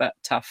do. But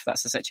tough,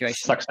 that's the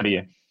situation. Sucks for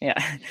you.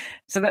 Yeah.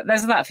 So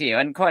there's that view,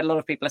 and quite a lot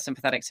of people are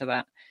sympathetic to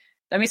that.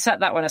 Let me set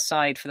that one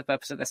aside for the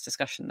purpose of this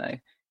discussion, though.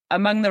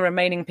 Among the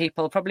remaining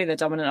people, probably the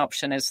dominant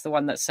option is the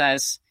one that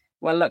says,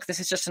 well, look, this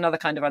is just another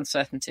kind of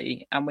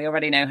uncertainty, and we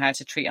already know how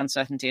to treat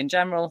uncertainty in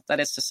general, that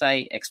is to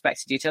say,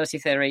 expected utility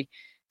theory.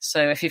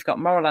 So if you've got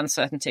moral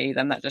uncertainty,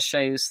 then that just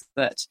shows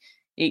that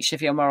each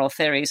of your moral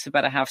theories had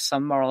better have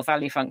some moral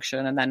value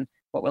function, and then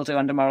what we'll do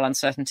under moral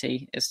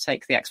uncertainty is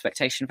take the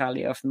expectation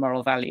value of the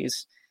moral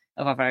values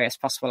of our various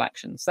possible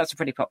actions. That's a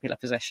pretty popular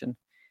position.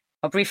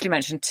 I'll briefly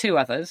mention two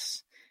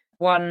others.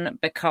 One,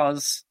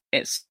 because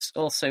it's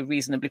also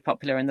reasonably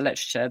popular in the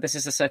literature. This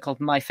is the so-called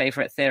my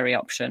favorite theory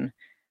option,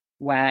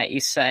 where you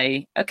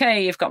say,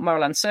 okay, you've got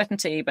moral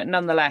uncertainty, but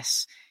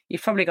nonetheless,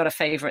 you've probably got a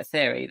favorite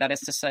theory. That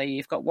is to say,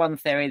 you've got one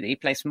theory that you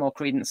place more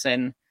credence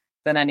in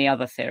than any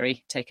other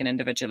theory taken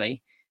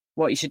individually.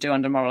 What you should do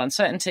under moral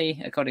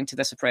uncertainty, according to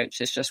this approach,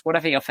 is just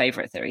whatever your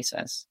favorite theory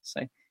says.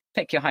 So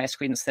pick your highest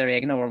credence theory,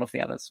 ignore all of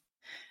the others.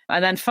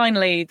 And then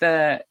finally,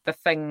 the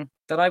thing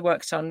that I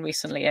worked on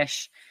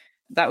recently-ish,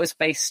 that was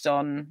based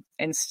on,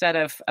 instead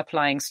of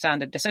applying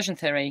standard decision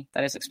theory,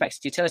 that is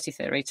expected utility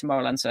theory, to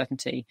moral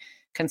uncertainty,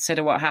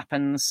 consider what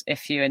happens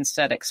if you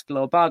instead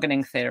explore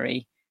bargaining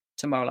theory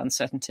to moral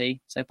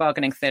uncertainty. So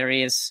bargaining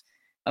theory is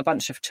a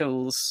bunch of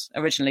tools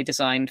originally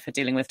designed for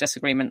dealing with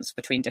disagreements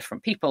between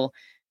different people,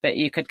 but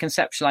you could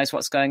conceptualize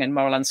what's going in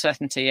moral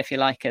uncertainty, if you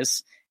like,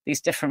 as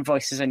these different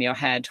voices in your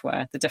head,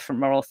 where the different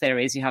moral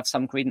theories you have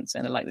some credence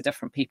in are like the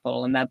different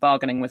people, and they're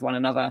bargaining with one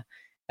another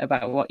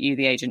about what you,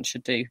 the agent,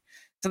 should do.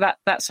 So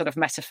that sort of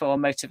metaphor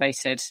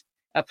motivated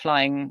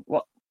applying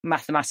what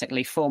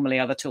mathematically, formally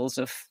are the tools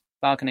of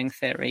bargaining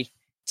theory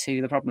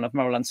to the problem of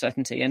moral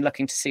uncertainty, and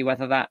looking to see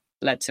whether that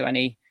led to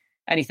any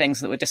things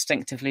that were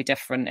distinctively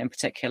different, in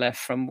particular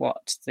from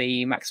what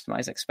the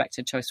maximize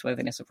expected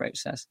choice-worthiness approach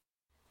says.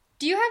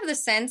 Do you have the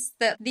sense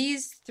that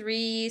these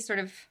three sort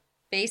of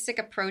basic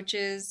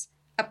approaches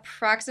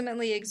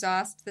approximately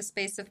exhaust the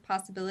space of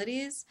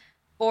possibilities?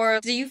 Or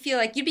do you feel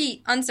like you'd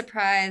be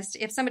unsurprised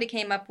if somebody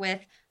came up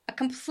with a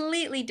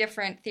completely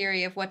different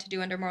theory of what to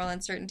do under moral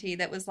uncertainty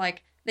that was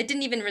like, that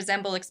didn't even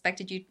resemble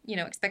expected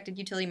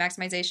utility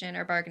maximization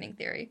or bargaining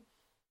theory?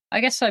 I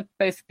guess I'd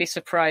both be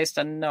surprised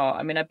and not.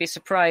 I mean, I'd be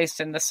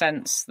surprised in the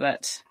sense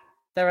that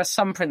there are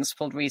some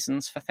principled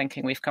reasons for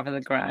thinking we've covered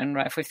the ground,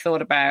 right? If we've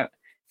thought about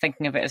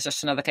thinking of it as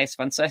just another case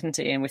of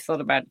uncertainty, and we've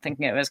thought about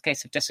thinking of it as a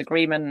case of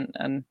disagreement,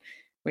 and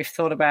we've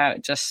thought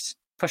about just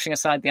pushing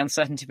aside the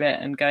uncertainty bit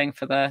and going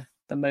for the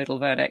modal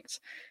verdict,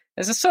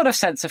 there's a sort of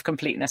sense of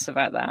completeness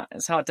about that.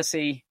 It's hard to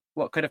see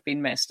what could have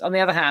been missed. On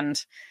the other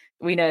hand,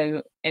 we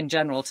know in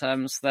general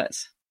terms that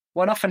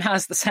one often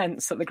has the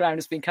sense that the ground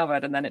has been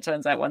covered, and then it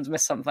turns out one's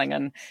missed something,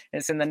 and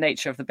it's in the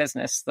nature of the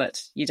business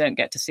that you don't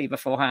get to see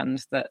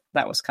beforehand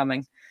that was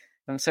coming.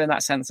 And so in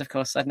that sense, of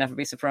course, I'd never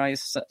be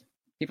surprised at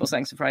people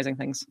saying surprising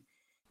things.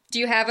 Do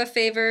you have a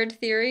favored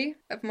theory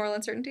of moral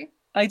uncertainty?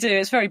 I do.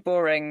 It's very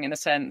boring in a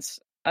sense.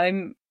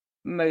 I'm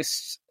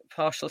most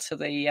partial to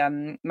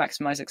the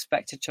maximize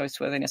expected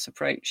choice-worthiness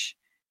approach.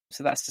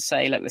 So that's to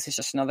say, look, this is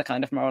just another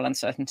kind of moral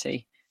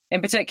uncertainty.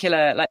 In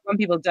particular, like when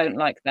people don't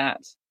like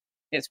that,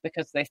 it's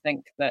because they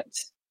think that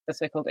the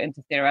so-called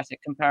intertheoretic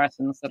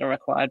comparisons that are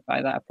required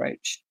by that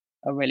approach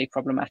are really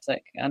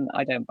problematic. And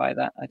I don't buy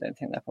that. I don't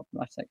think they're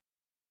problematic.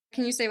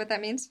 Can you say what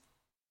that means?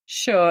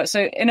 Sure.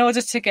 So in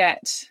order to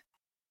get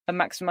a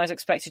maximize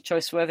expected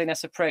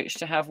choice-worthiness approach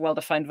to have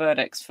well-defined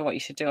verdicts for what you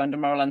should do under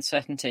moral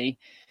uncertainty,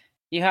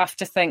 you have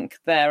to think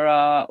there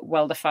are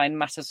well-defined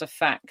matters of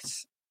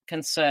fact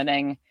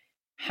concerning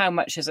how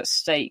much is at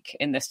stake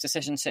in this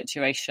decision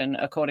situation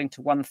according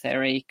to one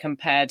theory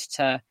compared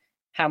to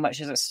how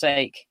much is at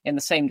stake in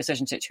the same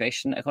decision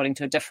situation according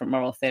to a different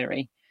moral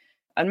theory.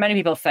 And many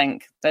people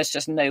think there's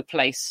just no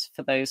place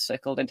for those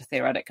so-called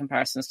intertheoretic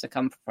comparisons to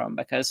come from,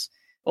 because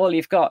all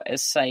you've got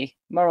is, say,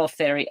 moral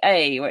theory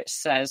A, which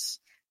says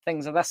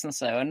things are thus and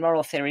so, and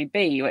moral theory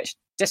B, which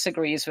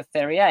disagrees with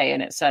theory A,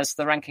 and it says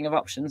the ranking of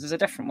options is a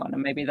different one,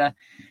 and maybe the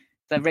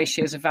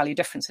ratios of value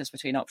differences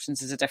between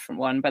options is a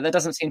different one. But there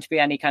doesn't seem to be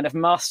any kind of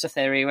master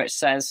theory which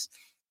says,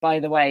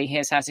 by the way,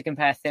 here's how to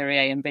compare theory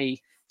A and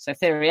B. So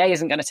theory A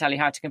isn't going to tell you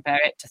how to compare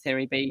it to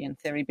theory B, and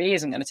theory B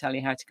isn't going to tell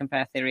you how to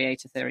compare theory A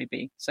to theory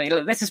B.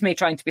 So this is me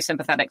trying to be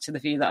sympathetic to the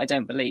view that I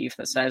don't believe,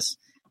 that says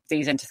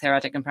these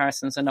intertheoretic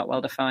comparisons are not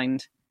well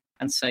defined,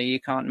 and so you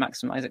can't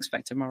maximize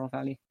expected moral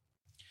value.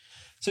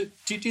 So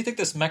do you think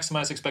this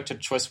maximize expected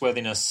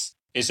choice-worthiness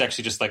is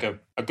actually just like a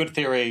good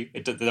theory,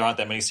 there aren't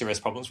that many serious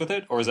problems with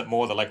it, or is it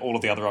more that like all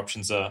of the other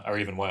options are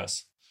even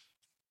worse?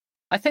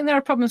 I think there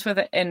are problems with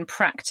it in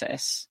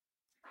practice,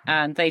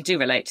 and they do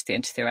relate to the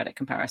intertheoretic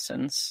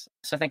comparisons.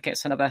 So I think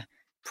it's another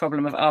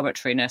problem of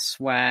arbitrariness,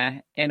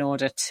 where in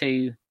order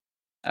to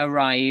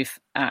arrive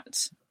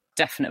at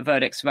definite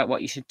verdicts about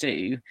what you should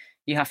do,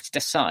 you have to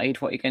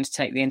decide what you're going to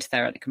take the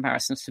intertheoretic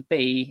comparisons to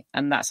be,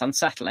 and that's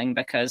unsettling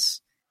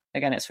because,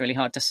 again, it's really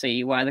hard to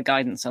see where the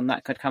guidance on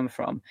that could come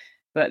from.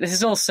 But this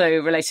is also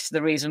related to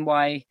the reason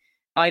why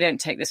I don't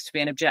take this to be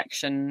an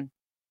objection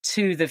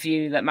to the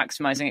view that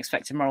maximizing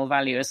expected moral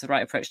value is the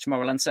right approach to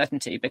moral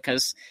uncertainty,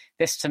 because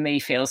this to me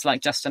feels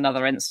like just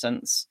another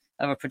instance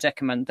of a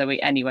predicament that we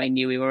anyway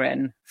knew we were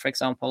in, for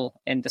example,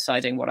 in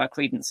deciding what our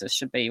credences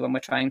should be when we're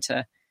trying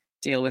to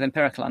deal with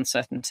empirical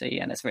uncertainty,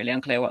 and it's really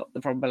unclear what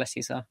the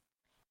probabilities are.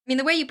 I mean,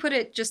 the way you put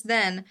it just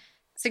then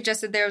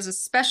suggested there was a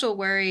special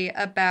worry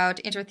about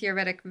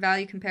intertheoretic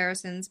value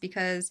comparisons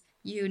because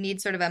you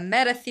need sort of a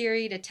meta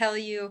theory to tell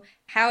you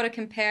how to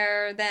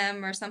compare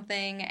them or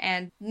something,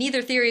 and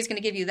neither theory is going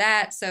to give you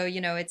that. So,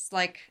 it's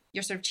like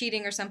you're sort of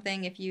cheating or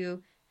something if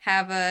you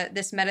have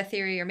this meta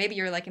theory, or maybe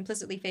you're like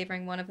implicitly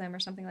favoring one of them or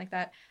something like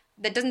that.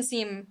 That doesn't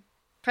seem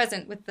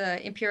present with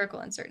the empirical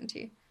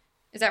uncertainty.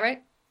 Is that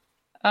right?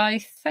 I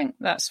think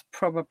that's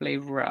probably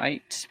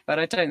right, but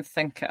I don't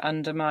think it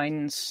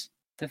undermines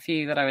the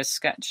view that I was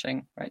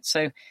sketching, right?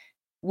 So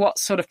what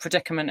sort of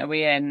predicament are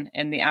we in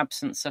the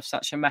absence of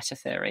such a meta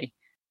theory?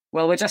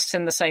 Well, we're just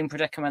in the same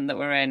predicament that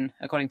we're in,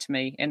 according to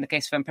me, in the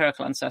case of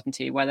empirical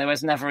uncertainty, where there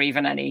was never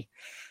even any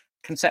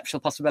conceptual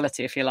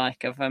possibility, if you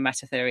like, of a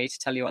meta theory to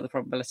tell you what the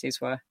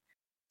probabilities were.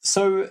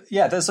 So,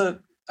 yeah, there's a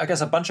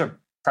bunch of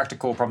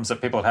practical problems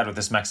that people have had with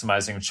this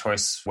maximizing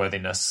choice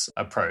worthiness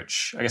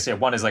approach. I guess, yeah,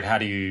 one is like, how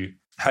do you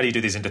do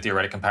these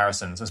inter-theoretic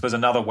comparisons? I suppose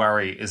another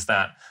worry is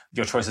that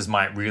your choices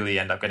might really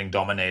end up getting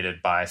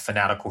dominated by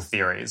fanatical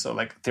theories, or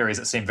like theories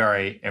that seem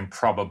very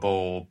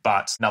improbable,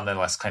 but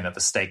nonetheless claim that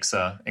the stakes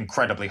are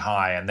incredibly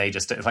high, and they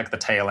just, like the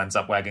tail ends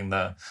up wagging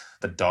the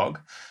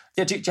dog.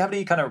 Yeah, do you have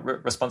any kind of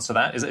response to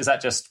that? Is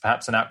that just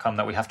perhaps an outcome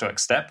that we have to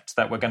accept,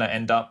 that we're going to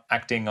end up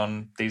acting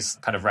on these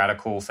kind of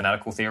radical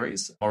fanatical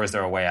theories, or is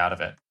there a way out of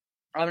it?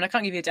 I mean, I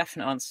can't give you a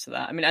definite answer to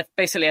that. I mean, I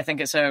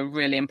think it's a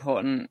really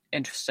important,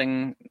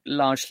 interesting,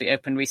 largely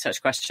open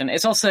research question.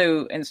 It's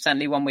also,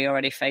 incidentally, one we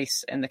already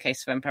face in the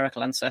case of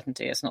empirical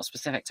uncertainty. It's not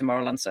specific to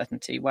moral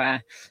uncertainty,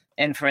 where,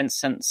 for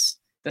instance,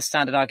 the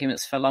standard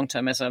arguments for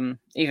long-termism,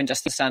 even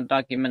just the standard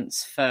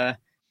arguments for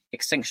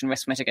extinction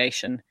risk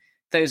mitigation,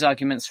 those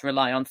arguments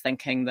rely on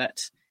thinking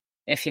that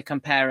if you're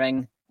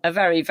comparing a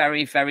very,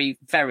 very, very,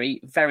 very,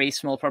 very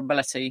small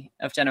probability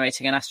of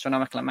generating an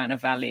astronomical amount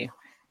of value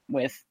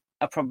with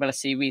a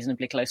probability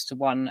reasonably close to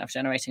 1 of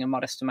generating a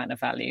modest amount of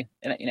value,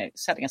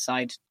 setting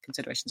aside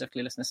considerations of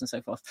cluelessness and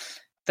so forth,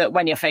 that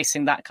when you're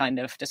facing that kind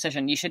of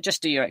decision, you should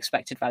just do your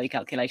expected value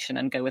calculation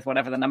and go with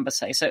whatever the numbers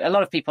say. So a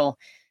lot of people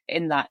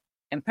in that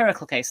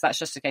empirical case, that's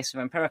just a case of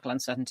empirical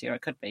uncertainty, or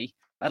it could be.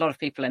 A lot of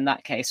people in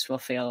that case will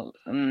feel,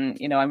 I'm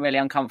really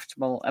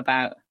uncomfortable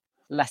about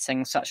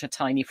letting such a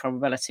tiny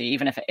probability,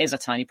 even if it is a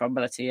tiny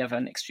probability of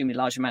an extremely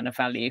large amount of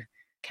value,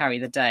 carry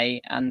the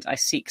day, and I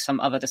seek some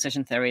other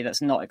decision theory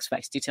that's not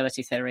expected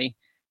utility theory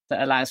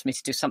that allows me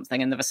to do something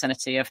in the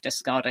vicinity of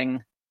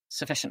discarding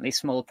sufficiently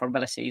small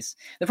probabilities.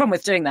 The problem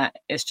with doing that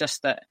is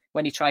just that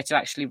when you try to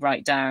actually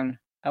write down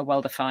a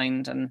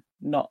well-defined and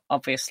not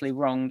obviously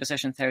wrong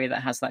decision theory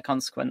that has that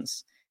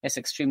consequence, it's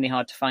extremely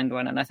hard to find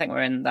one. And I think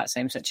we're in that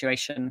same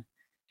situation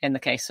in the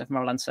case of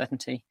moral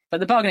uncertainty. But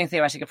the bargaining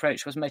theoretic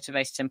approach was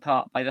motivated in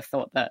part by the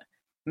thought that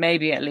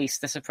maybe at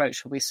least this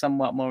approach will be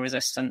somewhat more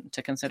resistant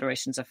to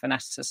considerations of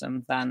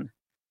fanaticism than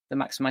the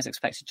maximized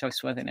expected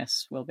choice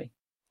worthiness will be.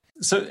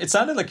 So it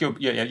sounded like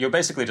you're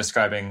basically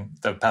describing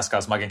the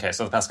Pascal's mugging case.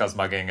 So the Pascal's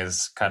mugging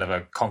is kind of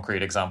a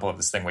concrete example of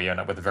this thing where you end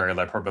up with a very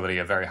low probability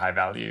of very high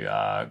value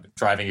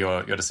driving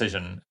your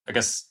decision. I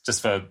guess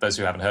just for those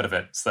who haven't heard of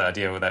it, it's the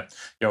idea that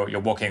you're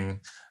walking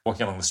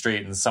along the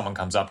street and someone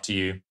comes up to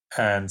you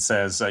and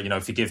says,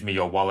 if you give me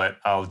your wallet,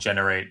 I'll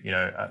generate,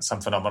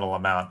 some phenomenal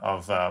amount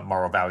of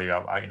moral value.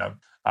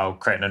 I'll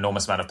create an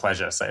enormous amount of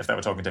pleasure, say, if they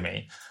were talking to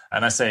me.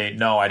 And I say,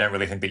 no, I don't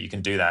really think that you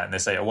can do that. And they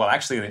say, well,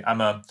 actually, I'm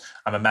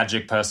a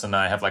magic person.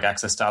 I have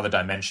access to other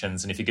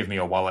dimensions. And if you give me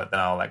your wallet, then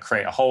I'll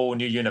create a whole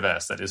new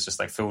universe that is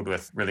just filled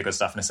with really good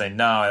stuff. And I say,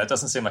 no, that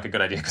doesn't seem like a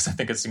good idea because I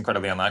think it's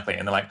incredibly unlikely.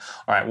 And they're like,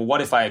 all right, well,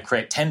 what if I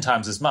create 10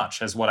 times as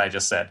much as what I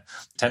just said?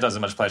 10 times as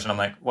much pleasure. And I'm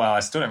like, well, I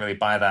still don't really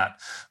buy that.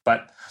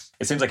 But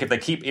it seems like if they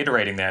keep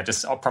iterating there,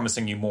 just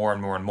promising you more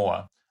and more and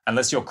more,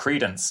 unless your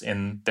credence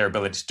in their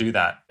ability to do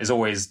that is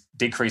always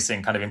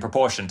decreasing kind of in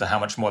proportion to how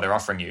much more they're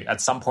offering you, at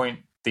some point,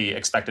 the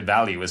expected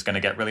value is going to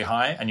get really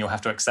high and you'll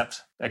have to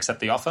accept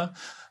the offer.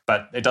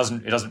 But it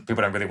doesn't, people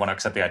don't really want to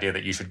accept the idea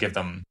that you should give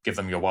them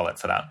your wallet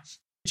for that.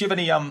 Do you have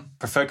any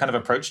preferred kind of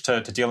approach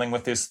to dealing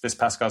with this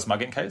Pascal's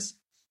mugging case?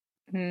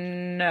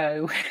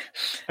 No.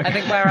 I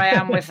think where I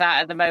am with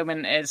that at the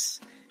moment is,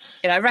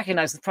 I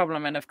recognize the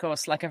problem. And of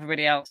course, like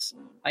everybody else,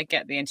 I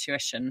get the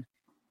intuition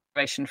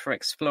for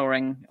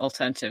exploring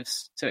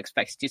alternatives to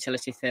expected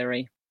utility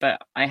theory, but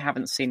I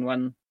haven't seen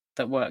one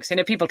that works.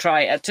 People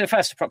try to a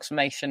first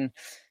approximation,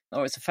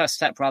 or it's a first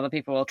step rather,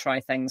 people will try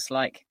things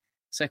like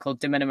so-called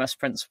de minimis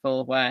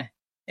principle, where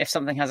if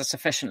something has a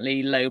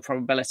sufficiently low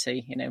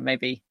probability,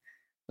 maybe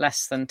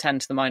less than 10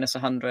 to the minus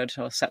 100,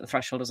 or set the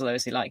threshold as low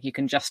as you like, you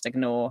can just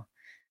ignore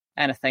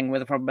anything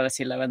with a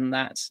probability lower than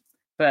that.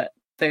 But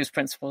those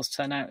principles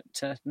turn out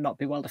to not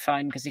be well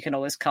defined because you can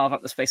always carve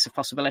up the space of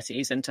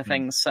possibilities into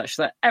things such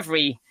that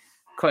every,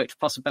 quote,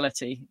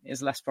 possibility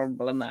is less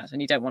probable than that,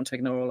 and you don't want to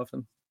ignore all of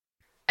them.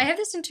 I have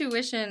this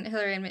intuition,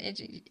 Hilary,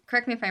 and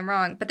correct me if I'm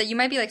wrong, but that you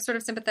might be sort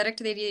of sympathetic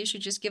to the idea you should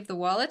just give the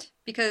wallet,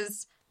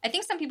 because I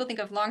think some people think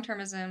of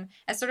long-termism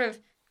as sort of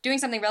doing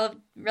something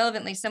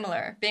relevantly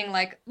similar, being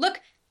like,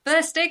 look,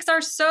 the stakes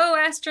are so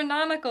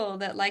astronomical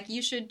that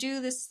you should do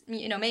this,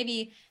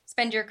 maybe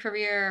spend your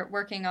career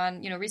working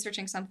on,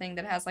 researching something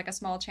that has a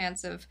small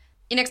chance of,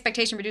 in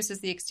expectation reduces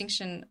the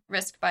extinction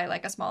risk by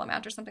a small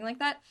amount or something like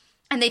that.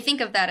 And they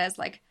think of that as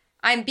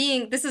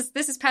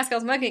this is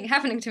Pascal's mugging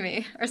happening to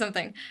me or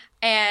something.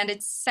 And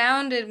it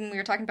sounded when we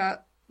were talking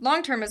about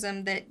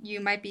long-termism that you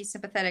might be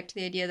sympathetic to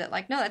the idea that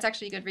no, that's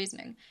actually good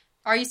reasoning.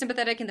 Are you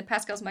sympathetic in the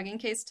Pascal's mugging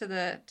case to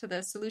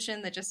the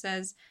solution that just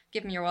says,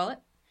 give me your wallet?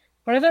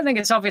 But I don't think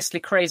it's obviously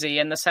crazy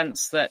in the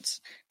sense that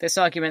this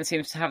argument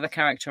seems to have the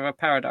character of a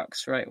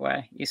paradox, right?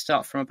 Where you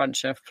start from a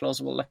bunch of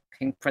plausible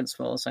looking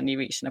principles and you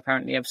reach an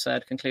apparently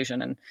absurd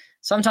conclusion. And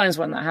sometimes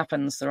when that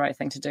happens, the right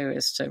thing to do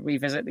is to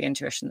revisit the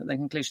intuition that the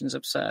conclusion is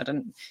absurd.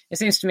 And it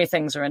seems to me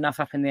things are enough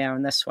up in the air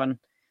on this one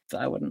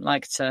that I wouldn't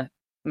like to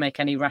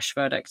make any rash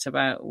verdict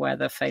about where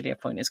the failure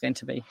point is going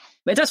to be.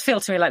 But it does feel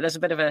to me like there's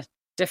a bit of a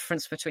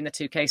difference between the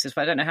two cases,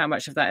 but I don't know how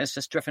much of that is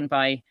just driven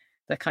by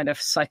the kind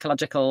of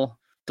psychological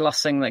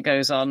glossing that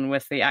goes on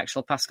with the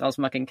actual Pascal's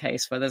mugging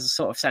case, where there's a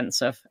sort of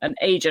sense of an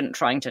agent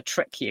trying to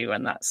trick you,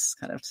 and that's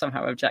kind of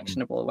somehow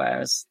objectionable,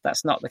 whereas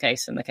that's not the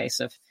case in the case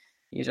of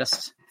you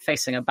just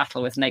facing a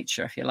battle with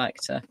nature, if you like,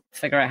 to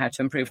figure out how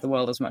to improve the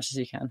world as much as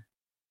you can.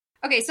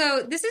 Okay,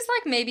 so this is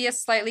like maybe a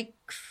slightly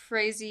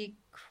crazy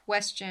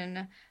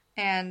question,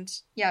 and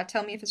yeah,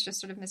 tell me if it's just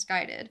sort of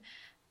misguided.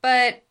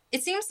 But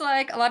it seems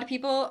like a lot of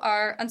people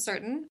are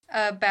uncertain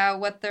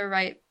about what the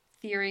right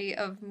theory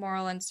of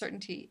moral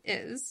uncertainty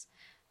is.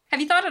 Have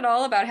you thought at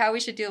all about how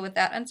we should deal with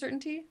that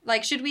uncertainty?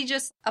 Like, should we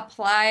just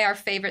apply our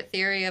favorite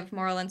theory of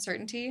moral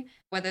uncertainty,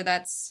 whether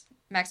that's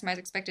maximize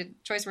expected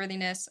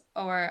choice-worthiness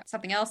or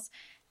something else,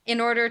 in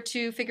order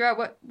to figure out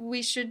what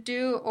we should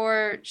do?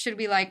 Or should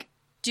we, like,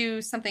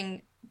 do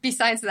something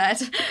besides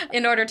that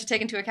in order to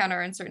take into account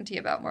our uncertainty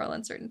about moral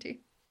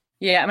uncertainty?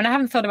 Yeah, I mean, I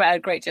haven't thought about it a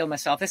great deal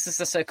myself. This is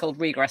the so-called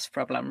regress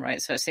problem,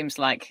 right? So it seems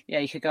like, yeah,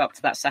 you could go up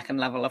to that second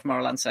level of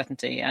moral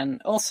uncertainty. And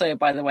also,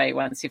 by the way,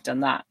 once you've done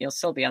that, you'll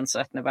still be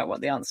uncertain about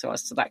what the answer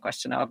was to that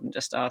question I haven't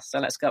just asked. So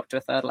let's go up to a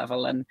third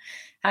level and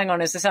hang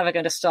on, is this ever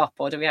going to stop?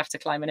 Or do we have to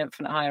climb an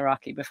infinite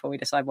hierarchy before we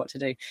decide what to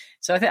do?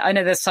 So I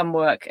know there's some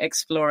work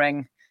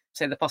exploring,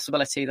 say, the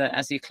possibility that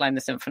as you climb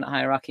this infinite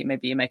hierarchy,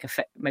 maybe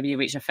you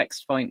reach a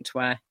fixed point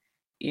where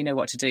you know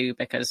what to do,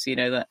 because you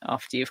know that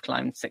after you've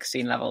climbed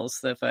 16 levels,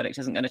 the verdict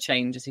isn't going to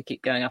change as you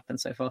keep going up and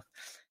so forth.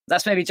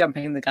 That's maybe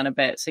jumping the gun a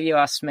bit. So you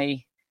asked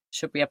me,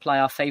 should we apply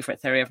our favourite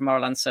theory of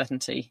moral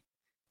uncertainty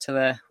to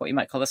the what you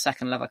might call the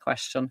second level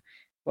question?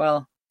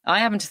 Well, I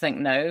happen to think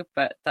no,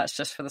 but that's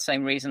just for the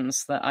same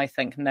reasons that I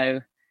think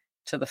no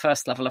to the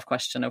first level of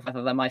question of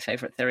whether my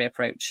favourite theory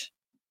approach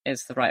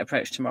is the right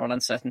approach to moral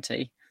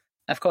uncertainty.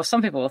 Of course,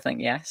 some people will think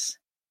yes.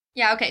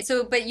 Yeah, okay.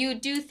 So, but you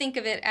do think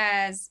of it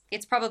as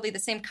it's probably the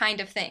same kind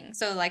of thing.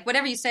 So, like,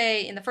 whatever you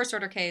say in the first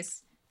order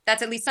case,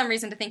 that's at least some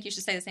reason to think you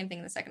should say the same thing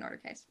in the second order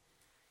case.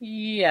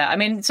 Yeah, I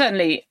mean,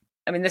 certainly,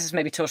 this is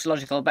maybe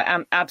tautological, but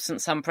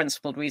absent some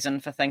principled reason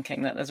for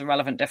thinking that there's a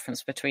relevant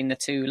difference between the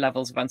two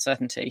levels of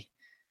uncertainty.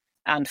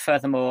 And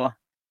furthermore,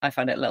 I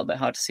find it a little bit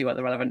hard to see what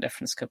the relevant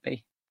difference could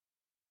be.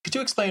 Could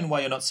you explain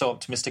why you're not so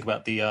optimistic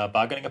about the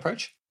bargaining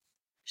approach?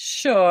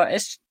 Sure.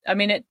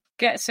 It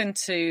gets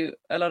into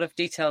a lot of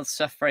detailed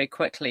stuff very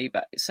quickly.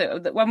 But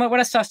so when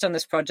I started on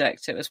this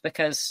project, it was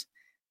because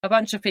a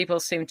bunch of people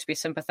seemed to be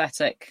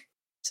sympathetic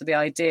to the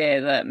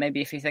idea that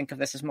maybe if you think of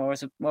this as more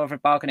of a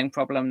bargaining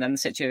problem, then the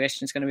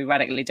situation is going to be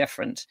radically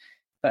different.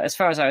 But as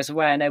far as I was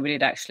aware, nobody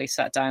had actually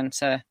sat down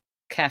to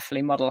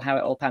carefully model how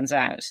it all pans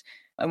out.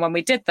 And when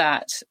we did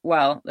that,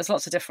 well, there's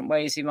lots of different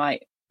ways you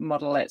might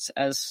model it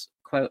as,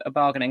 quote, a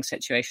bargaining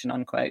situation,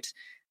 unquote.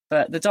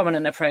 But the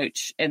dominant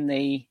approach in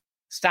the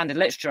standard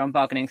literature on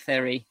bargaining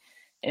theory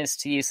is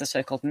to use the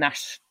so-called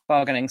Nash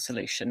bargaining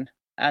solution.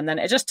 And then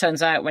it just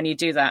turns out when you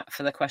do that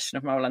for the question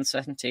of moral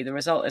uncertainty, the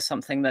result is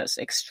something that's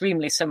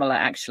extremely similar,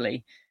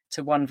 actually,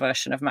 to one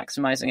version of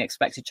maximizing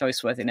expected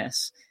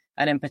choice-worthiness.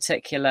 And in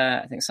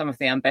particular, I think some of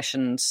the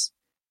ambitions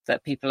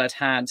that people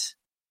had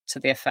to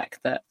the effect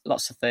that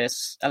lots of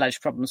those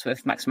alleged problems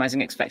with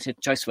maximizing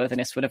expected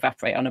choice-worthiness would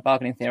evaporate on a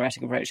bargaining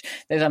theoretic approach,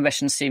 those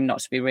ambitions seem not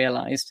to be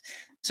realized.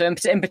 So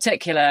in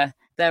particular,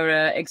 there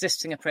are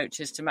existing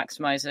approaches to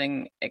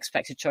maximizing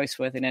expected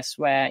choice-worthiness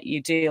where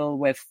you deal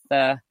with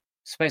the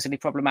supposedly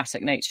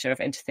problematic nature of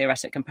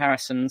intertheoretic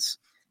comparisons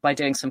by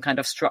doing some kind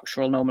of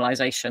structural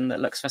normalization that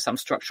looks for some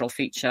structural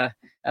feature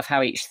of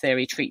how each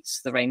theory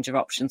treats the range of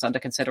options under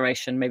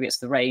consideration. Maybe it's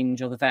the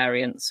range or the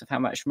variance of how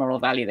much moral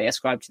value they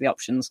ascribe to the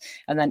options,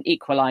 and then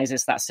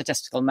equalizes that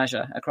statistical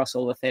measure across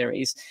all the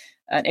theories.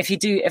 And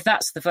if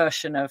that's the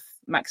version of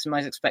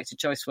maximize expected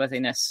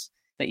choice-worthiness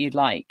that you'd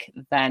like,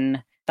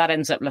 then that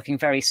ends up looking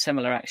very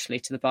similar, actually,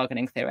 to the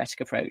bargaining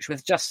theoretic approach,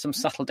 with just some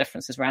subtle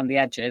differences around the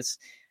edges.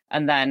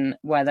 And then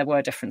where there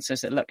were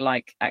differences, it looked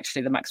like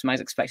actually the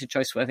maximize expected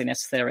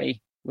choice-worthiness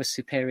theory was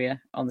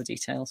superior on the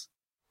details.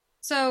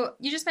 So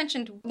you just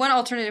mentioned one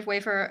alternative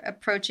way for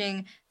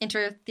approaching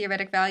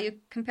intertheoretic value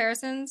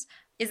comparisons.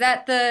 Is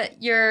that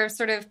your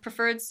sort of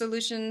preferred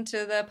solution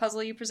to the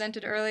puzzle you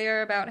presented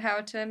earlier about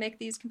how to make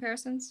these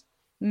comparisons?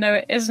 No,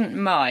 it isn't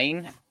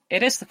mine.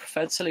 It is the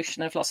preferred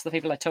solution of lots of the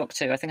people I talk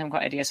to. I think I'm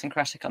quite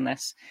idiosyncratic on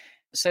this.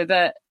 So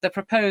the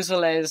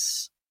proposal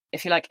is,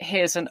 if you like,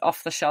 here's an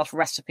off-the-shelf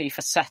recipe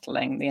for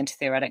settling the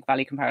intertheoretic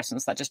value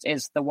comparisons. That just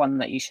is the one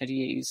that you should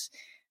use.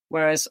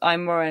 Whereas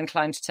I'm more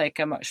inclined to take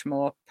a much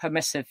more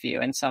permissive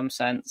view in some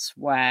sense,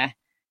 where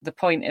the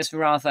point is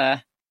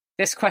rather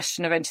this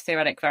question of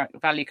intertheoretic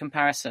value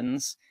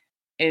comparisons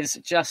is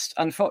just,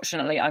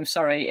 unfortunately, I'm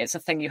sorry, it's a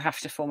thing you have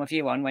to form a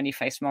view on when you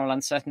face moral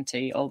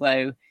uncertainty,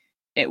 although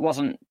it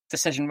wasn't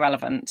decision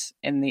relevant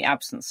in the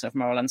absence of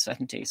moral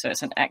uncertainty. So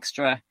it's an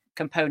extra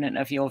component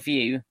of your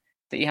view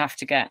that you have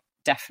to get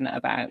definite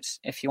about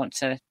if you want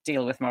to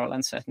deal with moral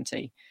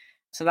uncertainty.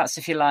 So that's,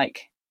 if you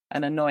like,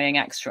 an annoying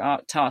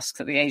extra task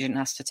that the agent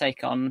has to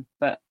take on.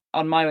 But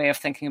on my way of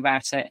thinking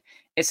about it,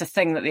 it's a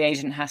thing that the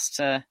agent has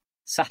to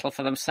settle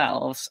for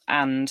themselves.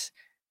 And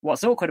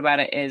what's awkward about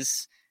it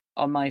is,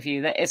 on my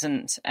view, there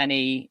isn't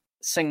any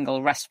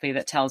single recipe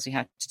that tells you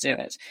how to do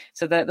it.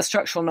 So the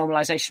structural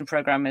normalization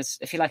program is,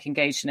 if you like,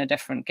 engaged in a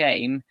different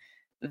game.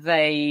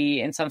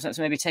 They, in some sense,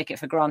 maybe take it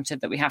for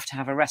granted that we have to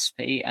have a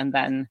recipe, and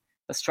then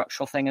the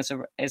structural thing is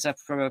a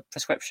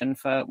prescription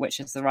for which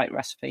is the right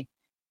recipe.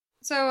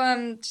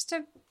 So just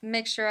to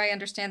make sure I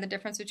understand the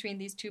difference between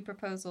these two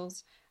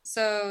proposals.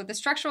 So the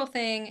structural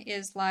thing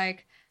is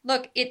like,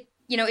 look,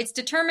 it's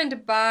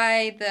determined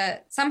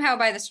by somehow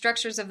by the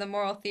structures of the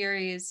moral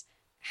theories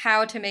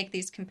how to make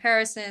these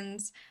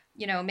comparisons.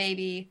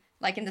 Maybe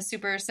like in the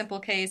super simple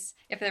case,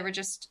 if there were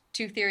just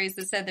two theories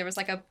that said there was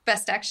like a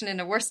best action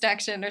and a worst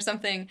action or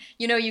something,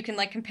 you can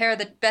like compare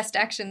the best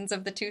actions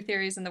of the two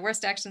theories and the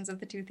worst actions of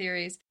the two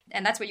theories.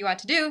 And that's what you ought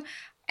to do.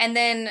 And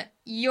then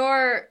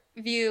your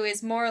view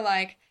is more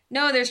like,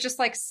 no, there's just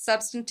like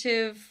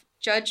substantive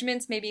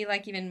judgments, maybe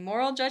like even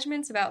moral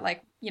judgments about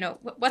like,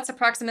 what's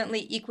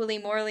approximately equally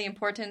morally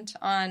important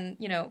on,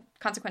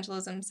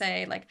 consequentialism,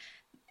 say, like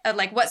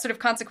what sort of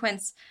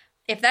consequence,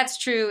 if that's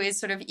true, is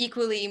sort of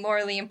equally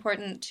morally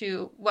important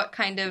to what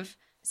kind of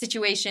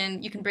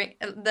situation you can bring,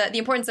 the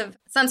importance of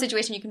some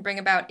situation you can bring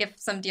about if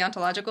some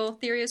deontological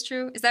theory is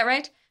true. Is that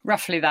right?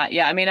 Roughly that,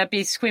 yeah. I mean, I'd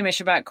be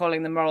squeamish about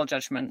calling them moral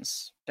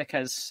judgments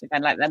because,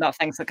 again, like, they're not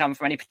things that come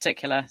from any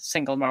particular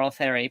single moral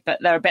theory, but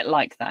they're a bit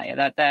like that.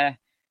 Yeah? They're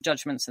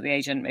judgments that the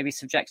agent maybe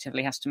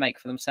subjectively has to make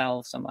for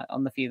themselves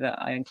on the view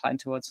that I incline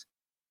towards.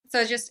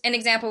 So just an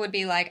example would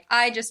be like,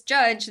 I just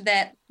judge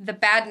that the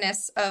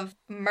badness of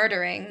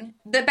murdering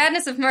on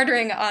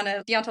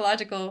a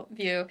deontological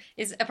view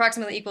is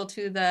approximately equal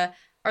to the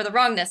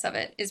wrongness of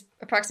it is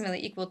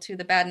approximately equal to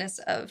the badness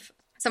of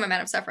some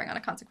amount of suffering on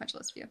a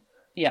consequentialist view.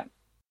 Yeah.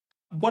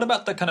 What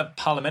about the kind of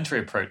parliamentary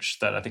approach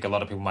that I think a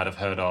lot of people might have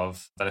heard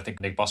of, that I think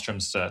Nick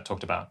Bostrom's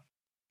talked about?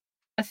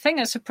 I think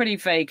it's a pretty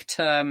vague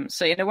term.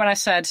 So, when I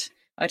said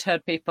I'd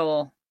heard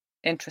people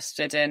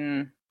interested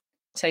in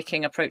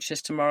taking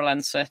approaches to moral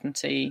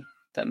uncertainty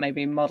that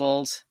maybe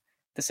modelled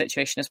the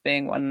situation as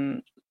being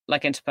one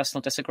like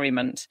interpersonal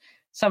disagreement,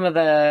 some of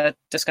the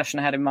discussion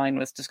I had in mind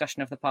was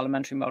discussion of the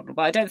parliamentary model.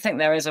 But I don't think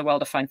there is a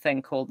well-defined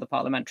thing called the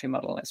parliamentary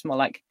model. It's more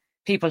like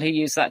people who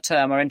use that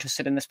term are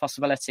interested in this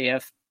possibility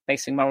of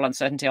basing moral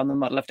uncertainty on the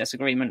model of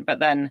disagreement. But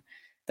then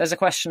there's a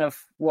question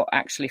of what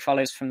actually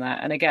follows from that.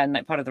 And again,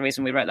 like, part of the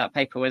reason we wrote that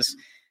paper was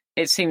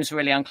it seems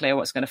really unclear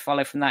what's going to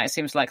follow from that. It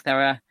seems like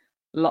there are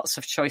lots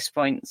of choice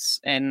points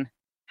in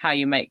how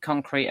you make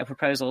concrete a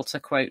proposal to,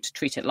 quote,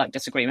 treat it like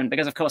disagreement,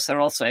 because of course there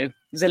are also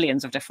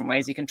zillions of different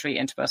ways you can treat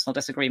interpersonal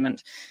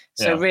disagreement.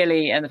 So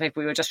really, in the paper,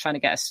 we were just trying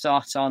to get a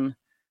start on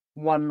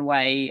one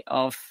way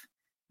of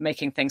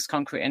making things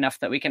concrete enough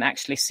that we can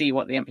actually see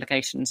what the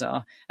implications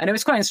are. And it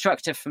was quite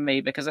instructive for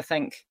me because I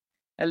think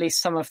at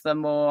least some of the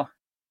more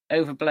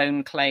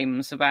overblown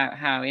claims about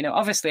how,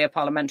 obviously a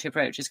parliamentary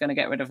approach is going to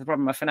get rid of the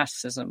problem of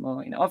fanaticism,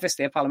 or,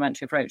 obviously a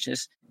parliamentary approach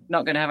is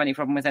not going to have any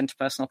problem with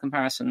interpersonal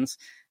comparisons.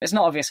 It's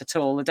not obvious at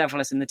all. The devil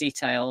is in the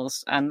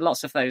details, and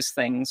lots of those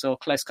things, or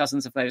close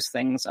cousins of those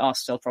things, are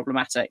still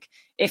problematic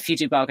if you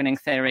do bargaining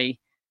theory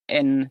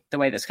in the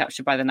way that's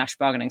captured by the Nash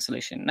bargaining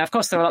solution. Now, of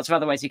course, there are lots of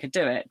other ways you could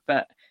do it,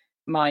 but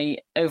my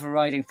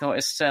overriding thought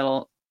is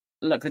still,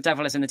 look, the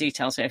devil is in the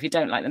details here. If you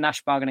don't like the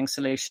Nash bargaining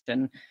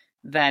solution,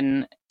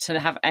 then to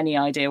have any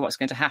idea what's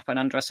going to happen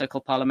under a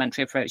so-called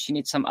parliamentary approach, you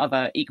need some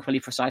other equally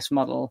precise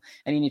model,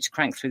 and you need to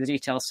crank through the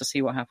details to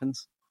see what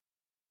happens.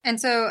 And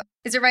so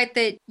is it right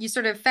that you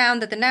sort of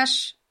found that the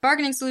Nash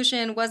bargaining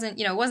solution wasn't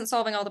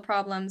solving all the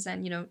problems,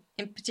 and,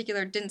 in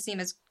particular didn't seem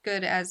as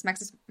good as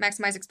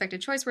maximize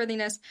expected choice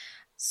worthiness?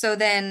 So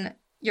then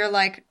you're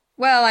like,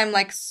 well, I'm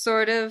like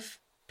sort of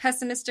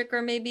pessimistic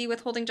or maybe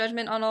withholding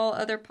judgment on all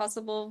other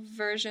possible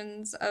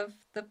versions of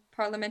the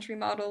parliamentary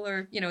model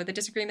or, the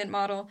disagreement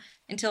model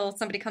until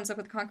somebody comes up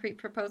with a concrete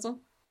proposal?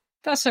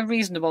 That's a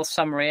reasonable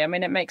summary. I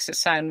mean, it makes it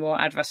sound more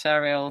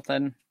adversarial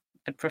than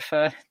I'd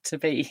prefer to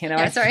be.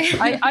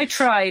 I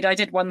tried. I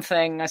did one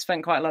thing. I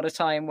spent quite a lot of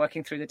time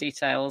working through the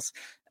details.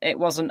 It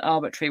wasn't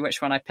arbitrary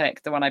which one I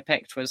picked. The one I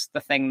picked was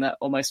the thing that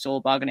almost all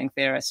bargaining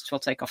theorists will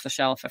take off the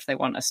shelf if they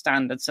want a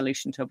standard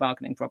solution to a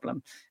bargaining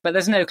problem. But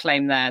there's no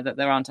claim there that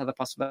there aren't other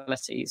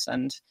possibilities.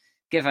 And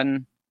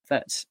given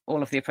that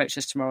all of the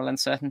approaches to moral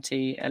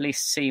uncertainty at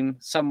least seem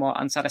somewhat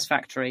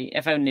unsatisfactory,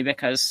 if only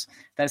because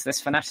there's this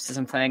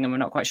fanaticism thing and we're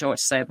not quite sure what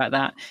to say about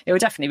that, it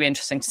would definitely be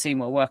interesting to see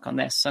more work on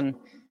this. And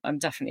I'm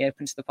definitely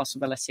open to the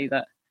possibility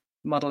that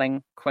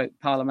modelling, quote,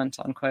 parliament,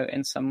 unquote,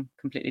 in some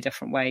completely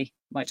different way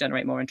might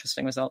generate more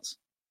interesting results.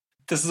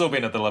 This has all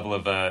been at the level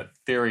of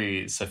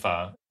theory so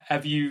far.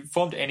 Have you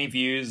formed any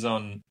views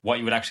on what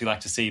you would actually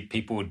like to see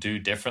people do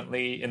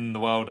differently in the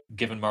world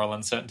given moral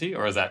uncertainty,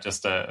 or is that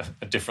just a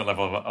different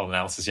level of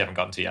analysis you haven't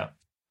gotten to yet?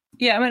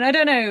 Yeah, I mean, I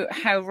don't know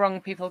how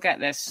wrong people get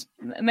this.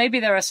 Maybe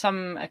there are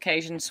some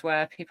occasions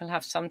where people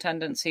have some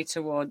tendency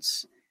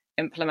towards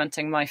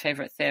implementing my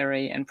favourite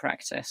theory in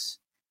practice.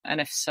 And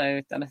if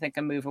so, then I think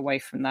a move away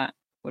from that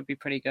would be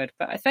pretty good.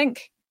 But I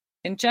think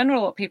in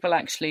general, what people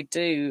actually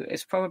do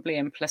is probably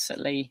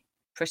implicitly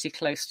pretty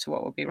close to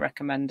what would be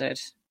recommended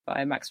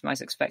by a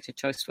maximise expected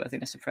choice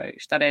worthiness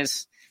approach. That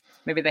is,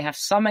 maybe they have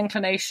some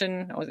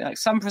inclination or like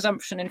some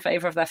presumption in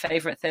favour of their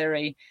favourite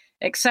theory,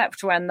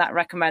 except when that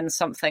recommends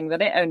something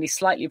that it only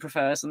slightly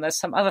prefers, and there's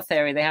some other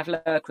theory they have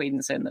lower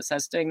credence in that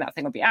says doing that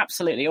thing would be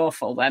absolutely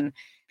awful, then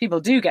people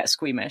do get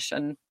squeamish,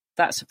 and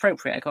that's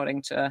appropriate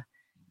according to a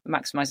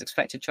maximise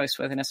expected choice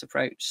worthiness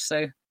approach.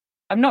 So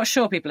I'm not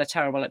sure people are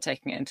terrible at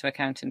taking it into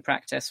account in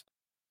practice.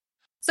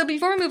 So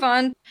before we move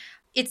on,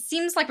 it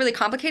seems like really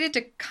complicated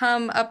to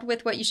come up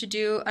with what you should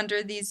do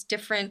under these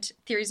different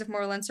theories of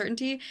moral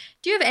uncertainty.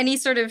 Do you have any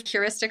sort of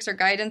heuristics or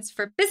guidance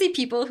for busy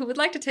people who would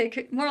like to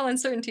take moral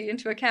uncertainty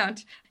into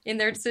account in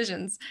their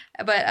decisions,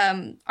 but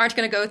aren't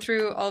going to go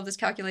through all of this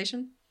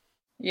calculation?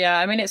 Yeah,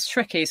 I mean, it's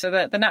tricky. So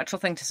the natural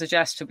thing to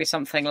suggest would be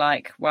something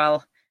like,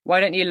 well,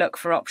 why don't you look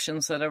for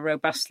options that are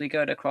robustly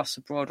good across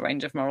a broad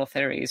range of moral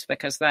theories?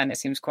 Because then it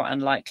seems quite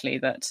unlikely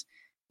that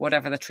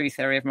whatever the true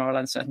theory of moral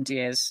uncertainty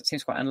is, it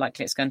seems quite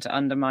unlikely it's going to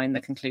undermine the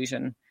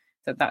conclusion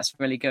that that's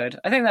really good.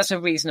 I think that's a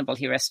reasonable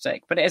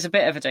heuristic, but it is a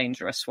bit of a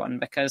dangerous one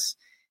because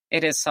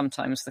it is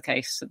sometimes the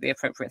case that the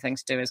appropriate thing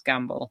to do is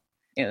gamble.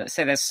 You know,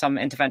 say there's some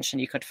intervention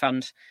you could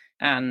fund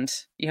and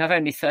you have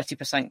only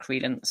 30%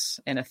 credence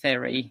in a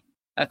theory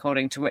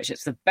according to which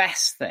it's the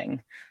best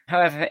thing.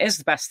 However, if it is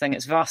the best thing,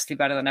 it's vastly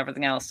better than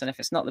everything else. And if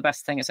it's not the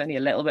best thing, it's only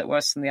a little bit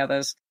worse than the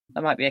others.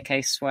 That might be a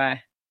case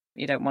where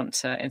you don't want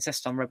to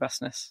insist on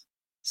robustness.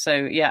 So,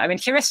 yeah, I mean,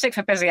 heuristic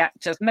for busy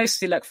actors,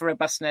 mostly look for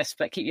robustness,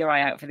 but keep your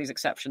eye out for these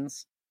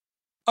exceptions.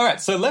 All right,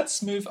 so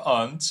let's move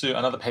on to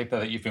another paper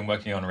that you've been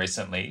working on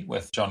recently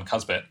with John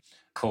Cusbett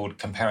called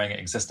Comparing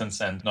Existence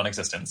and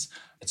Non-Existence.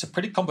 It's a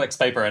pretty complex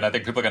paper, and I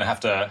think people are going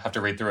to have to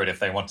read through it if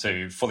they want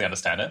to fully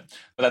understand it.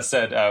 But that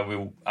said,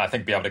 we'll, I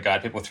think, be able to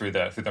guide people through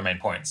the main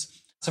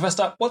points. So first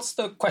up, what's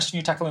the question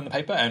you tackle in the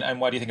paper, and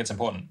why do you think it's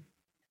important?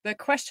 The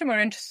question we're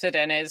interested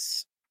in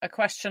is a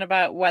question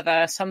about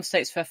whether some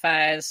states of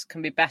affairs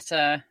can be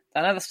better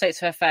than other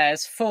states of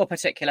affairs for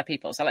particular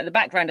people. So like the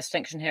background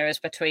distinction here is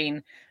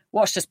between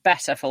what's just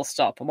better full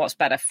stop and what's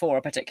better for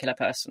a particular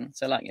person.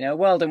 So like, you know, a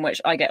world in which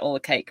I get all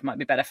the cake might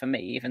be better for me,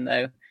 even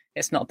though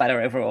it's not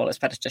better overall. It's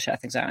better to share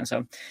things out and so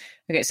on.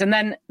 Okay, so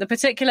then the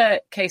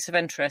particular case of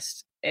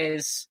interest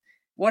is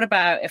what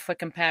about if we're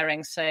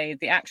comparing, say,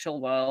 the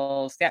actual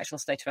world, the actual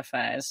state of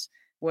affairs,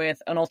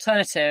 with an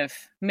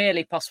alternative,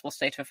 merely possible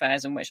state of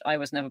affairs in which I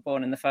was never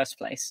born in the first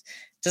place?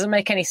 Does it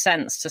make any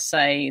sense to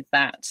say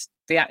that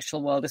the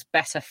actual world is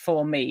better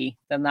for me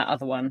than that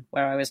other one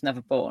where I was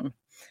never born?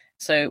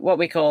 So what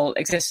we call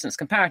existence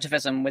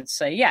comparativism would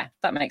say, yeah,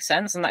 that makes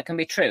sense, and that can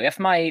be true. If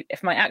my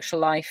actual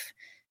life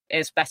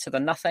is better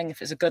than nothing,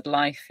 if it's a good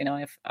life, you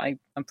know,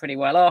 I'm pretty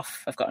well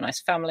off, I've got a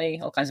nice family,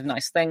 all kinds of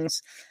nice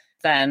things,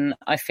 then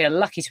I feel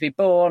lucky to be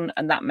born,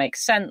 and that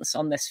makes sense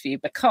on this view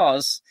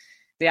because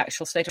the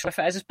actual state of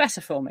affairs is better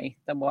for me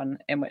than one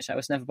in which I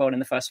was never born in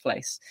the first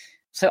place.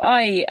 So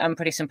I am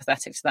pretty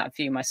sympathetic to that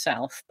view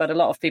myself, but a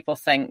lot of people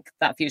think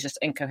that view is just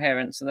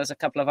incoherent. So there's a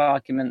couple of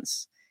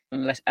arguments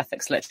in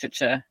ethics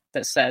literature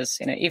that says,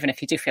 you know, even if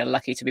you do feel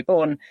lucky to be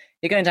born,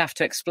 you're going to have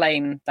to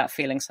explain that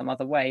feeling some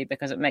other way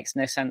because it makes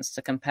no sense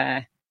to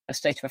compare a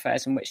state of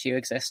affairs in which you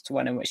exist to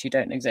one in which you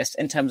don't exist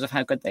in terms of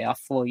how good they are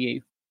for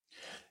you.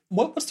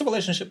 What's the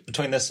relationship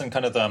between this and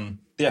kind of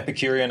the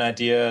Epicurean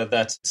idea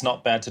that it's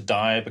not bad to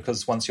die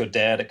because once you're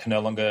dead, it can no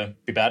longer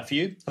be bad for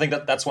you? I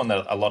think that's one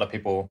that a lot of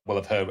people will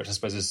have heard, which I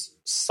suppose is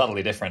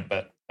subtly different,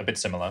 but a bit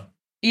similar.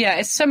 Yeah,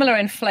 it's similar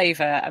in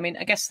flavour. I mean,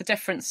 I guess the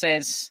difference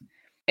is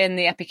in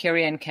the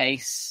Epicurean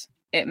case,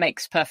 it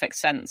makes perfect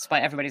sense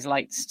by everybody's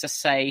lights to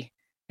say,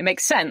 it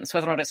makes sense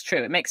whether or not it's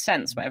true. It makes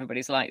sense by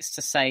everybody's lights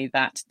to say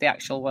that the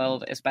actual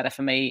world is better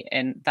for me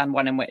than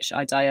one in which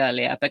I die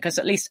earlier, because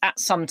at least at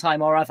some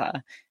time or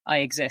other, I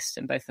exist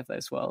in both of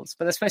those worlds.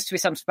 But there's supposed to be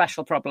some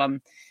special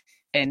problem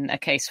in a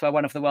case where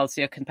one of the worlds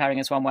you're comparing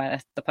is one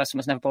where the person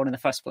was never born in the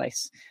first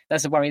place.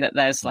 There's a worry that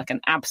there's like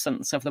an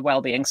absence of the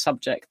well-being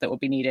subject that will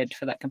be needed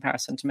for that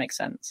comparison to make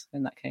sense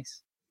in that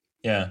case.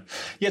 Yeah,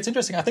 it's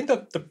interesting. I think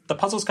that the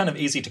puzzle's kind of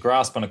easy to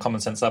grasp on a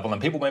common sense level,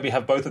 and people maybe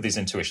have both of these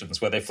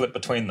intuitions where they flip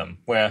between them,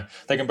 where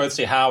they can both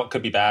see how it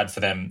could be bad for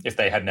them if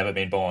they had never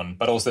been born,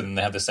 but also then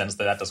they have the sense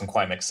that doesn't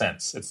quite make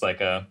sense. It's like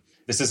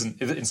this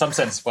isn't, in some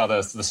sense, while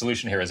the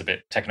solution here is a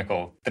bit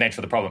technical, the nature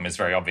of the problem is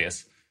very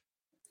obvious.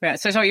 Yeah,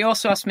 so you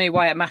also asked me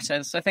why it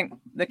matters. I think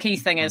the key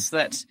thing is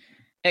that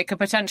it could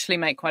potentially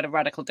make quite a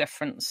radical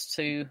difference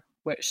to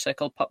which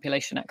so-called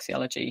population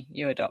axiology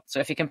you adopt.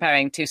 So if you're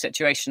comparing two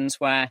situations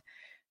where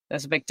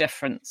there's a big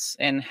difference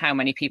in how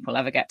many people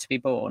ever get to be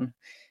born,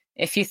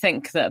 if you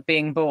think that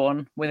being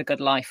born with a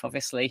good life,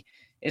 obviously,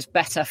 is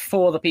better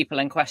for the people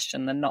in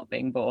question than not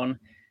being born,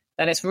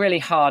 then it's really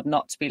hard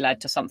not to be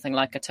led to something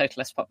like a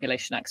totalist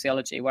population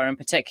axiology, where in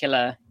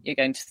particular, you're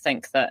going to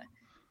think that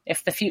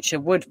if the future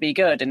would be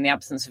good in the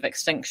absence of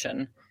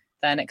extinction,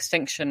 then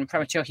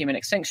premature human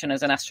extinction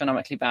is an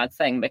astronomically bad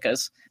thing,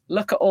 because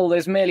look at all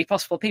those merely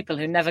possible people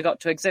who never got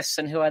to exist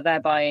and who are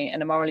thereby,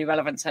 in a morally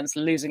relevant sense,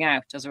 losing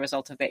out as a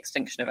result of the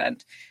extinction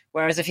event.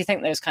 Whereas if you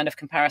think those kind of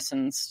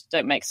comparisons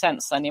don't make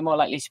sense, then you're more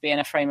likely to be in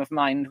a frame of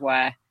mind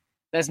where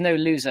there's no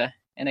loser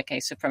in a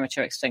case of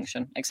premature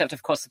extinction, except,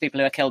 of course, the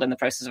people who are killed in the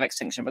process of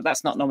extinction. But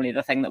that's not normally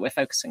the thing that we're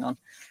focusing on.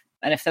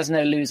 And if there's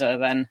no loser,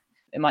 then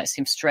it might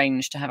seem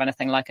strange to have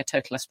anything like a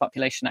totalist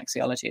population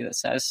axiology that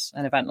says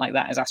an event like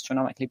that is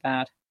astronomically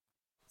bad.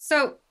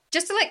 So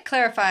just to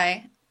clarify,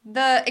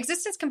 the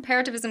existence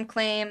comparativism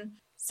claim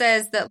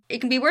says that it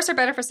can be worse or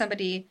better for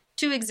somebody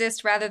to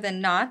exist rather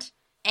than not,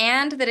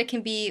 and that it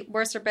can be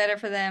worse or better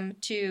for them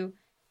to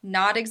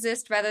not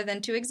exist rather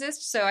than to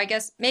exist. So I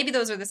guess maybe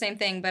those are the same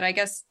thing, but I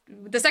guess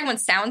the second one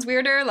sounds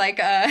weirder.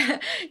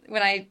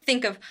 When I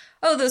think of,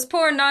 those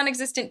poor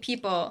non-existent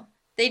people,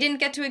 they didn't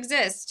get to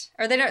exist,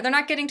 or they're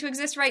not getting to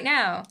exist right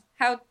now.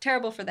 How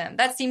terrible for them.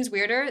 That seems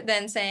weirder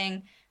than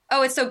saying,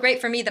 it's so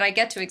great for me that I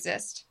get to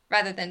exist,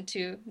 rather than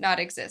to not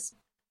exist.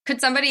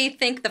 Could somebody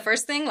think the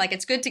first thing,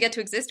 it's good to get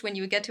to exist when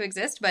you get to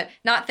exist, but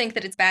not think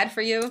that it's bad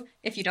for you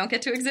if you don't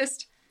get to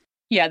exist?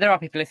 Yeah, there are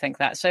people who think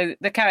that. So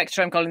the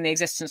character I'm calling the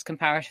existence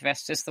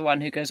comparativist is the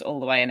one who goes all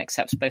the way and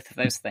accepts both of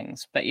those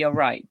things. But you're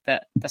right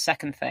that the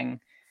second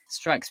thing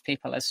strikes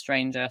people as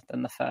stranger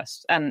than the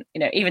first. And,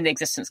 even the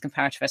existence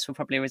comparativists will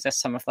probably resist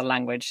some of the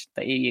language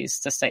that you use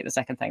to state the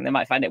second thing. They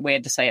might find it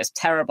weird to say it's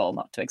terrible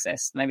not to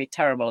exist. Maybe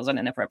terrible is an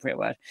inappropriate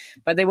word.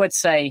 But they would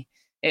say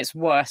it's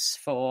worse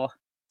for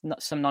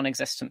some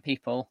non-existent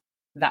people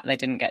that they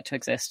didn't get to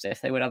exist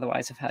if they would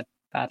otherwise have had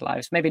bad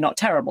lives. Maybe not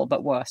terrible,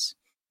 but worse.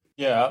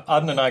 Yeah,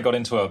 Arden and I got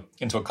into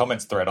a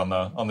comments thread on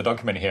the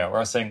document here where I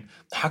was saying,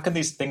 how can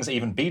these things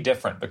even be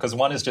different? Because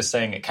one is just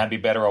saying it can be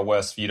better or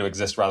worse for you to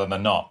exist rather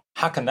than not.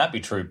 How can that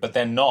be true? But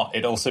then not.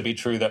 It'd also be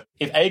true that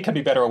if A can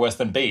be better or worse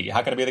than B,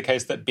 how can it be the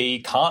case that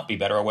B can't be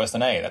better or worse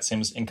than A? That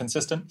seems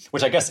inconsistent,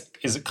 which I guess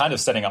is kind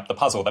of setting up the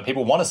puzzle that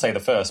people want to say the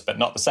first but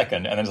not the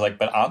second. And then it's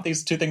but aren't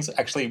these two things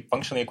actually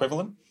functionally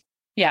equivalent?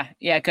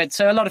 Yeah, good.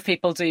 So a lot of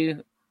people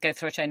do go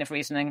through a chain of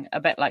reasoning a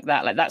bit like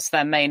that. That's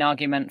their main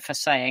argument for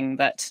saying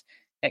that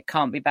it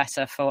can't be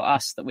better for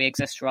us that we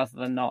exist rather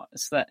than not.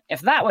 So that if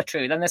that were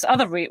true, then this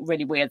other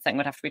really weird thing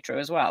would have to be true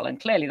as well. And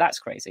clearly that's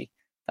crazy.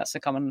 That's a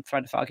common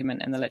thread of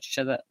argument in the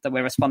literature that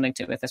we're responding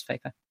to with this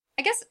paper.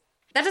 I guess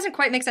that doesn't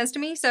quite make sense to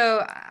me.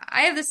 So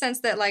I have the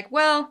sense that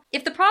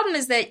if the problem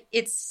is that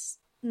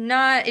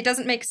it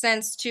doesn't make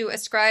sense to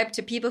ascribe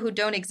to people who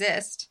don't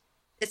exist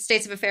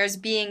states of affairs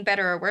being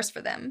better or worse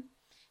for them.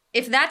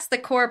 If that's the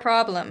core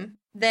problem,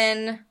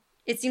 then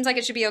it seems like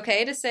it should be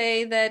okay to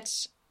say that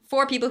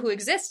for people who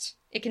exist,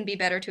 it can be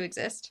better to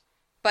exist,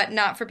 but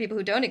not for people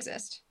who don't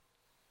exist.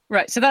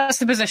 Right, so that's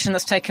the position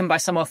that's taken by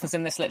some authors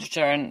in this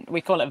literature, and we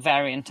call it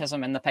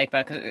variantism in the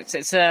paper, because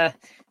it's a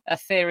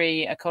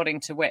theory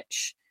according to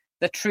which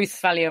the truth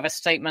value of a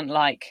statement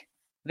like,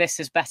 this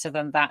is better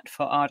than that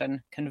for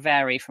Arden, can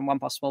vary from one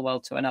possible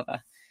world to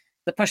another.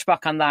 The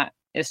pushback on that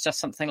is just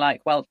something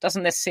like, well,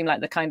 doesn't this seem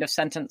like the kind of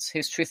sentence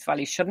whose truth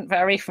value shouldn't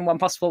vary from one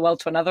possible world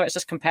to another? It's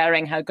just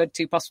comparing how good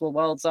two possible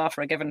worlds are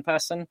for a given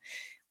person.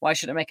 Why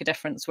should it make a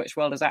difference which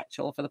world is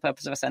actual for the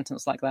purpose of a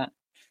sentence like that?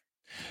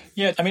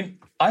 Yeah,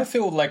 I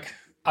feel like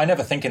I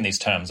never think in these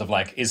terms of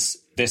is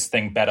this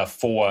thing better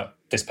for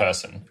this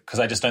person? Because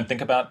I just don't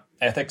think about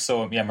ethics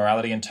or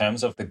morality in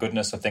terms of the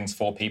goodness of things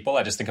for people.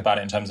 I just think about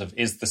it in terms of,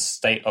 is the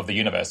state of the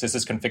universe, is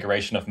this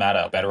configuration of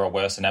matter better or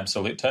worse in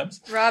absolute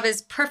terms? Rob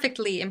is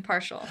perfectly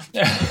impartial.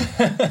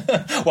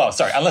 Well,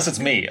 sorry, unless it's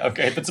me.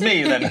 Okay, if it's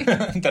me,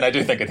 then then I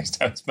do think in these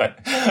terms. But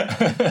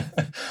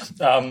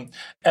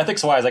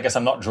ethics-wise, I guess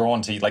I'm not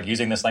drawn to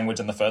using this language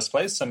in the first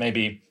place. So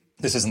maybe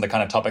this isn't the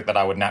kind of topic that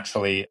I would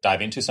naturally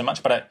dive into so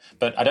much, but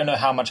I don't know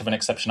how much of an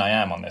exception I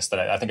am on this, that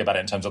I think about it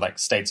in terms of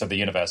states of the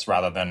universe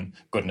rather than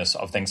goodness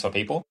of things for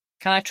people.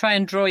 Can I try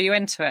and draw you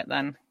into it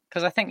then?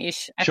 Because I think you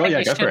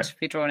should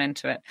be drawn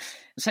into it.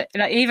 So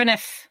even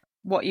if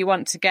what you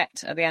want to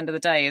get at the end of the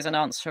day is an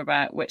answer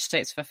about which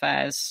states of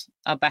affairs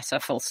are better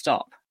full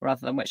stop,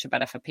 rather than which are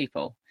better for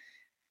people,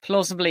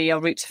 plausibly your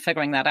route to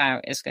figuring that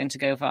out is going to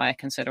go via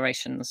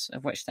considerations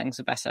of which things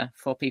are better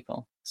for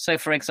people. So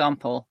for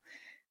example,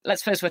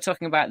 let's suppose we're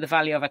talking about the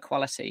value of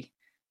equality.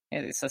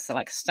 It's a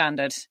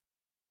standard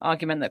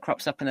argument that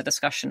crops up in the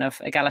discussion of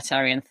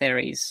egalitarian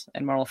theories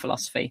in moral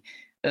philosophy.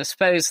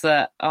 Suppose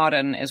that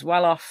Arden is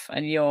well off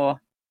and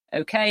you're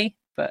okay,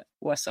 but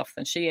worse off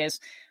than she is.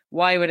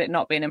 Why would it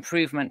not be an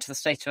improvement to the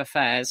state of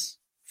affairs,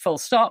 full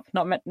stop,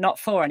 not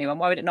for anyone?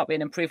 Why would it not be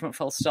an improvement,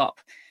 full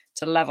stop,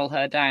 to level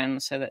her down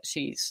so that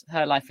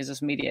her life is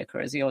as mediocre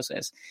as yours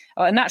is?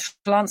 A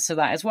natural answer to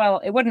that is, well,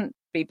 it wouldn't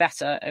be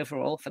better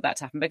overall for that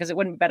to happen because it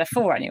wouldn't be better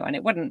for anyone.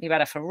 It wouldn't be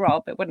better for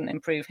Rob. It wouldn't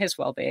improve his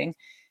well-being.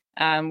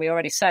 We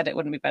already said it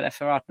wouldn't be better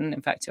for Arden.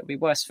 In fact, it would be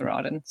worse for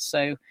Arden.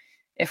 So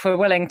if we're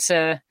willing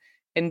to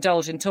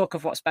indulge in talk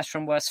of what's better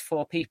and worse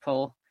for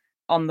people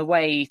on the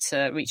way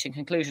to reaching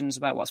conclusions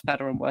about what's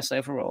better and worse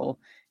overall,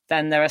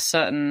 then there are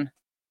certain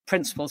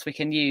principles we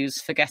can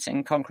use for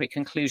getting concrete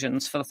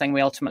conclusions for the thing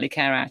we ultimately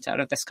care out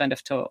of this kind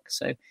of talk.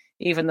 So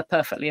even the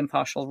perfectly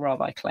impartial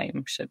Rob, I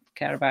claim, should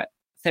care about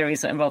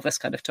theories that involve this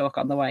kind of talk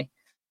on the way.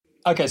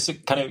 Okay, so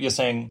kind of you're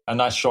saying a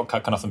nice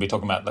shortcut can often be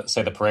talking about, let's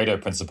say, the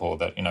Pareto principle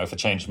that, if a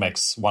change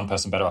makes one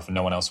person better off and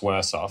no one else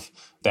worse off,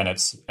 then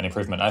it's an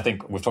improvement. I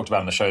think we've talked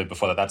about on the show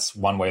before that that's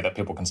one way that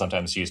people can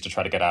sometimes use to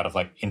try to get out of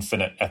like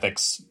infinite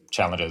ethics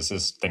challenges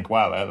is think,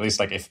 well, at least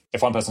like if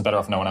one person's better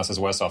off, no one else is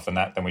worse off,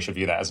 then we should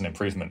view that as an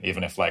improvement,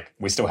 even if like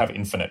we still have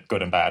infinite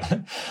good and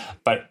bad.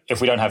 But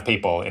if we don't have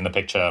people in the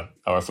picture,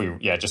 or if we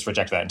just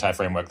reject that entire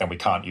framework, then we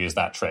can't use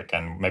that trick,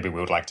 and maybe we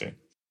would like to.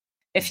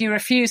 If you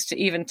refuse to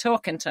even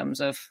talk in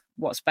terms of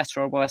what's better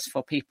or worse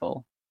for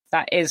people,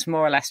 that is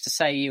more or less to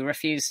say you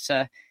refuse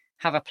to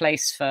have a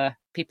place for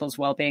people's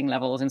well-being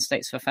levels in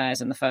states of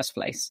affairs in the first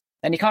place.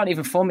 Then you can't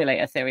even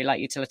formulate a theory like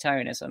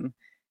utilitarianism.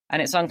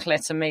 And it's unclear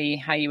to me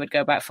how you would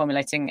go about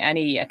formulating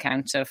any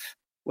account of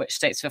which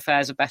states of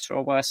affairs are better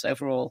or worse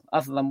overall,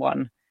 other than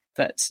one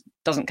that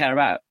doesn't care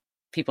about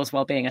people's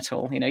well-being at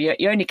all.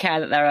 You only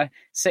care that there are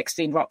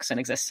 16 rocks in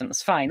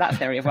existence. Fine, that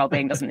theory of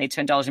well-being doesn't need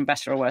to indulge in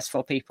better or worse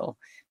for people.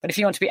 But if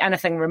you want to be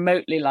anything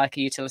remotely like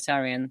a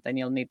utilitarian, then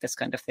you'll need this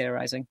kind of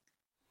theorizing.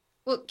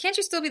 Well, can't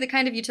you still be the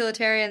kind of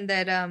utilitarian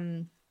that,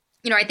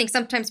 I think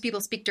sometimes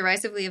people speak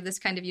derisively of this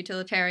kind of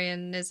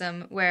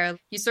utilitarianism where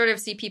you sort of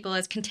see people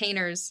as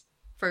containers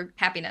for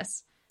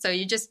happiness. So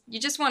you just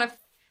want to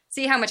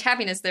see how much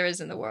happiness there is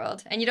in the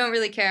world, and you don't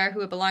really care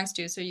who it belongs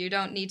to, so you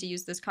don't need to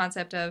use this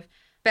concept of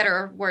better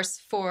or worse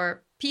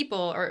for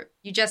people, or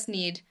you just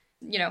need,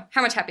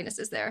 how much happiness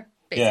is there,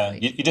 basically.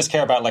 Yeah, you just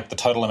care about like the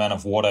total amount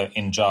of water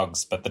in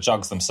jugs, but the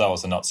jugs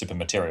themselves are not super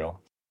material.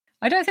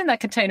 I don't think that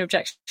container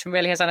objection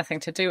really has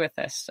anything to do with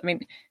this. I mean,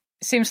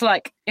 it seems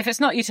like if it's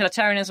not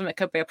utilitarianism, it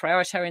could be a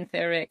prioritarian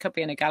theory, it could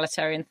be an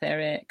egalitarian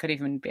theory, it could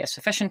even be a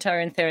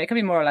sufficientarian theory, it could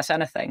be more or less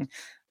anything.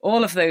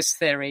 All of those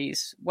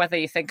theories, whether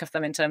you think of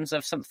them in terms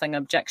of something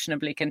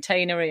objectionably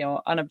containery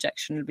or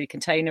unobjectionably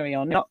containery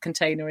or not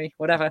containery,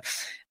 whatever,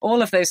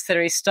 all of those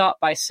theories start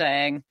by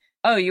saying,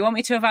 oh, you want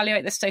me to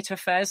evaluate the state of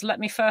affairs? Let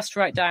me first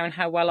write down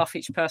how well off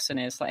each person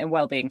is, like in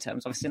well-being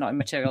terms, obviously not in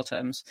material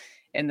terms,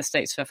 in the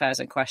states of affairs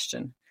in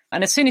question.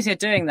 And as soon as you're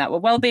doing that, well,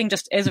 well-being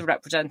just is a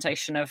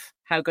representation of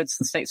how good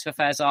the states of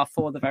affairs are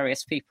for the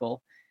various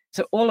people.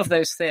 So all of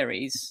those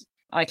theories,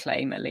 I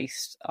claim at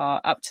least,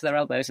 are up to their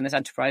elbows in this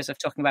enterprise of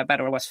talking about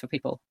better or worse for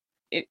people.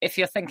 If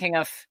you're thinking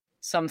of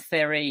some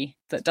theory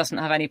that doesn't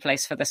have any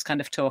place for this kind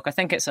of talk, I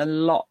think it's a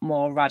lot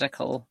more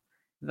radical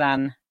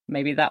than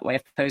maybe that way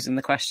of posing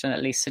the question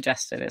at least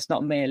suggested. It's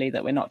not merely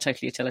that we're not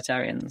totally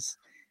utilitarians.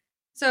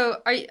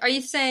 So are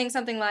you saying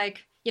something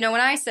like, when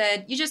I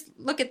said, you just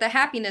look at the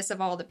happiness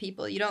of all the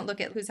people, you don't look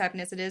at whose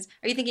happiness it is.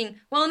 Are you thinking,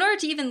 well, in order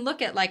to even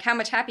look at like how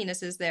much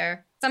happiness is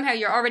there, somehow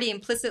you're already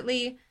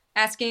implicitly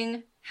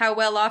asking how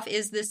well off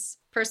is this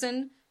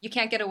person? You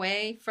can't get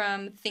away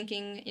from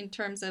thinking in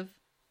terms of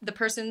the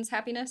person's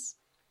happiness?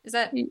 Is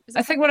that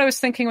I think what I was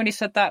thinking when you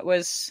said that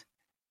was,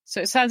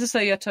 so it sounds as though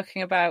you're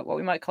talking about what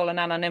we might call an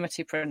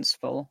anonymity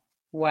principle,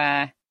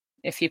 where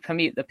if you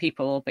permute the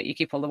people, but you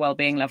keep all the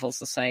well-being levels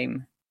the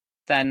same,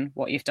 then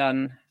what you've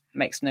done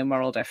makes no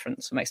moral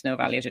difference, makes no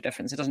value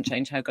difference. It doesn't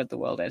change how good the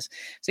world is.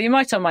 So you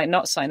might or might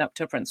not sign up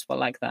to a principle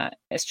like that.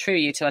 It's true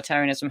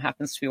utilitarianism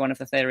happens to be one of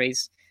the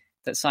theories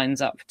that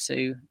signs up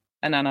to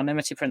an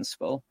anonymity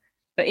principle.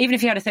 But even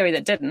if you had a theory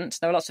that didn't,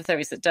 there are lots of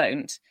theories that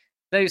don't,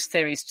 those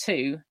theories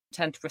too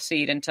tend to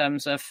proceed in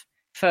terms of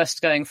first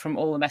going from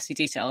all the messy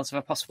details of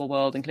a possible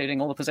world,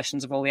 including all the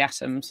positions of all the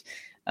atoms,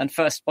 and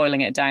first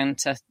boiling it down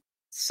to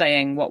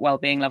saying what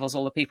well-being levels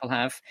all the people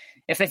have.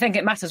 If they think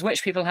it matters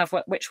which people have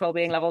which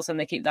well-being levels, then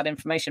they keep that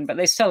information, but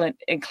they still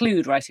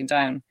include writing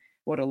down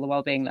what all the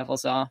well-being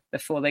levels are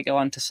before they go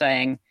on to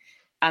saying,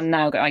 and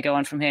now I go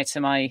on from here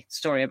to my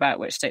story about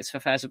which states of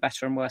affairs are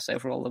better and worse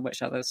overall than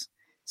which others.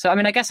 So, I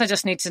mean, I guess I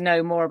just need to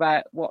know more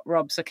about what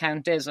Rob's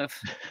account is of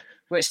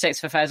which states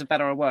of affairs are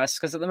better or worse,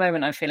 because at the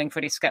moment I'm feeling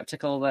pretty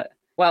sceptical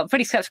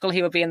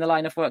he would be in the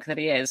line of work that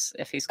he is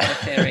if he's got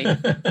a theory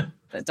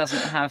that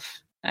doesn't have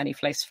any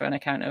place for an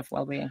account of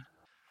well-being.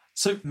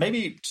 So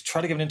maybe to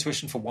try to give an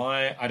intuition for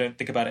why I don't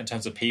think about it in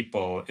terms of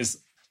people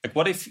is, like,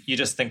 what if you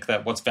just think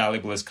that what's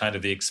valuable is kind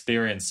of the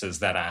experiences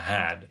that are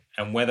had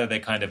and whether they're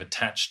kind of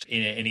attached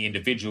in any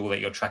individual that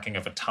you're tracking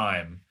over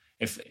time.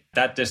 If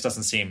that just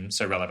doesn't seem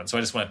so relevant. So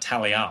I just want to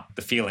tally up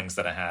the feelings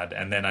that I had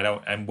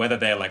and whether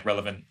they're like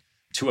relevant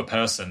to a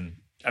person.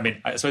 I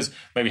mean, I suppose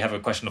maybe have a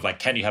question of like,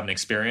 can you have an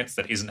experience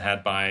that isn't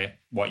had by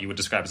what you would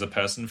describe as a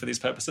person for these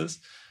purposes?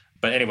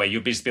 But anyway,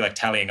 you'd just be like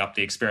tallying up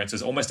the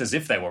experiences almost as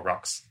if they were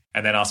rocks.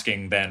 And then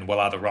asking then, well,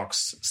 are the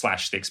rocks /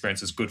 the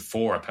experiences good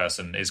for a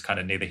person is kind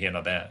of neither here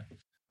nor there.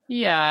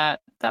 Yeah,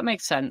 that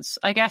makes sense.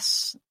 I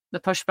guess the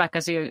pushback,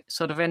 as you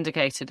sort of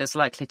indicated, is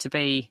likely to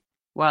be,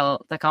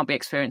 well, there can't be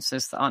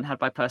experiences that aren't had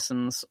by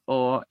persons,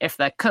 or if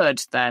there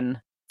could,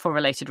 then for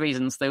related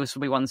reasons, those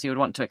would be ones you would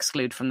want to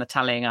exclude from the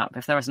tallying up.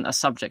 If there isn't a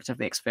subject of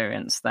the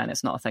experience, then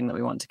it's not a thing that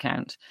we want to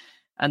count.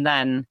 And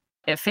then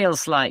it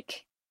feels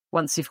like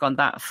once you've gone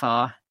that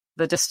far,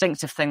 the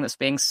distinctive thing that's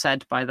being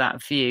said by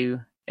that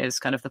view is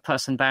kind of the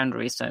person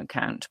boundaries don't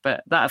count.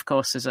 But that, of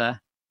course, is a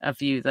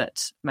view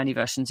that many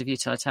versions of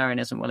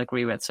utilitarianism will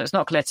agree with. So it's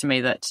not clear to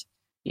me that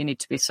you need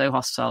to be so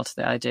hostile to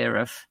the idea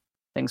of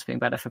things being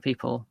better for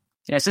people.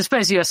 So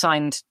suppose you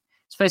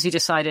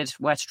decided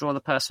where to draw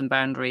the person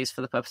boundaries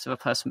for the purpose of a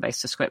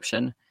person-based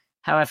description,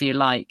 however you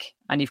like,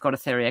 and you've got a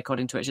theory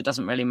according to which it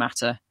doesn't really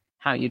matter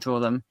how you draw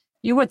them.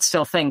 You would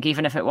still think,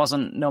 even if it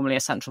wasn't normally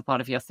a central part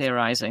of your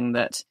theorizing,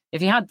 that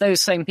if you had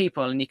those same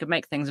people and you could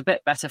make things a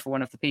bit better for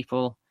one of the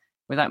people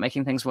without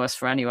making things worse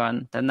for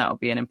anyone, then that would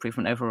be an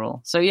improvement overall.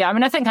 So yeah,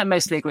 I think I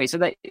mostly agree. So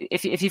that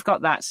if you've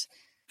got that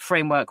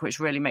framework which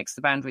really makes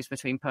the boundaries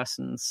between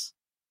persons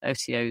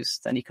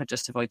OTOs, then you could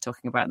just avoid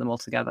talking about them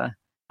altogether.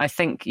 I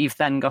think you've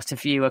then got a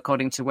view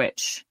according to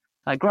which,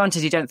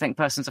 granted you don't think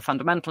persons are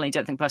fundamental and you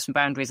don't think person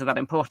boundaries are that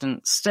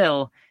important,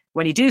 still,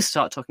 when you do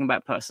start talking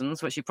about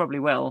persons, which you probably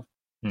will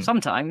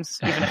sometimes,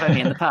 even if only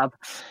in the pub,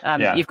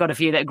 you've got a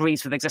view that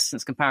agrees with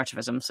existence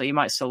comparativism, so you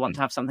might still want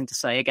to have something to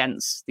say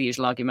against the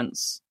usual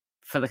arguments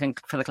for the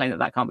claim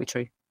that can't be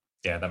true.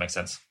 Yeah, that makes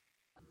sense.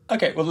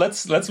 Okay, well,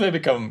 let's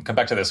maybe come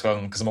back to this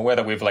one, because I'm aware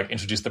that we've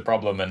introduced the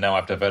problem, and now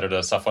I've diverted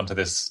us off onto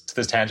this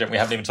tangent. We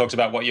haven't even talked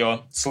about what your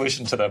purported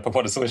solution to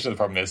the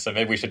problem is, so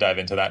maybe we should dive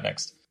into that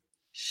next.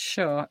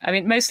 Sure.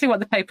 Mostly what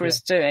the paper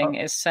is doing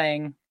is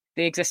saying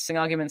the existing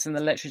arguments in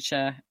the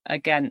literature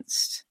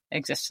against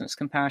existence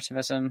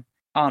comparativism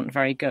aren't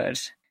very good.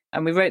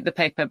 And we wrote the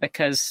paper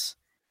because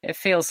it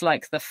feels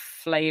like the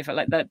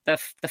flavor,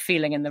 the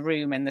feeling in the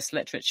room in this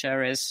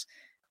literature is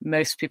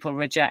most people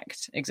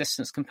reject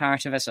existence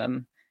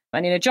comparativism.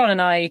 And, John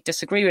and I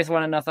disagree with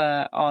one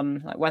another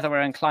on whether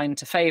we're inclined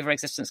to favour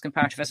existence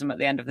comparativism at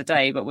the end of the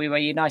day, but we were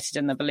united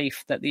in the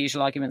belief that the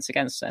usual arguments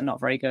against it are not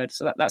very good.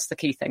 So that's the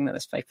key thing that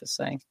this paper is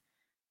saying.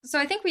 So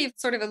I think we've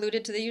sort of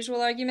alluded to the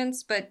usual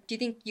arguments, but do you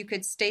think you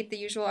could state the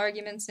usual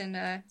arguments in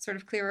a sort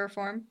of clearer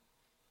form?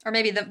 Or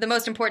maybe the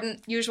most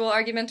important usual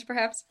argument,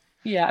 perhaps?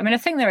 Yeah, I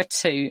think there are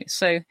two.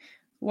 So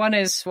one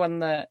is one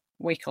that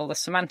we call the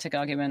semantic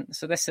argument.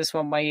 So this is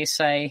one where you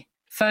say,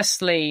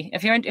 firstly,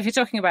 if you're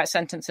talking about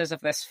sentences of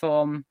this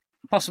form,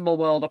 possible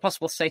world or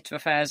possible state of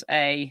affairs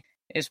A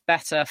is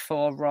better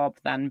for Rob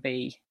than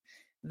B.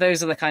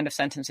 Those are the kind of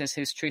sentences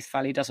whose truth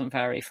value doesn't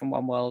vary from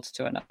one world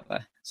to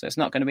another. So it's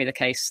not going to be the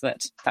case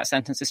that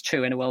sentence is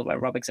true in a world where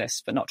Rob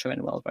exists, but not true in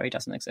a world where he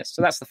doesn't exist.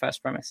 So that's the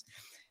first premise.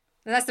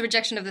 And that's the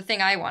rejection of the thing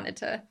I wanted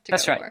to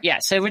That's go right. for. Yeah.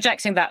 So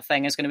rejecting that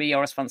thing is going to be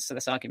your response to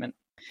this argument.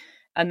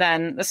 And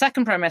then the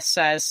second premise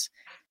says,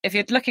 if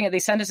you're looking at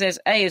these sentences,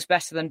 A is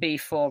better than B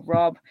for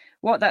Rob,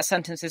 what that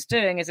sentence is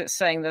doing is it's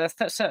saying that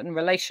a certain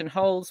relation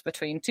holds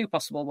between two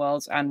possible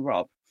worlds and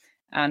Rob.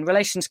 And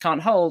relations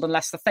can't hold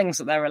unless the things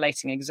that they're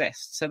relating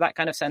exist. So that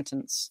kind of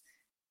sentence,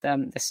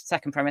 this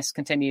second premise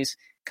continues,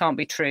 can't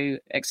be true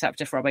except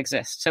if Rob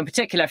exists. So in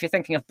particular, if you're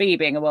thinking of B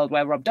being a world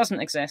where Rob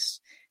doesn't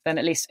exist, then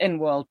at least in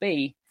world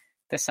B,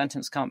 this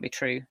sentence can't be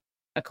true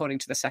according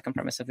to the second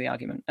premise of the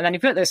argument. And then you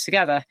put those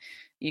together,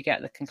 you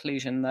get the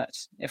conclusion that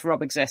if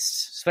Rob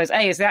exists, suppose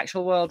A is the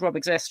actual world, Rob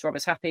exists, Rob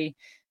is happy,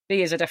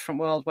 B is a different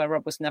world where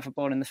Rob was never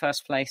born in the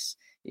first place,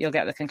 you'll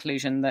get the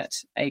conclusion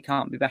that A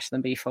can't be better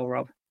than B for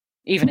Rob,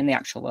 even in the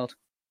actual world.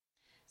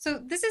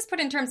 So this is put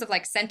in terms of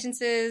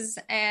sentences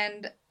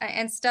and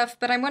stuff,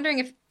 but I'm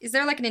wondering is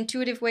there an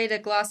intuitive way to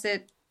gloss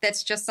it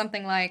that's just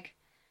something like,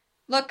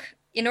 look,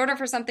 in order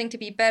for something to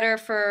be better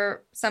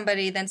for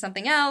somebody than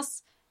something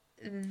else,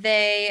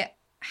 they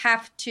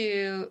have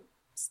to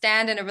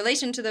stand in a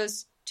relation to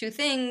those two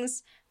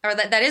things, or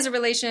that is a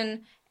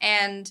relation,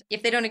 and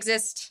if they don't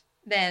exist,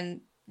 then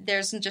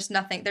there's just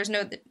nothing. There's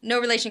no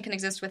relation can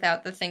exist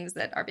without the things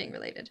that are being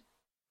related.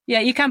 Yeah,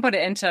 you can put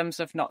it in terms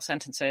of not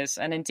sentences,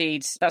 and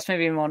indeed, that's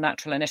maybe more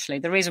natural initially.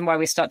 The reason why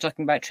we start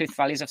talking about truth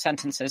values of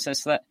sentences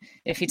is that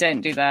if you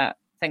don't do that,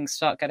 things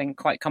start getting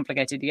quite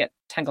complicated. You get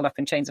tangled up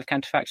in chains of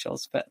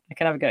counterfactuals, but I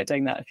can have a go at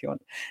doing that if you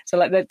want. So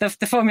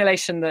the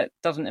formulation that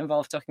doesn't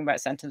involve talking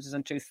about sentences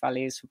and truth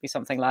values would be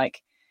something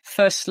like,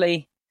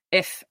 firstly,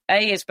 if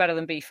A is better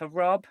than B for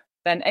Rob,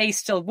 then A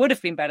still would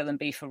have been better than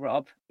B for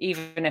Rob,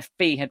 even if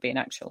B had been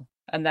actual.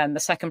 And then the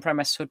second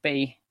premise would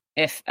be,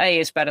 if A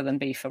is better than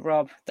B for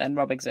Rob, then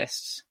Rob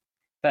exists.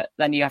 But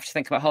then you have to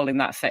think about holding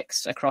that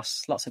fixed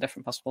across lots of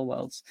different possible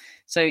worlds.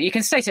 So you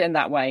can state it in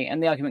that way,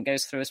 and the argument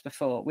goes through as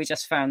before. We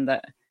just found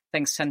that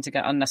things tend to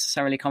get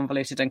unnecessarily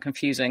convoluted and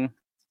confusing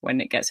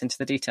when it gets into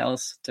the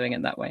details doing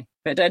it that way.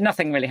 But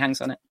nothing really hangs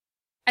on it.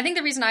 I think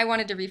the reason I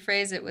wanted to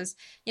rephrase it was,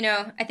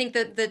 I think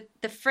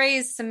the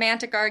phrase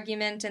semantic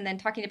argument and then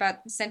talking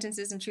about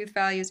sentences and truth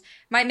values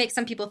might make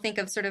some people think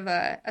of sort of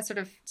a sort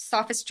of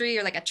sophistry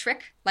or a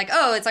trick.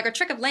 It's like a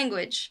trick of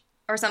language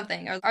or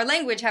something. Or our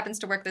language happens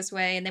to work this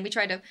way, and then we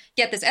try to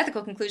get this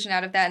ethical conclusion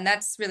out of that, and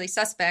that's really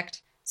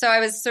suspect. So I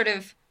was sort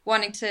of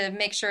wanting to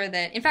make sure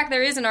that, in fact,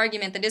 there is an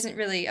argument that isn't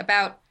really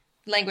about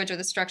language or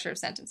the structure of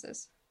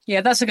sentences.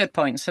 Yeah, that's a good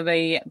point. So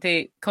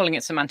the calling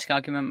it semantic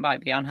argument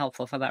might be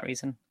unhelpful for that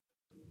reason.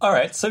 All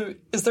right, so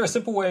is there a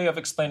simple way of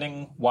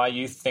explaining why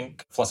you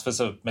think philosophers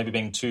are maybe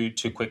being too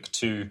quick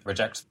to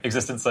reject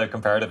existence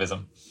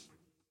comparativism?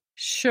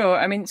 Sure.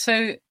 I mean,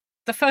 so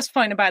the first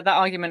point about that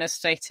argument as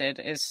stated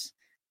is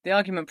the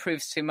argument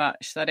proves too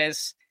much. That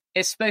is,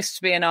 it's supposed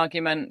to be an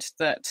argument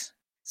that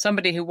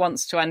somebody who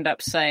wants to end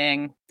up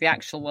saying the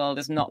actual world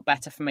is not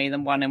better for me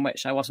than one in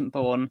which I wasn't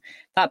born,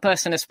 that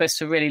person is supposed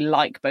to really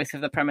like both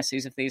of the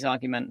premises of these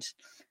arguments,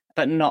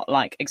 but not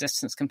like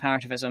existence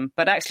comparativism.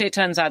 But actually, it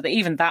turns out that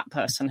even that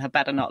person had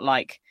better not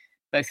like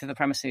both of the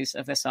premises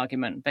of this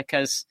argument,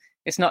 because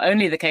it's not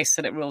only the case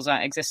that it rules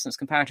out existence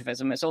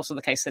comparativism, it's also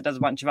the case that it does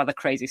a bunch of other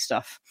crazy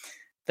stuff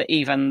that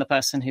even the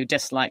person who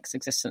dislikes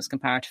existence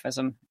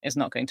comparativism is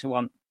not going to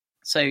want.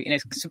 So,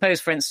 suppose,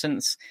 for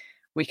instance,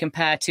 we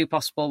compare two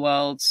possible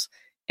worlds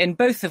in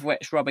both of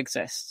which Rob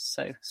exists.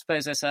 So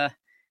suppose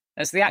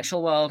there's the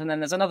actual world, and then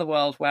there's another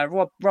world where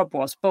Rob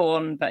was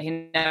born, but he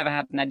never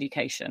had an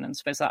education, and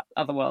suppose that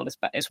other world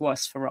is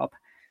worse for Rob.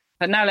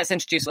 But now let's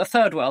introduce a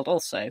third world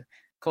also,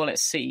 call it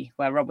C,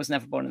 where Rob was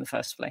never born in the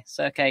first place.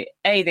 So, okay,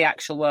 A, the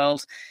actual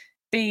world,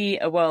 B,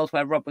 a world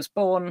where Rob was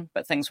born,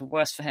 but things were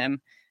worse for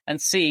him, and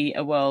C,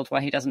 a world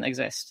where he doesn't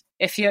exist.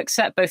 If you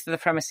accept both of the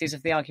premises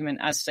of the argument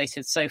as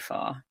stated so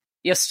far,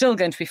 you're still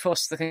going to be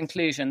forced to the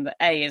conclusion that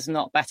A is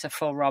not better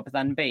for Rob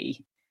than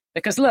B.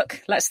 Because look,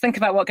 let's think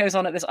about what goes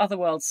on at this other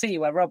world C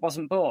where Rob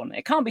wasn't born.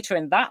 It can't be true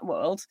in that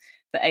world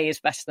that A is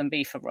better than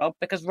B for Rob,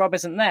 because Rob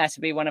isn't there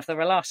to be one of the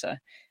relata.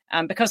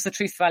 And because the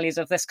truth values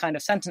of this kind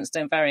of sentence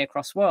don't vary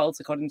across worlds,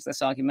 according to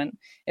this argument,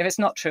 if it's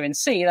not true in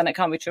C, then it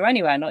can't be true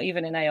anywhere, not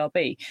even in A or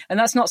B. And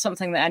that's not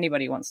something that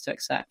anybody wants to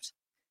accept.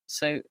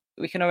 So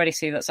we can already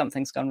see that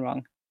something's gone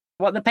wrong.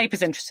 What the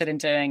paper's interested in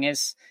doing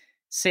is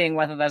seeing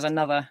whether there's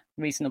another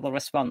reasonable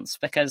response,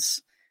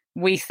 because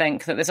we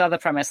think that this other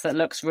premise that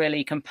looks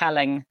really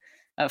compelling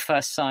at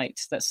first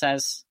sight, that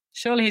says,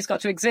 surely he's got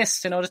to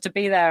exist in order to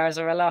be there as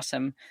a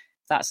relatum,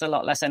 that's a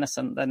lot less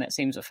innocent than it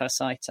seems at first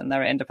sight, and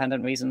there are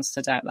independent reasons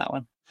to doubt that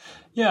one.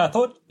 Yeah, I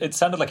thought it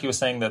sounded like you were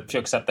saying that if you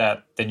accept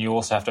that, then you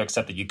also have to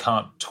accept that you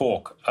can't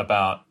talk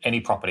about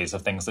any properties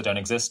of things that don't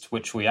exist,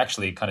 which we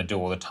actually kind of do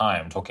all the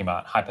time, talking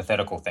about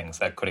hypothetical things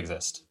that could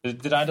exist.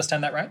 Did I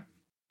understand that right?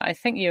 I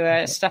think you were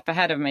a step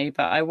ahead of me,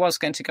 but I was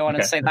going to go on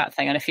and say that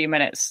thing in a few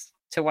minutes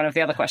to one of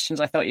the other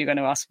questions I thought you were going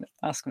to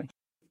ask me.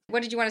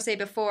 What did you want to say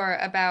before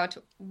about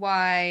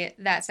why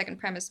that second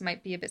premise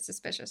might be a bit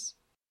suspicious?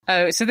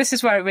 Oh, so this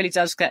is where it really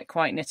does get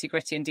quite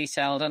nitty-gritty and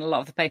detailed, and a lot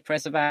of the paper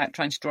is about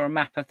trying to draw a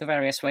map of the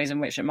various ways in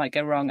which it might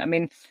go wrong. I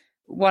mean,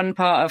 one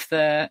part of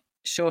the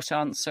short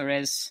answer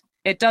is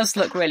it does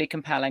look really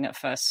compelling at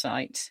first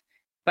sight,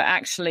 but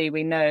actually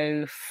we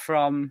know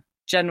from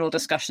general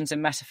discussions in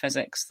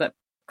metaphysics that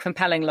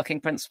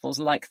compelling-looking principles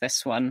like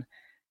this one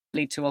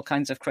lead to all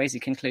kinds of crazy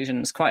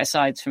conclusions, quite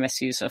aside from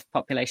issues of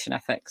population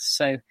ethics.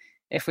 So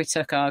if we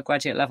took our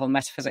graduate-level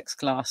metaphysics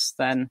class,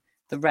 then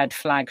the red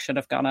flag should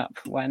have gone up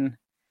when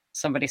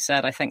somebody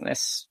said, I think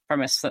this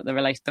premise that the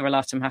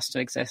relatum has to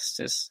exist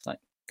is like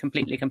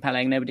completely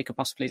compelling. Nobody could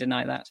possibly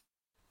deny that.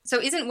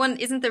 So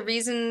isn't the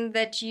reason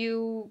that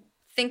you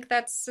think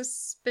that's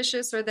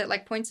suspicious, or that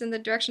like points in the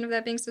direction of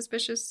that being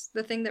suspicious,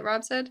 the thing that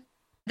Rob said?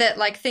 That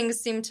like things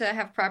seem to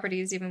have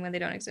properties even when they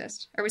don't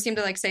exist, or we seem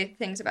to like say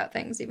things about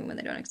things even when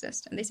they don't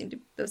exist, and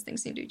those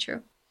things seem to be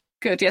true.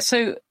 Good, yeah.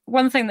 So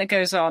one thing that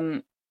goes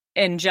on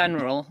in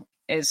general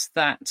is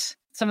that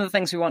some of the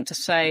things we want to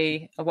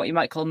say are what you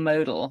might call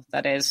modal.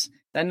 That is,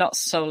 they're not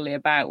solely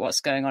about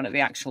what's going on at the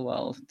actual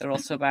world. They're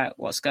also about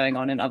what's going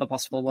on in other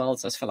possible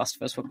worlds, as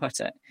philosophers would put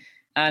it.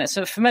 And it's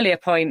a familiar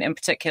point in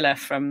particular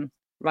from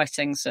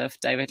writings of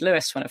David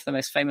Lewis, one of the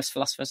most famous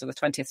philosophers of the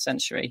 20th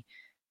century,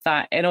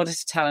 that in order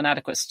to tell an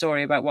adequate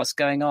story about what's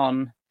going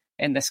on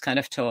in this kind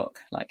of talk,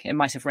 like it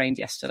might have rained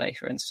yesterday,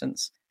 for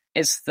instance,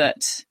 is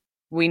that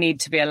we need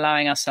to be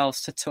allowing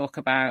ourselves to talk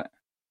about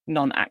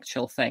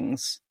non-actual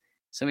things.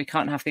 So we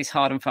can't have these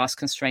hard and fast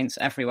constraints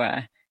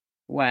everywhere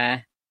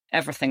where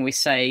everything we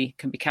say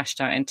can be cashed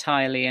out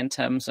entirely in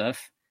terms of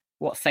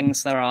what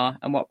things there are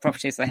and what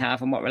properties they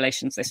have and what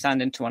relations they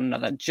stand into one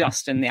another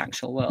just in the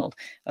actual world.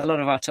 A lot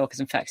of our talk is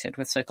infected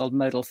with so-called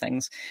modal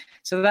things.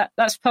 So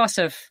that's part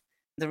of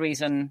the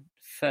reason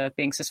for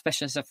being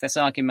suspicious of this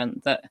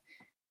argument, that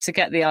to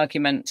get the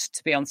argument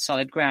to be on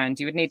solid ground,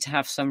 you would need to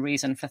have some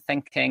reason for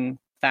thinking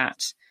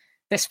that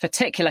this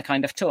particular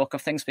kind of talk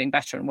of things being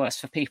better and worse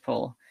for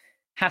people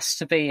has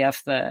to be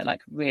of the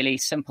like really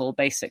simple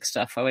basic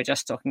stuff where we're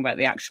just talking about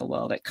the actual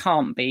world. It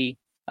can't be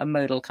a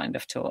modal kind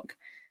of talk.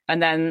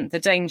 And then the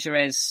danger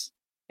is,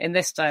 in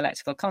this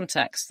dialectical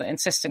context, that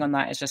insisting on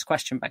that is just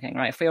question begging,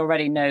 right? If we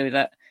already know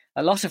that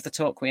a lot of the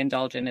talk we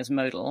indulge in is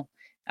modal,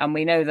 and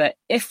we know that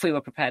if we were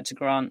prepared to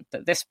grant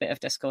that this bit of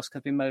discourse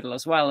could be modal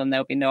as well, and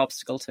there would be no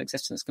obstacle to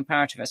existence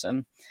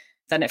comparativism,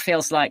 then it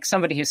feels like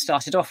somebody who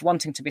started off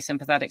wanting to be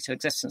sympathetic to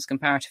existence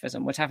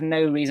comparativism would have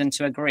no reason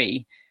to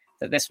agree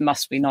that this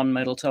must be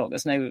non-modal talk.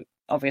 There's no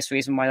obvious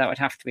reason why that would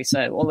have to be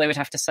so. All they would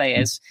have to say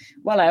is,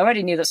 well, I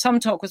already knew that some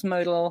talk was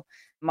modal.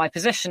 My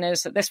position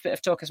is that this bit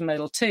of talk is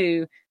modal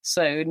too,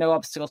 so no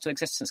obstacle to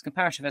existence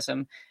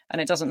comparativism.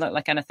 And it doesn't look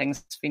like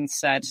anything's been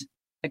said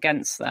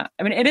against that.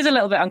 I mean, it is a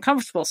little bit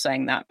uncomfortable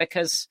saying that,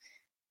 because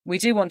we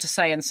do want to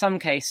say in some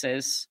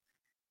cases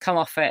come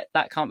off it,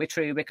 that can't be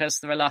true because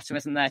the relatum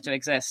isn't there to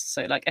exist.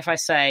 So like if I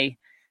say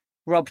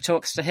Rob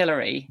talks to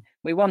Hilary,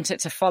 we want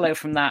it to follow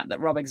from that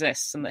Rob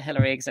exists and that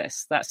Hilary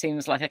exists. That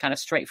seems like a kind of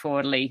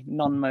straightforwardly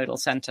non-modal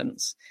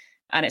sentence.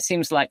 And it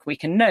seems like we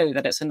can know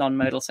that it's a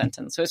non-modal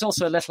sentence. So it's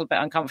also a little bit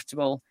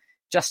uncomfortable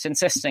just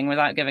insisting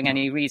without giving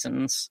any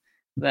reasons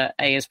that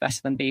A is better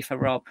than B for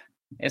Rob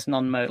is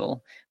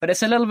non-modal. But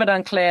it's a little bit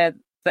unclear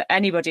that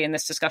anybody in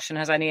this discussion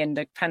has any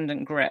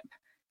independent grip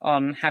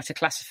on how to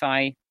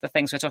classify the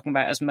things we're talking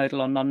about as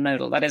modal or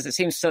non-modal. That is, it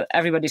seems that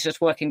everybody's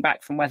just working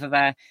back from whether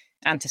they're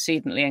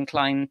antecedently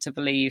inclined to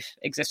believe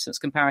existence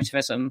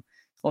comparativism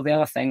or the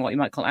other thing, what you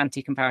might call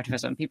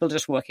anti-comparativism. People are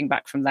just working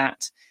back from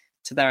that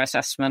to their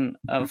assessment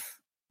of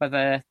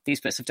whether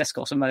these bits of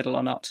discourse are modal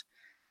or not.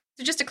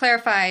 So just to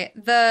clarify,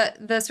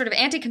 the sort of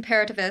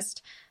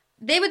anti-comparativist,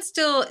 they would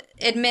still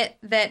admit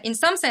that in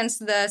some sense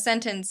the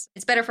sentence,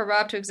 it's better for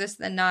Rob to exist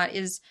than not,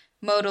 is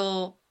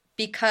modal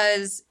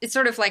because it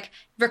sort of like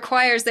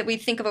requires that we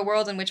think of a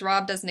world in which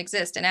Rob doesn't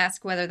exist and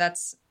ask whether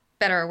that's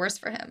better or worse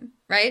for him,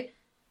 right?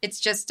 It's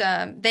just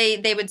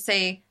they would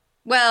say,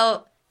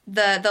 well,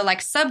 the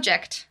like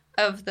subject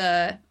of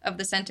the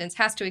sentence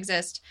has to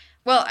exist.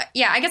 Well,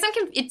 yeah, I guess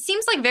it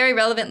seems like very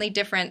relevantly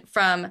different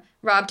from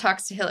Rob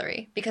talks to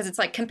Hilary because it's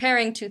like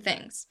comparing two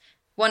things,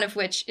 one of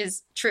which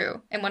is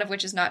true and one of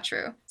which is not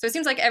true. So it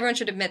seems like everyone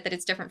should admit that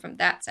it's different from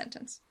that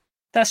sentence.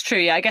 That's true.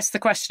 Yeah, I guess the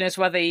question is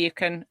whether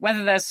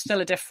there's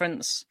still a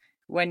difference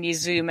when you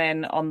zoom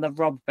in on the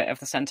Rob bit of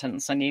the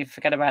sentence and you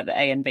forget about the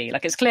A and B.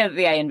 Like it's clear that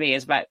the A and B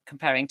is about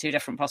comparing two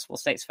different possible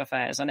states of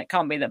affairs, and it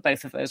can't be that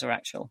both of those are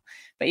actual.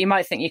 But you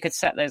might think you could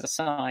set those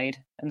aside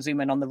and zoom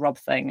in on the Rob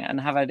thing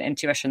and have an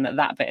intuition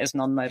that bit is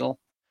non-modal.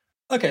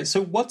 Okay, so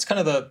what's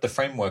kind of the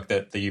framework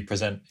that you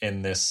present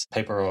in this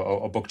paper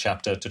or book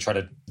chapter to try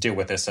to deal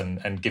with this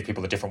and give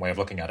people a different way of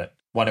looking at it?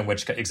 One in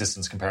which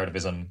existence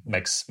comparativism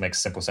makes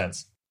simple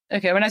sense.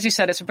 Okay, well, as you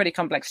said, it's a pretty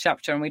complex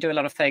chapter and we do a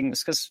lot of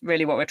things because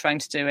really what we're trying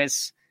to do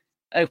is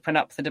open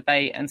up the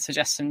debate and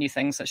suggest some new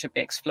things that should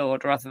be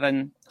explored rather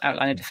than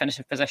outline a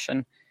definitive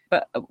position.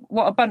 But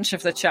what a bunch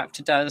of the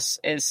chapter does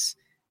is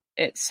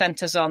it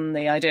centres on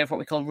the idea of what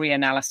we call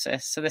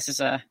reanalysis. So this is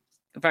a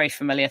very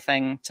familiar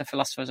thing to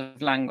philosophers of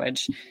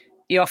language.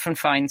 You often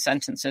find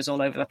sentences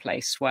all over the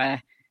place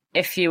where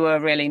if you were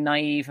really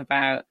naive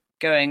about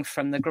going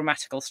from the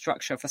grammatical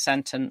structure of the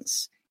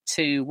sentence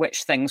to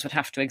which things would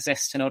have to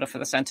exist in order for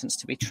the sentence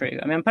to be true.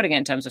 I mean, I'm putting it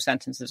in terms of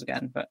sentences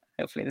again, but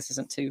hopefully this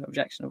isn't too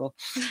objectionable.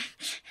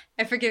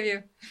 I forgive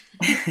you.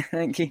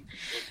 Thank you.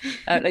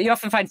 You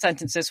often find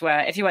sentences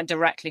where if you went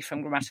directly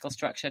from grammatical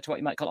structure to what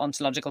you might call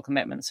ontological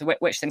commitment, so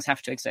which things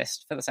have to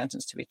exist for the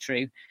sentence to be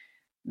true,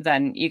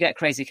 then you get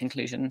crazy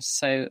conclusions.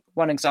 So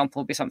one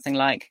example would be something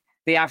like,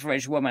 the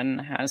average woman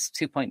has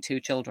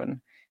 2.2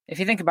 children. If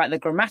you think about the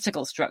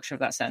grammatical structure of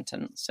that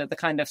sentence, so the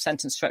kind of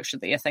sentence structure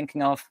that you're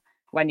thinking of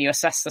when you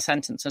assess the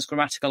sentence as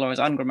grammatical or as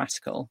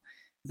ungrammatical,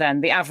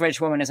 then the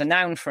average woman is a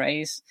noun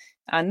phrase.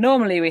 And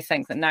normally we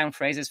think that noun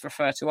phrases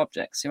refer to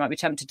objects. You might be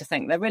tempted to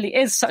think there really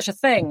is such a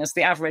thing as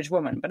the average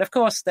woman. But of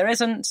course there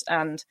isn't.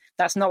 And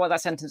that's not what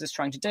that sentence is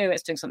trying to do.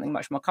 It's doing something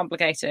much more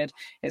complicated.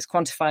 It's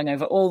quantifying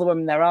over all the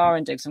women there are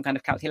and doing some kind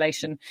of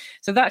calculation.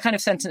 So that kind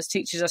of sentence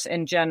teaches us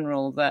in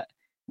general that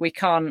we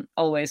can't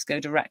always go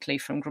directly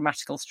from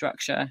grammatical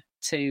structure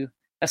to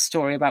a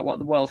story about what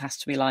the world has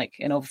to be like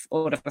in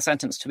order for the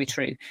sentence to be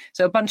true.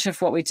 So a bunch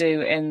of what we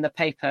do in the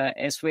paper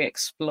is we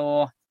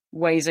explore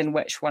ways in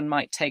which one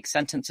might take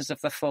sentences of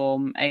the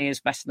form A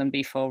is better than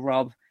B for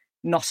Rob,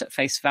 not at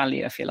face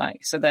value, if you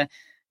like. So the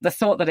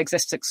thought that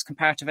existence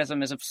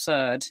comparativism is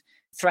absurd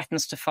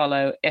threatens to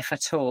follow, if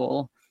at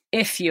all,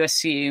 if you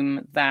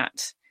assume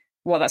that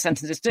what that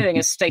sentence is doing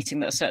is stating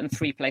that a certain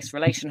three-place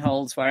relation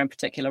holds, where in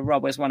particular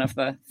Rob is one of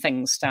the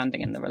things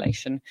standing in the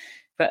relation.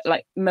 But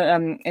like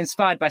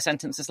inspired by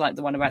sentences like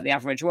the one about the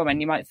average woman,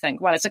 you might think,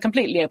 well, it's a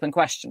completely open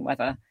question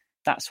whether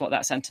that's what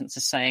that sentence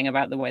is saying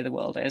about the way the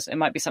world is. It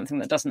might be something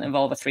that doesn't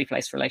involve a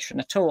three-place relation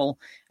at all.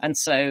 And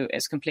so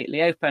it's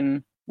completely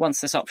open,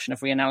 once this option of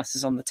reanalysis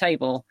is on the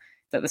table,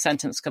 that the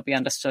sentence could be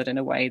understood in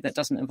a way that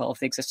doesn't involve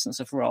the existence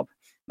of Rob.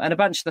 And a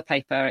bunch of the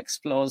paper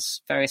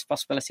explores various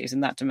possibilities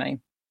in that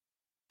domain.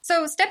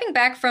 So stepping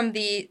back from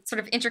the sort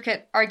of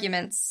intricate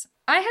arguments,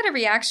 I had a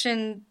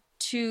reaction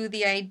to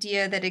the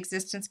idea that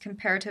existence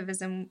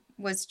comparativism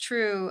was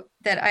true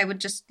that I would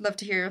just love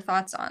to hear your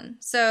thoughts on.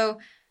 So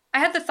I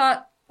had the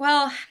thought,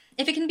 well,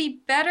 if it can be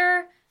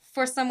better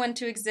for someone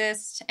to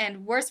exist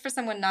and worse for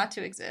someone not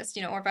to exist,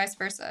 or vice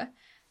versa,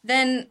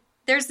 then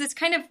there's this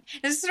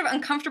sort of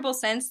uncomfortable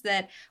sense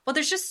that, well,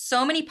 there's just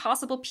so many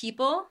possible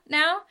people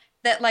now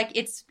that like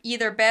it's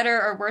either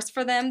better or worse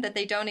for them that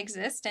they don't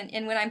exist.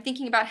 And when I'm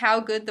thinking about how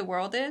good the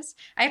world is,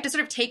 I have to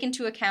sort of take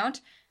into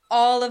account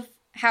all of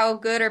how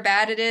good or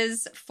bad it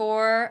is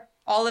for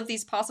all of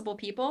these possible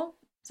people.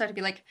 So I have to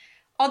be like,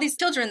 all these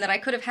children that I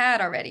could have had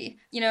already,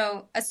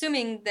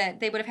 assuming that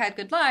they would have had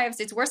good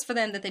lives, it's worse for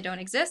them that they don't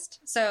exist.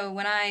 So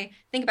when I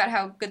think about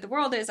how good the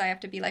world is, I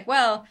have to be like,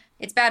 well,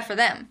 it's bad for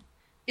them.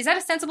 Is that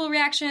a sensible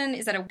reaction?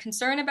 Is that a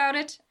concern about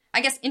it?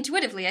 I guess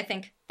intuitively, I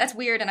think that's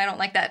weird and I don't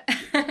like that.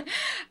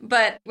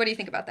 But what do you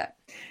think about that?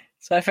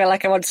 So I feel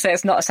like I want to say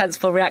it's not a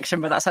sensible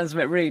reaction, but that sounds a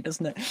bit rude,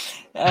 doesn't it?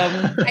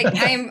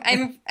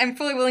 I'm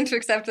fully willing to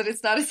accept that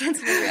it's not a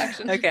sensible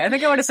reaction. Okay, I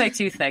think I want to say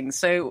two things.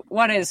 So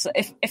one is,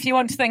 if you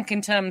want to think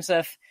in terms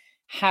of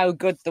how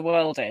good the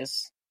world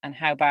is and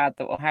how bad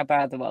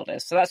the world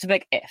is, so that's a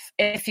big if.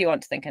 If you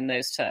want to think in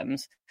those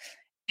terms,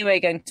 you're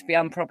going to be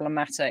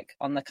unproblematic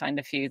on the kind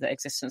of view that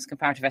existence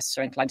comparativists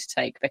are inclined to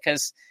take,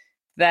 because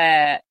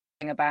they're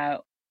thinking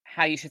about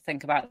how you should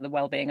think about the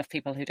well-being of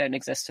people who don't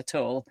exist at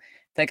all.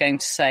 They're going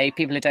to say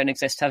people who don't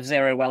exist have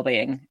zero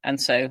well-being, and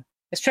so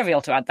it's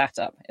trivial to add that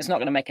up. It's not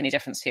going to make any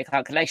difference to your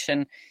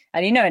calculation,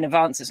 and you know in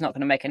advance it's not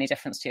going to make any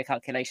difference to your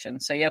calculation,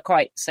 so you're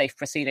quite safe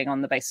proceeding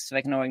on the basis of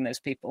ignoring those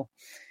people.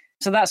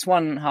 So that's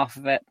one half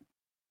of it.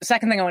 The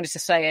second thing I wanted to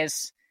say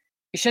is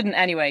you shouldn't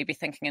anyway be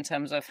thinking in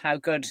terms of how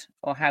good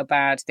or how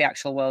bad the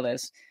actual world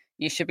is.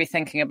 You should be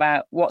thinking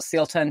about what's the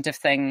alternative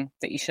thing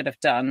that you should have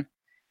done,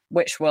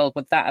 which world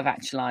would that have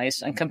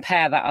actualized, and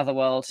compare that other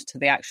world to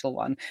the actual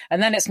one.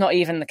 And then it's not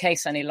even the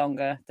case any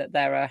longer that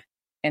there are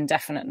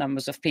indefinite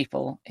numbers of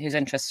people whose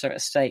interests are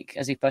at stake,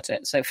 as you put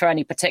it. So for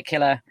any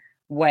particular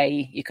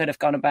way you could have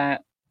gone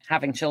about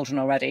having children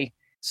already,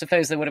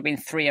 suppose there would have been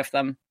 3 of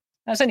them.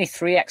 There's only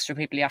 3 extra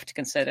people you have to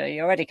consider.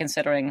 You're already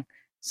considering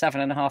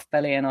 7.5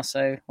 billion or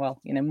so. Well,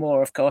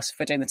 more, of course, if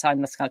we're doing the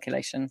timeless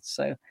calculation.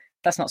 So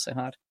that's not so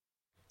hard.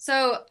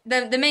 So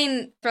the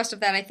main thrust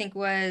of that, I think,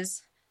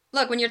 was,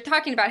 look, when you're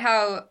talking about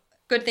how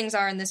good things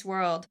are in this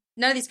world,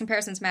 none of these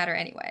comparisons matter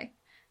anyway.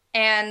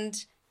 And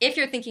if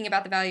you're thinking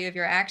about the value of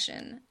your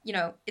action,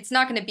 it's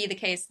not going to be the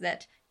case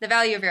that the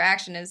value of your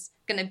action is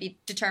going to be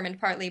determined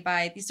partly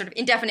by these sort of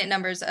indefinite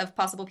numbers of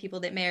possible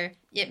people that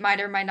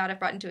might or might not have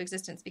brought into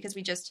existence, because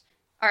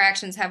our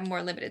actions have a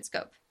more limited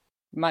scope.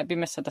 Might be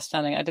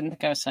misunderstanding. I didn't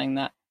think I was saying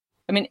that.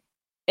 I mean,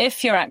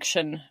 if your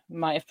action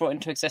might have brought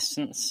into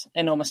existence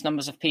enormous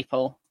numbers of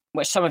people,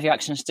 which some of your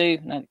actions do,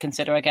 and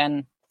consider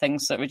again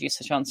things that reduce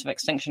the chance of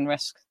extinction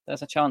risk,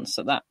 there's a chance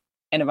that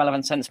in a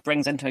relevant sense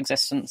brings into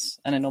existence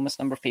an enormous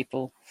number of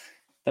people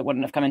that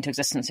wouldn't have come into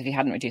existence if you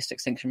hadn't reduced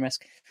extinction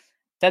risk.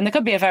 Then there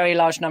could be a very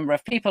large number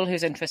of people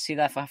whose interests you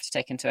therefore have to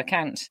take into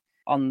account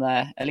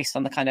at least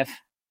on the kind of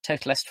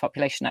totalist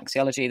population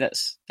axiology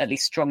that's at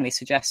least strongly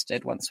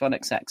suggested once one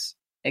accepts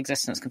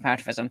existence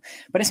comparativism.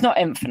 But it's not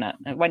infinite.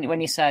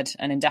 When you said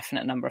an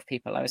indefinite number of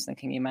people, I was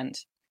thinking you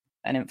meant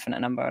an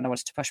infinite number, and I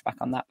wanted to push back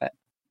on that bit.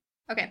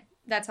 Okay,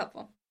 that's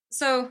helpful.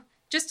 So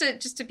just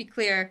to be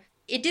clear,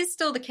 it is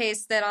still the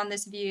case that on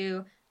this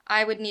view,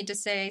 I would need to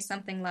say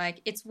something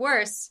like, it's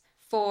worse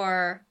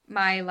for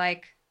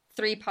my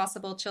 3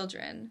 possible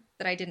children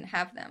that I didn't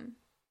have them.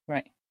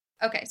 Right.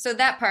 Okay, so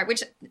that part,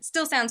 which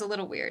still sounds a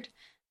little weird,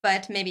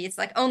 but maybe it's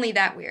only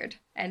that weird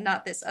and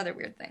not this other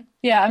weird thing.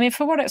 Yeah, I mean,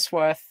 for what it's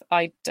worth,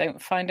 I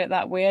don't find it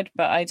that weird,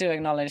 but I do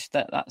acknowledge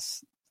that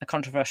that's a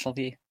controversial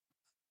view.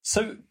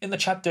 So in the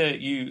chapter,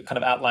 you kind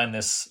of outline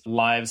this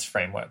lives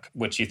framework,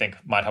 which you think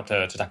might help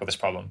to tackle this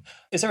problem.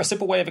 Is there a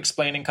simple way of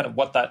explaining kind of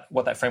what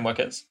that framework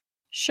is?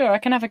 Sure, I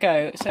can have a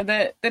go. So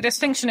the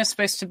distinction is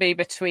supposed to be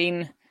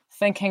between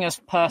thinking as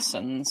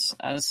persons,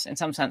 as in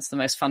some sense the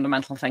most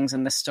fundamental things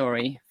in this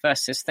story,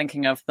 versus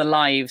thinking of the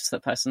lives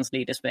that persons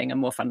lead as being a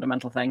more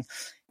fundamental thing.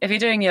 If you're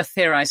doing your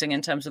theorizing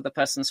in terms of the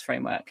person's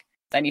framework,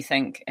 then you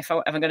think, if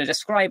I'm going to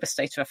describe a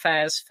state of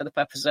affairs for the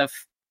purpose of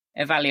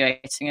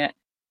evaluating it,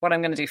 what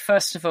I'm going to do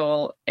first of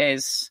all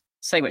is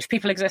say which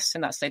people exist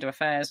in that state of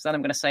affairs. Then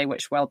I'm going to say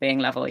which well-being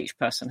level each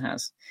person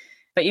has.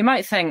 But you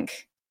might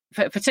think,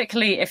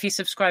 particularly if you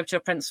subscribe to a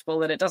principle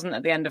that it doesn't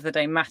at the end of the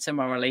day matter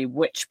morally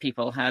which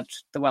people had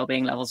the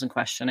well-being levels in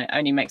question, it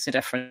only makes a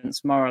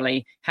difference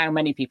morally how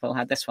many people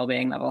had this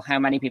well-being level, how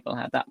many people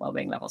had that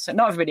well-being level. So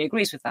not everybody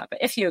agrees with that, but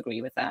if you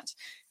agree with that,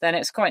 then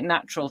it's quite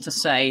natural to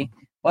say,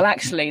 well,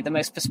 actually the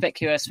most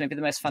perspicuous, maybe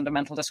the most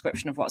fundamental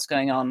description of what's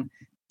going on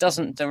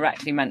doesn't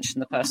directly mention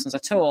the persons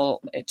at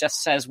all. It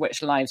just says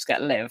which lives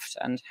get lived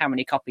and how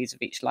many copies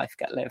of each life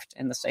get lived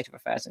in the state of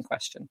affairs in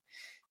question.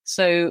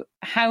 So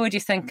how would you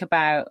think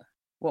about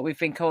what we've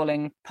been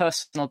calling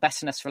personal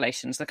betterness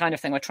relations, the kind of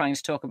thing we're trying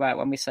to talk about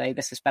when we say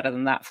this is better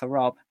than that for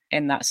Rob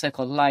in that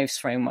so-called lives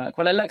framework?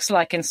 Well, it looks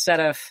like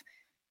instead of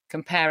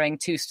comparing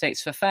 2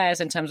 states of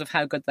affairs in terms of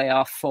how good they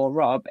are for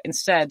Rob,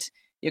 instead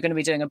you're going to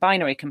be doing a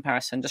binary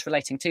comparison, just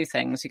relating 2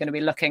 things. You're going to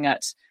be looking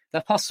at the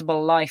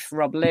possible life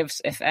Rob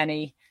lives, if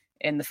any,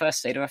 in the first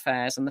state of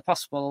affairs, and the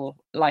possible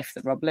life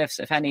that Rob lives,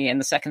 if any, in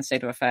the second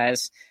state of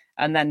affairs,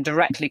 and then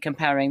directly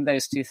comparing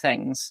those 2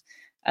 things.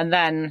 And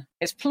then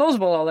it's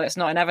plausible, although it's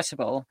not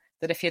inevitable,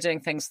 that if you're doing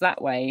things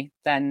that way,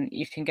 then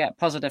you can get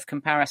positive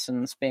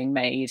comparisons being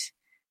made.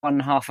 One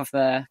half of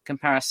the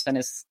comparison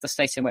is the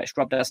state in which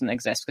Rob doesn't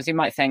exist, because you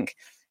might think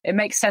it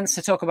makes sense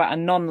to talk about a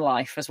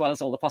non-life as well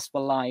as all the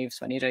possible lives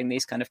when you're doing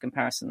these kind of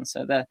comparisons.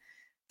 So the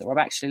Rob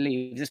actually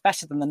leaves is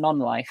better than the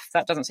non-life.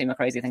 That doesn't seem a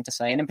crazy thing to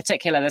say. And in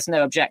particular, there's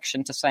no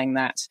objection to saying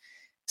that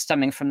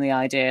stemming from the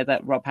idea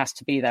that Rob has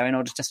to be there in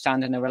order to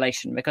stand in a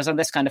relation. Because on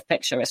this kind of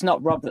picture, it's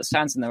not Rob that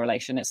stands in the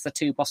relation, it's the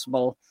 2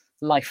 possible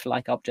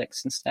lifelike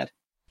objects instead.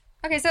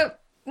 Okay, so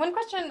one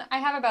question I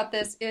have about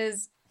this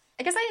is,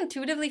 I guess I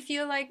intuitively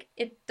feel like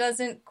it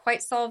doesn't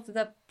quite solve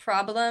the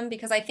problem,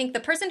 because I think the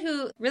person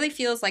who really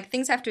feels like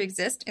things have to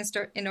exist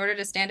in order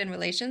to stand in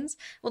relations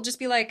will just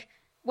be like,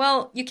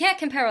 well, you can't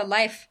compare a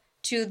life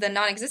to the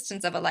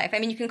non-existence of a life. I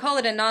mean, you can call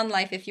it a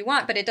non-life if you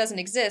want, but it doesn't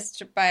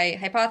exist by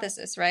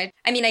hypothesis, right?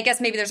 I mean, I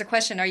guess maybe there's a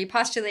question, are you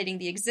postulating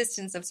the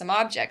existence of some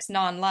objects,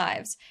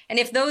 non-lives? And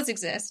if those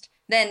exist,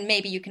 then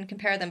maybe you can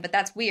compare them, but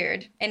that's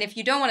weird. And if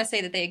you don't want to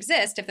say that they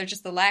exist, if they're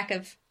just the lack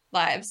of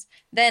lives,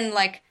 then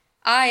like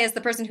I, as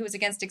the person who was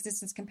against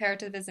existence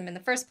comparativism in the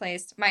first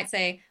place, might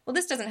say, well,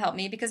 this doesn't help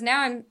me because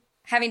now I'm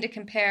having to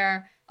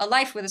compare a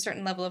life with a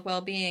certain level of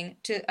well-being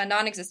to a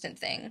non-existent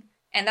thing.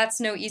 And that's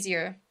no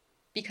easier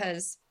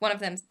because one of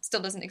them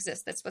still doesn't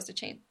exist that's supposed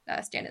to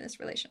stand in this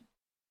relation.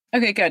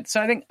 Okay, good.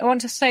 So I think I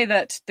want to say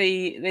that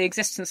the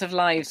existence of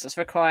lives that's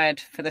required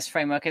for this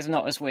framework is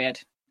not as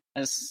weird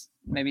as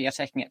maybe you're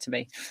taking it to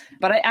be.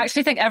 But I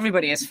actually think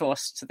everybody is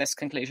forced to this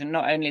conclusion,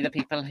 not only the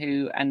people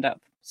who end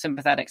up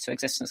sympathetic to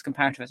existence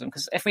comparativism.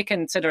 Because if we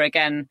consider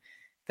again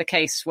the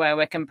case where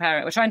we're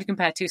trying to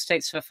compare two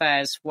states of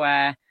affairs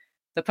where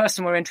the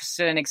person we're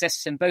interested in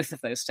exists in both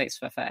of those states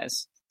of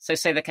affairs. So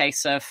say the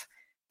case of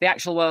the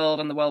actual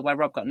world and the world where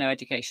Rob got no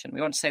education.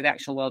 We want to say the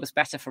actual world is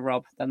better for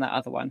Rob than that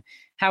other one.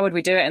 How would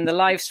we do it in the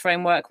lives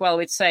framework? Well,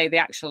 we'd say the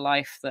actual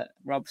life that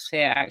Rob's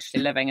here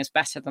actually living is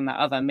better than that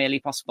other merely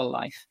possible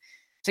life.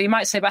 So you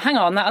might say, but hang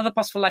on, that other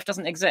possible life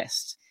doesn't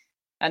exist.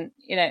 And,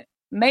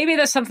 maybe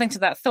there's something to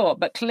that thought,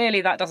 but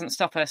clearly that doesn't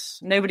stop us.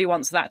 Nobody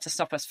wants that to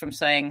stop us from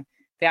saying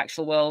the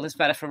actual world is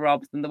better for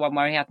Rob than the one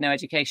where he had no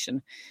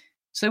education.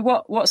 So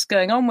what's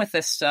going on with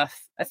this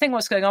stuff? I think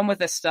what's going on with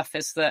this stuff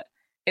is that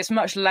it's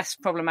much less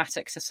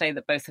problematic to say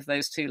that both of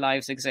those two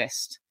lives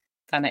exist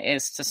than it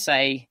is to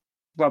say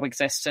Rob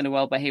exists in a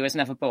world where he was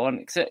never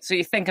born. So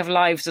you think of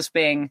lives as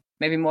being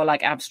maybe more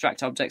like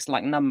abstract objects,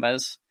 like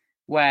numbers,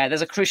 where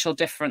there's a crucial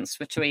difference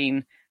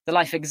between the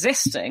life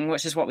existing,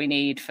 which is what we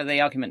need for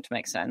the argument to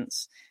make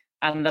sense,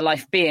 and the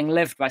life being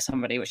lived by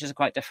somebody, which is a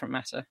quite different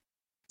matter.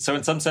 So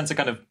in some sense,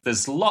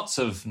 there's lots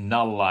of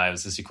null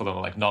lives, as you call them,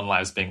 like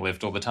non-lives being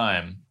lived all the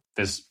time.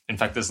 There's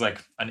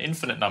like an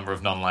infinite number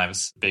of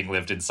non-lives being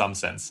lived in some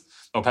sense.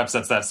 Or perhaps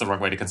that's the wrong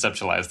way to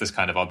conceptualize this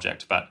kind of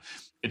object. But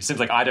it seems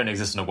like I don't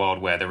exist in a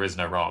world where there is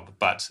no Rob.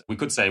 But we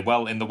could say,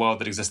 well, in the world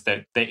that exists,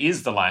 there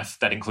is the life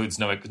that includes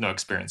no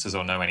experiences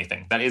or no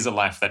anything. That is a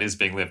life that is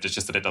being lived. It's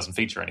just that it doesn't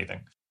feature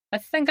anything. I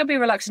think I'd be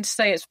reluctant to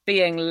say it's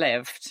being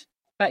lived.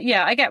 But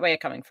yeah, I get where you're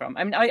coming from.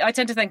 I mean, I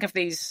tend to think of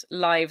these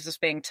lives as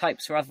being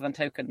types rather than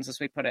tokens, as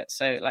we put it.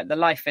 So like the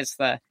life is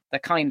the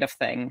kind of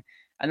thing.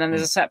 And then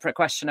there's a separate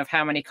question of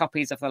how many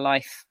copies of the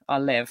life are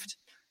lived.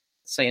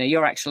 So,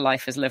 your actual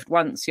life is lived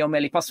once. Your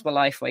merely possible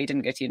life, where you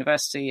didn't go to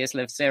university, is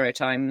lived 0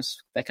 times,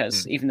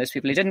 because even those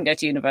people who didn't go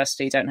to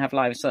university don't have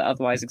lives that are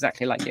otherwise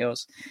exactly like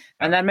yours.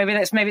 And then maybe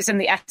it's in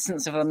the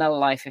essence of a null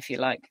life, if you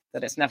like,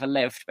 that it's never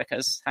lived,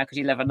 because how could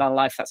you live a null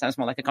life? That sounds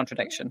more like a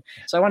contradiction.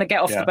 So I want to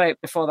get off the boat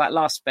before that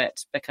last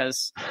bit,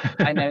 because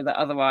I know that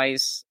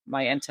otherwise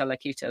my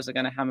interlocutors are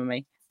going to hammer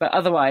me. But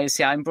otherwise,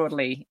 I'm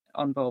broadly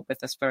on board with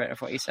the spirit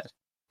of what you said.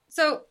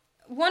 So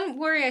one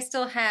worry I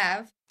still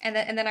have, and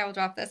then I will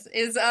drop this,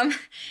 is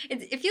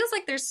it feels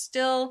like there's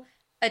still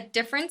a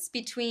difference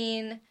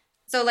between,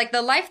 so like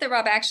the life that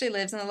Rob actually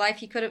lives and the life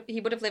he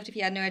would have lived if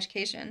he had no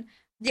education.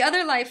 The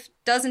other life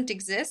doesn't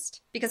exist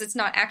because it's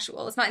not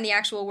actual. It's not in the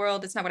actual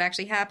world. It's not what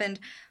actually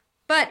happened.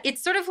 But it's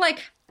still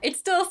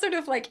sort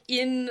of like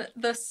in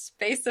the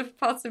space of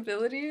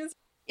possibilities.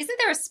 Isn't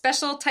there a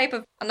special type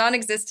of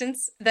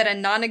non-existence that a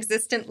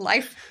non-existent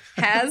life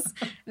has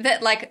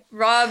that like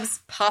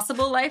Rob's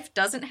possible life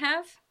doesn't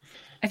have?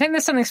 I think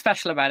there's something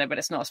special about it, but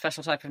it's not a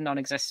special type of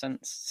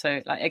non-existence. So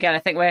like, again, I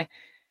think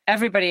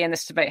everybody in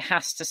this debate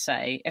has to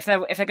say, if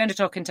they're going to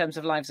talk in terms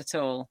of lives at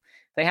all,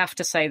 they have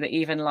to say that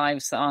even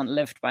lives that aren't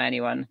lived by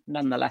anyone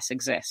nonetheless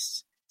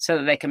exist, so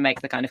that they can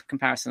make the kind of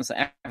comparisons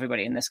that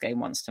everybody in this game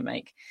wants to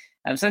make.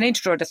 So they need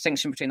to draw a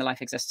distinction between the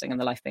life existing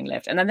and the life being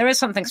lived. And then there is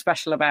something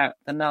special about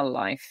the null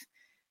life.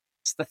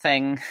 It's the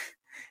thing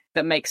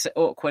that makes it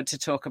awkward to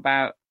talk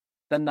about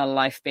the null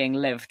life being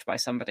lived by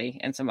somebody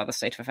in some other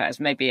state of affairs.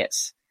 Maybe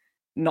it's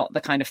not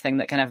the kind of thing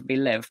that can ever be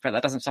lived, but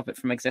that doesn't stop it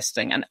from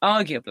existing. And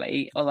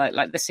arguably, although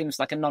like this seems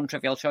like a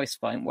non-trivial choice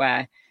point,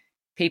 where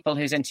people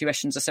whose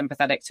intuitions are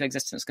sympathetic to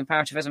existence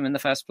comparativism in the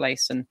first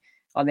place, and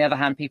on the other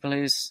hand, people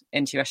whose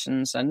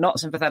intuitions are not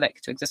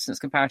sympathetic to existence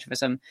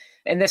comparativism,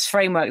 in this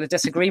framework, the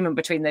disagreement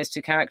between those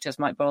two characters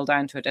might boil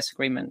down to a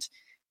disagreement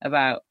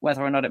about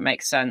whether or not it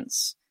makes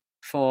sense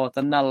for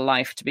the null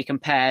life to be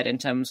compared in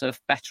terms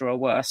of better or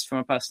worse from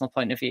a personal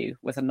point of view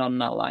with a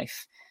non-null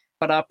life.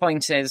 But our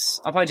point in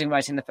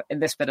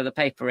this bit of the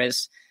paper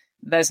is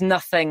there's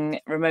nothing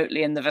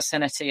remotely in the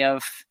vicinity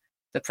of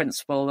the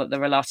principle that the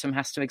relatum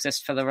has to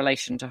exist for the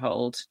relation to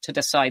hold to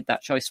decide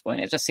that choice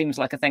point. It just seems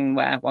like a thing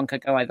where one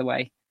could go either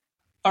way.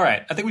 All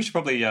right. I think we should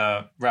probably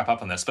wrap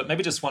up on this, but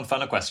maybe just one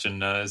final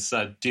question is,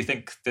 do you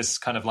think this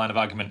kind of line of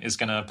argument is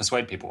going to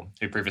persuade people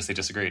who previously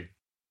disagreed?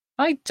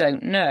 I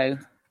don't know.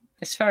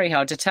 It's very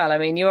hard to tell. I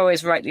mean, you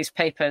always write these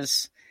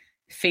papers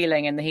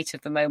feeling in the heat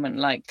of the moment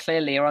like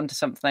clearly you're onto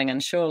something,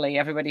 and surely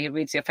everybody who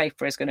reads your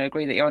paper is going to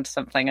agree that you're onto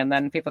something, and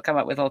then people come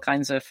up with all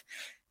kinds of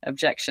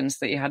objections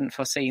that you hadn't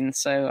foreseen.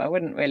 So I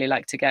wouldn't really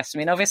like to guess. I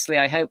mean, obviously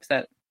I hope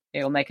that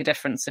it will make a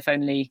difference, if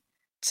only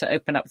to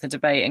open up the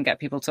debate and get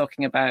people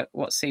talking about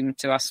what seem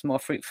to us more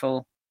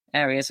fruitful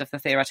areas of the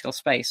theoretical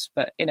space.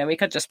 But, we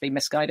could just be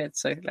misguided.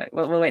 So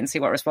we'll wait and see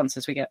what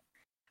responses we get.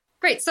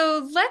 Great.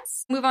 So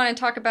let's move on and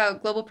talk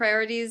about global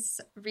priorities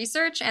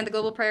research and the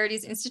Global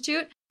Priorities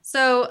Institute.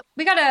 So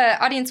we got an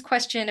audience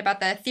question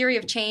about the theory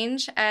of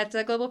change at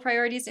the Global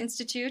Priorities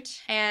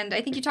Institute. And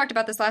I think you talked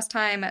about this last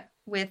time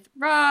with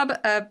Rob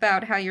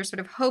about how you're sort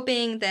of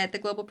hoping that the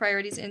Global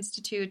Priorities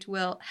Institute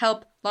will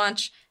help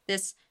launch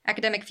this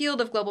academic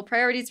field of global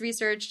priorities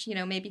research.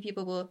 Maybe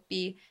people will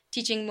be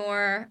teaching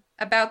more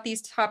about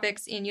these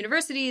topics in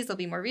universities. There'll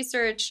be more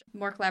research,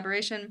 more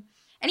collaboration.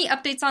 Any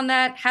updates on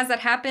that? Has that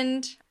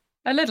happened?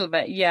 A little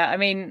bit, yeah. I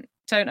mean,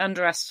 don't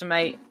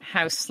underestimate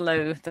how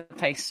slow the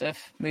pace of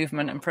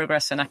movement and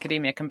progress in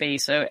academia can be.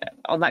 So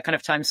on that kind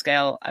of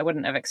timescale, I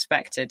wouldn't have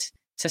expected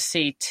to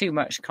see too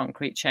much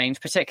concrete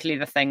change, particularly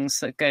the things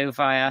that go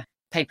via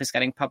papers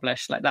getting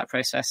published. Like that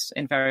process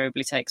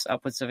invariably takes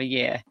upwards of a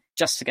year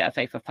just to get a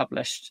paper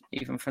published,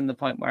 even from the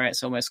point where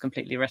it's almost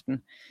completely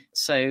written.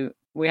 So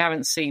we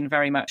haven't seen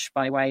very much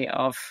by way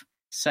of,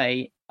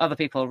 say, other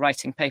people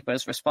writing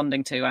papers,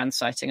 responding to and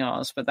citing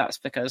ours, but that's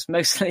because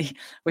mostly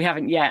we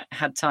haven't yet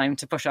had time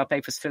to push our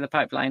papers through the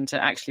pipeline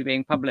to actually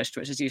being published,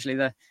 which is usually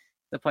the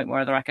point where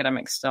other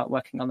academics start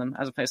working on them,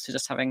 as opposed to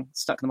just having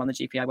stuck them on the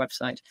GPI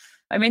website.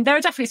 I mean, there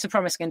are definitely some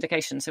promising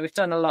indications. So we've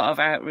done a lot of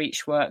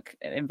outreach work,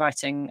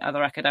 inviting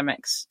other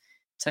academics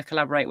to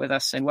collaborate with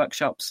us in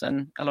workshops,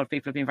 and a lot of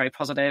people have been very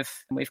positive.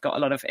 And we've got a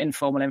lot of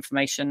informal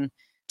information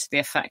to the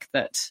effect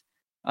that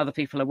other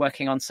people are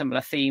working on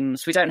similar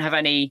themes. We don't have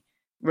any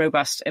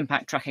robust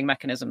impact tracking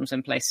mechanisms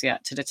in place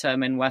yet to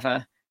determine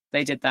whether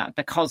they did that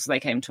because they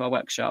came to our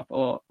workshop,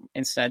 or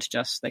instead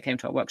just they came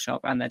to our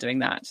workshop and they're doing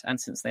that.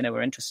 And since they know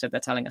we're interested, they're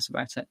telling us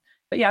about it.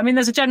 But yeah, I mean,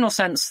 there's a general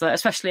sense that,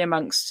 especially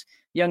amongst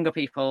younger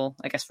people,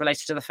 I guess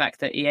related to the fact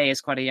that EA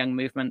is quite a young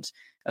movement,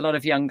 a lot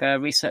of younger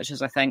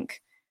researchers, I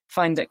think,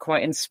 find it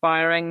quite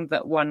inspiring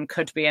that one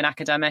could be an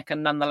academic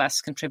and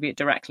nonetheless contribute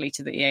directly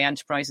to the EA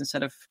enterprise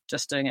instead of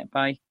just doing it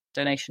by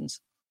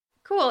donations.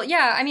 Cool.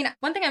 Yeah. I mean,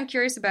 one thing I'm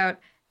curious about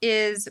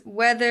is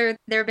whether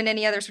there have been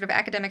any other sort of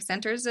academic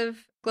centers of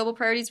global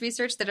priorities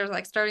research that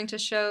are starting to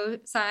show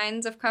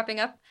signs of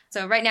cropping up.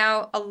 So right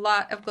now, a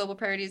lot of global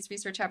priorities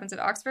research happens at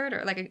Oxford,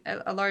 or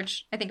a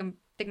large, I think a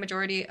big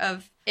majority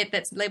of it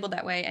that's labeled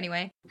that way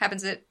anyway,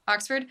 happens at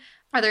Oxford.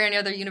 Are there any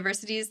other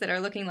universities that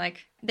are looking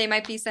like they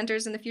might be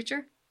centers in the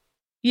future?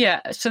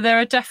 Yeah, so there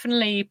are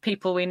definitely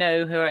people we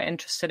know who are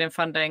interested in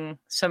funding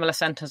similar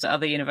centres at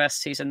other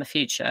universities in the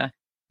future.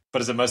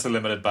 But is it mostly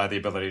limited by the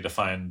ability to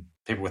find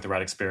people with the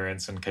right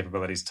experience and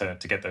capabilities to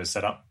get those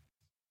set up?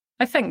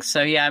 I think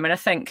so, yeah. I mean, I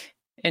think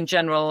in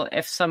general,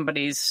 if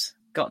somebody's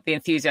got the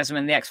enthusiasm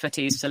and the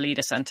expertise to lead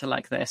a centre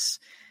like this,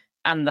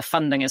 and the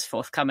funding is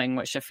forthcoming,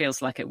 which it feels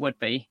like it would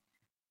be,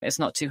 it's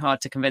not too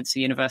hard to convince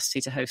a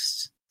university to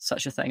host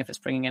such a thing if it's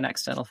bringing in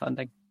external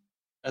funding.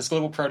 Has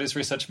global priorities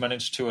research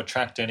managed to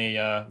attract any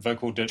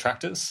vocal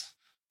detractors?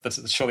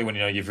 That's surely when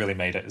you've really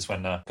made it, is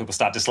when people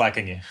start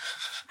disliking you.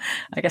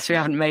 I guess we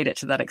haven't made it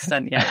to that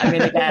extent yet. I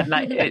mean, again,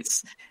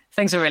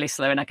 things are really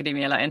slow in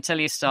academia. Until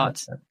you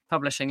start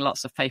publishing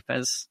lots of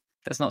papers,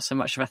 there's not so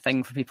much of a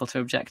thing for people to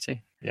object to.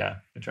 Yeah,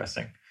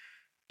 interesting.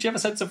 Do you have a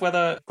sense of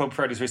whether global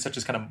priorities research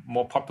is kind of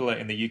more popular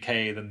in the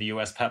UK than the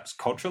US, perhaps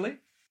culturally?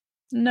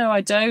 No,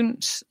 I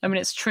don't. I mean,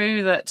 it's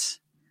true that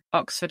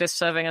Oxford is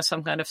serving as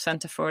some kind of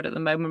centre for it at the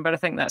moment, but I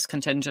think that's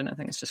contingent. I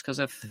think it's just because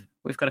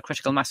we've got a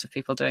critical mass of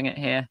people doing it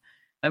here.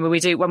 And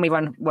when we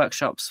run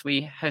workshops,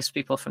 we host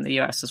people from the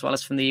US as well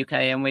as from the UK,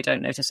 and we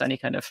don't notice any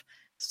kind of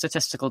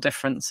statistical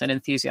difference in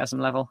enthusiasm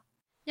level.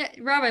 Yeah,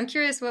 Rob, I'm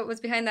curious what was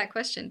behind that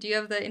question. Do you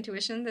have the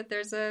intuition that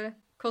there's a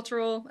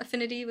cultural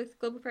affinity with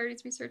global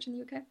priorities research in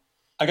the UK?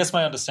 I guess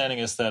my understanding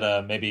is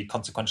that maybe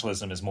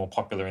consequentialism is more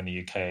popular in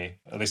the UK,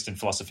 at least in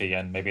philosophy,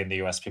 and maybe in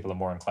the US people are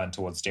more inclined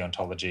towards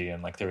deontology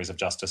and theories of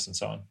justice and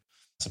so on.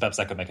 So perhaps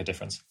that could make a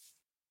difference.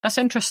 That's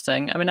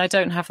interesting. I mean, I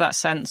don't have that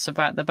sense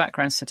about the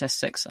background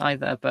statistics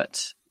either,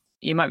 but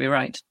you might be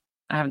right.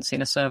 I haven't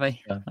seen a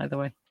survey either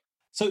way.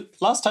 So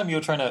last time you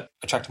were trying to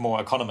attract more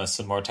economists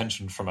and more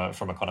attention from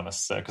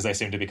economists, because they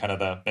seem to be kind of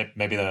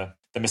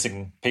the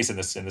missing piece in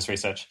this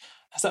research.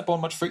 Has that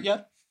borne much fruit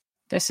yet?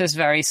 This is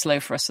very slow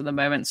for us at the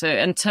moment. So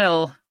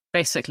until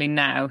basically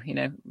now,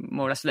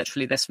 more or less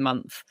literally this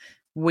month,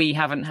 we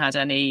haven't had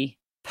any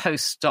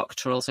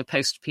postdoctoral, so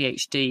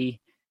post-PhD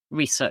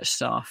research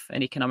staff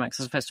in economics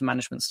as opposed to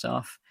management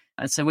staff.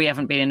 And so we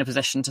haven't been in a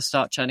position to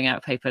start churning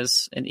out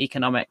papers in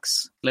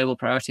economics, global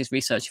priorities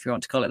research, if you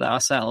want to call it that,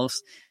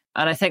 ourselves.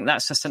 And I think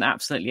that's just an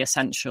absolutely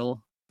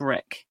essential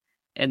brick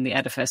in the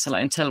edifice. So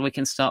until we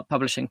can start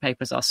publishing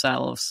papers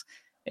ourselves,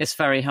 it's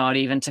very hard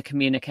even to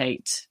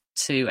communicate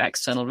to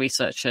external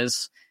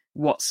researchers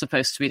what's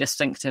supposed to be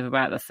distinctive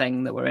about the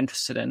thing that we're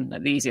interested in.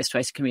 Like, the easiest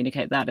way to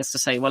communicate that is to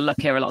say, well,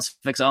 look, here are lots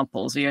of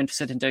examples. Are you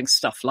interested in doing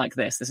stuff like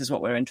this? This is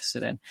what we're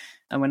interested in.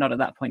 And we're not at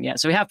that point yet.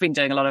 So we have been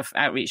doing a lot of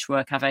outreach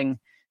work, having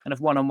kind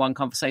of one-on-one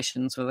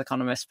conversations with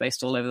economists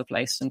based all over the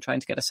place and trying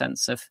to get a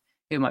sense of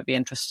who might be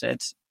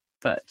interested.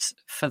 But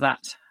for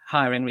that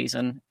hiring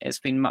reason, it's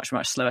been much,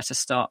 much slower to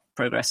start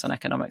progress on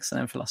economics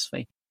and in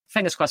philosophy.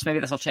 Fingers crossed, maybe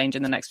this will change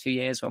in the next few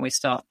years when we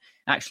start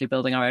actually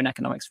building our own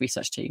economics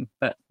research team,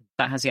 but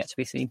that has yet to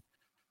be seen.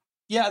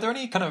 Yeah, are there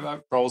any kind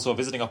of roles or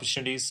visiting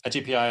opportunities at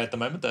GPI at the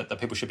moment that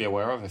people should be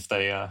aware of if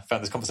they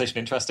found this conversation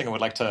interesting and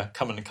would like to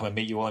come and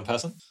meet you all in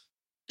person?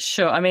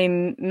 Sure. I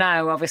mean,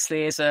 now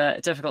obviously is a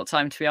difficult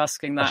time to be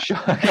asking that. Sure.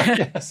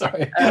 Yeah,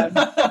 sorry.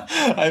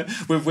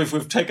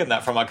 We've taken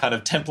that from our kind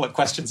of template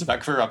questions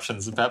about career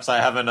options, and perhaps I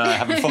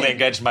haven't fully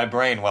engaged my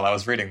brain while I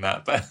was reading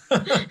that. But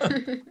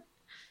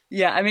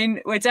yeah, I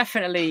mean, we're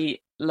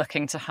definitely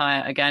looking to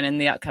hire again in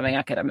the upcoming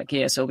academic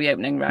year. So we'll be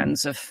opening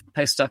rounds of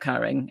postdoc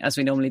hiring, as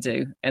we normally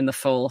do in the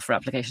fall, for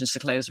applications to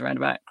close around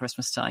about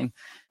Christmas time.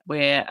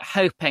 We're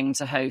hoping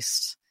to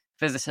host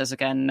visitors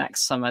again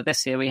next summer.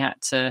 This year we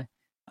had to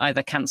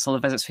either cancel the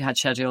visits we had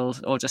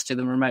scheduled or just do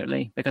them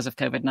remotely because of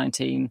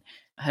COVID-19.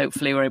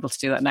 Hopefully we're able to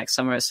do that next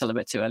summer. It's still a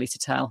bit too early to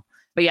tell.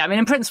 But yeah, I mean,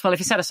 in principle, if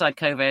you set aside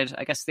COVID,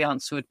 I guess the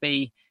answer would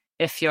be,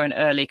 if you're an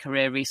early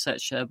career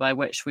researcher, by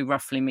which we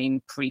roughly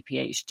mean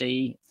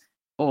pre-PhD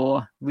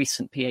or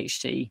recent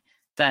PhD,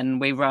 then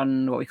we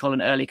run what we call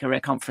an early career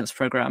conference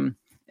program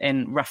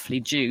in roughly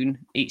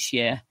June each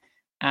year.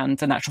 And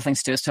the natural thing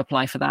to do is to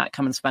apply for that,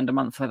 come and spend a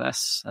month with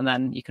us, and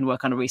then you can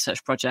work on a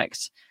research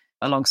project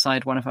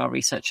alongside one of our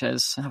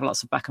researchers, have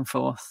lots of back and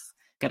forth,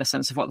 get a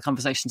sense of what the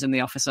conversations in the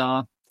office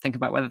are, think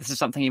about whether this is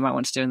something you might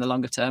want to do in the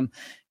longer term.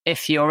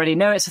 If you already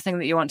know it's a thing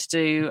that you want to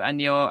do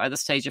and you're at the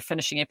stage of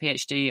finishing a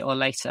PhD or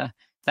later,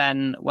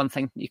 then one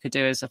thing you could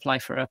do is apply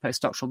for a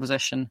postdoctoral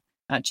position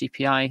at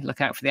GPI, look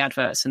out for the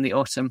adverts in the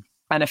autumn.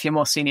 And if you're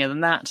more senior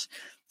than that,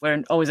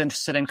 we're always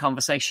interested in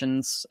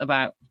conversations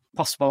about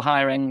possible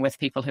hiring with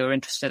people who are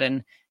interested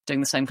in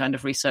doing the same kind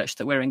of research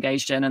that we're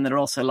engaged in. And there are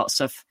also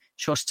lots of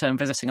short-term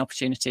visiting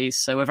opportunities.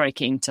 So we're very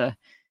keen to,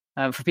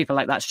 for people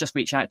like that, to just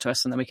reach out to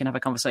us and then we can have a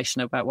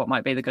conversation about what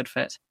might be the good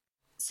fit.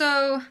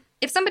 So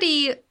if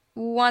somebody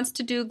wants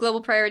to do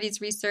global priorities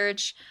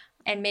research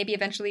and maybe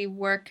eventually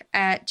work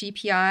at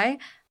GPI,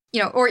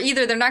 or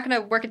either they're not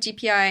going to work at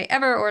GPI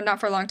ever or not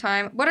for a long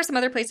time, what are some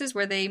other places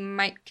where they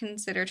might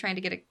consider trying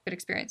to get a good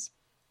experience?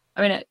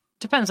 I mean, it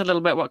depends a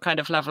little bit what kind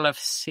of level of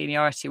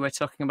seniority we're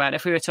talking about.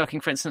 If we were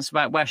talking, for instance,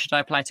 about where should I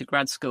apply to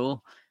grad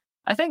school,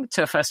 I think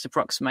to a first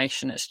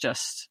approximation, it's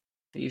just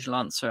the usual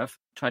answer of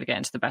try to get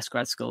into the best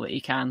grad school that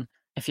you can.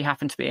 If you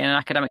happen to be in an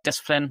academic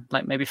discipline,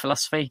 like maybe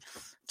philosophy,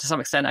 to some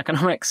extent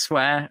economics,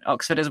 where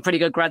Oxford is a pretty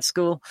good grad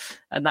school,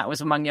 and that was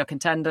among your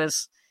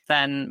contenders,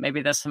 then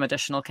maybe there's some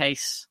additional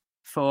case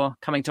for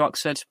coming to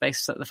Oxford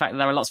based on the fact that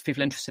there are lots of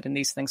people interested in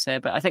these things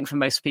here. But I think for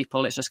most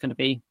people, it's just going to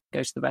be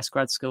go to the best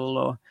grad school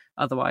or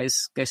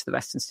otherwise go to the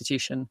best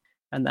institution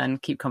and then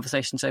keep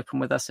conversations open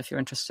with us if you're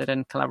interested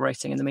in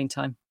collaborating in the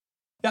meantime.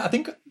 Yeah, I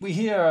think we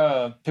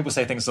hear people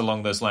say things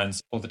along those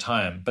lines all the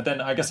time. But then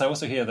I guess I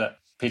also hear that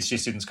PhD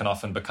students can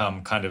often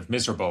become kind of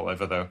miserable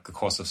over the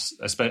course of,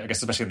 I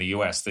guess, especially in the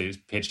US, the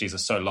PhDs are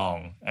so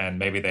long and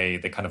maybe they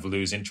kind of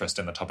lose interest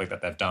in the topic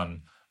that they've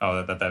done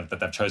or that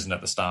they've chosen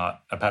at the start,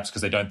 perhaps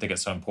because they don't think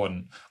it's so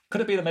important. Could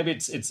it be that maybe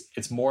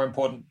it's more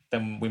important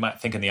than we might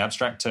think in the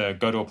abstract to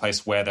go to a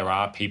place where there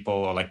are people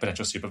or like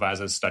potential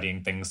supervisors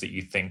studying things that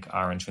you think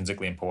are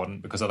intrinsically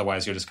important? Because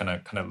otherwise you're just going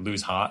to kind of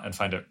lose heart and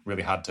find it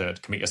really hard to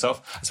commit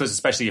yourself. I suppose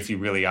especially if you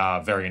really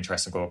are very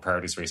interested in global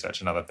priorities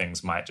research and other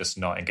things might just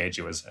not engage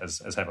you as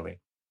heavily.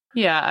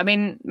 Yeah, I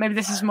mean, maybe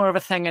this is more of a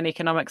thing in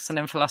economics than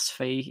in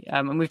philosophy.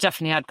 And we've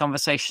definitely had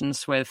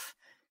conversations with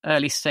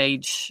early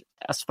stage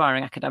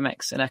aspiring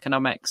academics in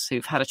economics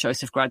who've had a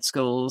choice of grad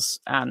schools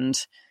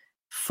and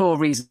for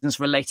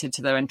reasons related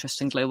to their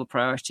interest in global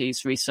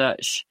priorities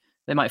research,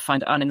 they might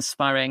find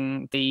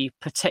uninspiring the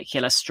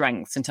particular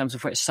strengths in terms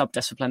of which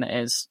subdiscipline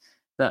it is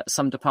that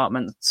some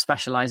department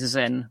specializes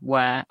in,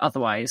 where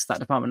otherwise that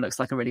department looks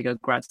like a really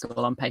good grad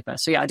school on paper.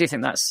 So yeah, I do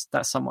think that's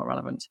somewhat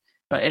relevant.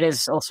 But it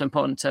is also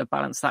important to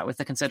balance that with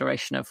the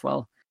consideration of,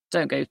 well,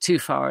 don't go too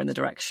far in the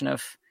direction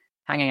of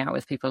hanging out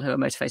with people who are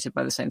motivated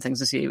by the same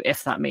things as you,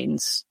 if that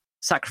means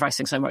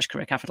sacrificing so much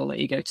career capital that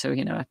you go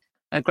to,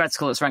 a grad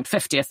school that's ranked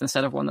 50th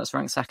instead of one that's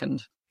ranked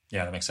second.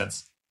 Yeah, that makes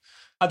sense.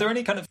 Are there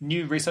any kind of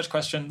new research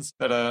questions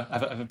that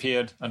have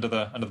appeared under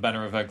the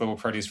banner of global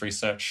priorities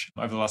research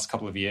over the last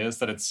couple of years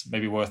that it's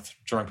maybe worth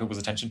drawing people's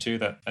attention to,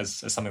 that as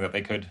something that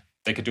they could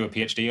do a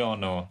PhD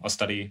on or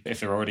study if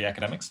they're already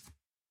academics?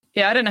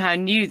 Yeah, I don't know how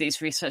new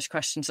these research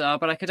questions are,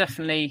 but I could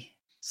definitely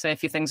say a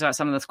few things about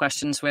some of those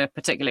questions we're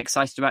particularly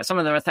excited about. Some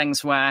of them are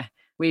things where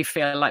we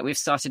feel like we've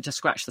started to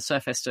scratch the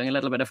surface doing a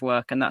little bit of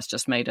work, and that's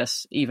just made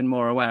us even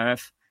more aware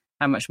of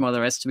how much more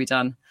there is to be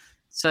done.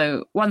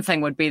 So one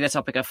thing would be the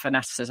topic of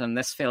fanaticism.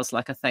 This feels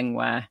like a thing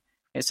where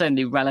it's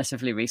only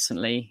relatively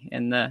recently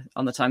on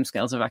the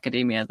timescales of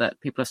academia that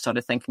people have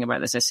started thinking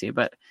about this issue,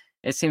 but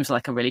it seems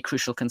like a really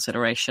crucial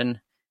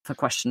consideration for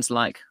questions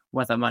like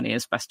whether money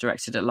is best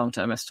directed at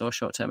long-termist or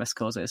short-termist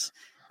causes.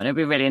 And it'd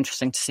be really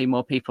interesting to see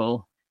more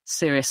people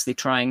seriously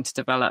trying to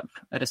develop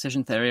a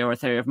decision theory or a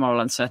theory of moral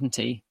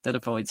uncertainty that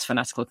avoids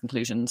fanatical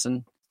conclusions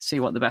and see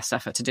what the best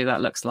effort to do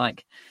that looks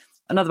like.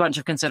 Another bunch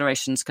of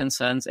considerations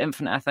concerns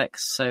infinite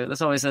ethics. So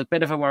there's always a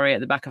bit of a worry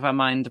at the back of our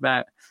mind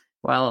about,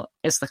 well,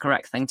 is the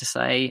correct thing to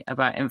say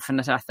about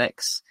infinite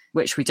ethics,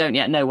 which we don't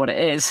yet know what it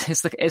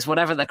is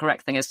whatever the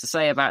correct thing is to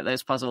say about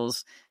those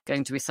puzzles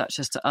going to be such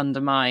as to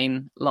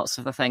undermine lots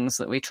of the things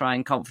that we try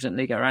and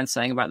confidently go around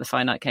saying about the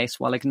finite case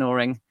while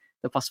ignoring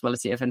the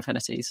possibility of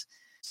infinities.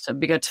 So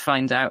it'd be good to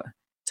find out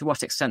to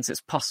what extent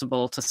it's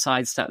possible to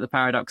sidestep the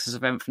paradoxes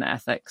of infinite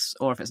ethics,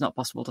 or if it's not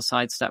possible to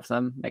sidestep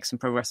them, make some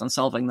progress on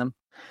solving them.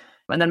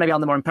 And then maybe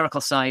on the more empirical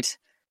side,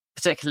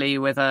 particularly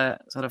with a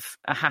sort of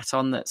a hat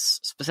on that's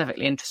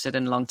specifically interested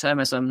in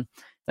long-termism,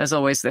 there's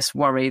always this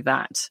worry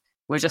that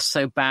we're just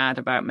so bad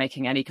about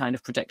making any kind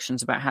of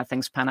predictions about how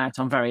things pan out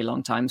on very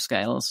long time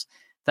scales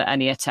that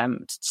any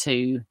attempt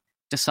to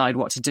decide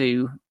what to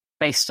do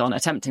based on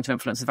attempting to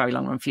influence the very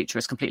long run future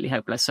is completely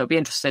hopeless. So it'd be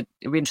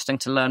interesting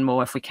to learn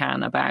more if we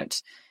can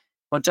about,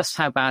 well, just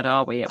how bad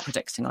are we at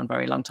predicting on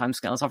very long time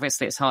scales?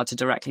 Obviously, it's hard to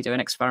directly do an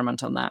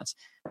experiment on that,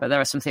 but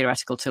there are some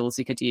theoretical tools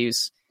you could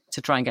use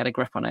to try and get a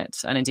grip on it.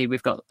 And indeed,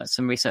 we've got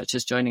some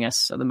researchers joining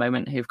us at the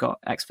moment who've got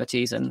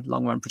expertise in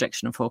long run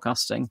prediction and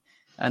forecasting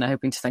and are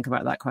hoping to think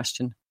about that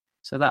question.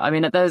 So that, I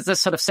mean, there's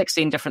sort of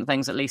 16 different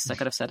things at least I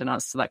could have said in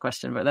answer to that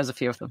question, but there's a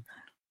few of them.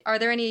 Are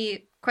there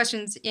any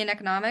questions in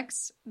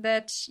economics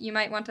that you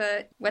might want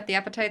to whet the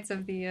appetites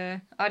of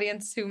the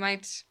audience who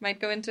might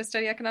go into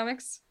study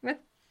economics with?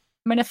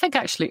 I mean, I think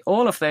actually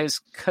all of those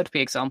could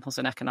be examples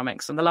in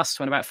economics. And the last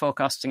one about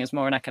forecasting is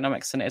more in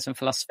economics than it is in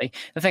philosophy.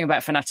 The thing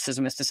about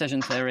fanaticism is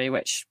decision theory,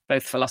 which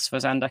both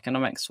philosophers and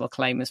economics will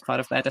claim is part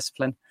of their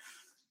discipline.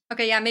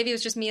 Okay, yeah, maybe it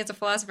was just me as a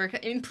philosopher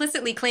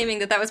implicitly claiming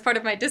that was part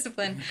of my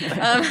discipline Well,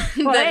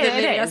 that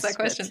made me ask that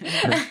but,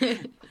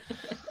 question.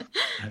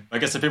 I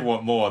guess if people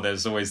want more,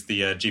 there's always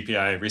the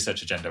GPI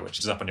research agenda, which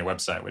is up on your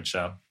website, which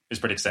is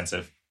pretty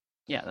extensive.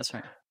 Yeah, that's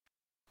right.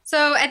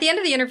 So at the end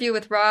of the interview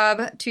with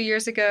Rob 2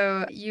 years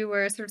ago, you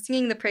were sort of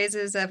singing the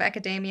praises of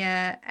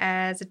academia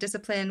as a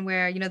discipline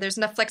where, you know, there's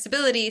enough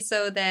flexibility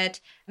so that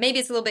maybe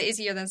it's a little bit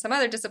easier than some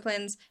other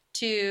disciplines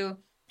to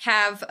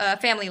have a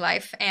family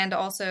life and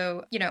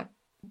also, you know,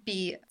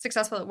 be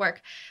successful at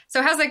work.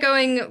 So how's that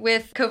going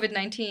with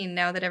COVID-19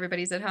 now that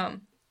everybody's at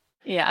home?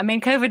 Yeah, I mean,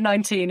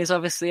 COVID-19 is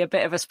obviously a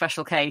bit of a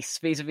special case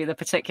vis-a-vis the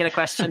particular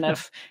question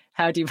of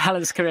how do you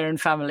balance career and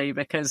family,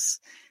 because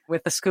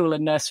with the school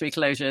and nursery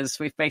closures,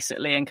 we've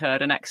basically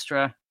incurred an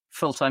extra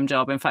full-time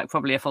job. In fact,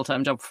 probably a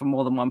full-time job for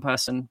more than one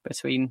person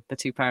between the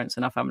two parents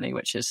in our family,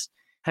 which is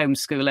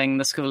homeschooling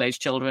the school-age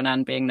children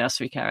and being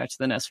nursery carer to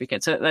the nursery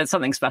kids. So there's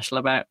something special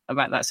about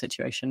that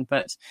situation.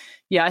 But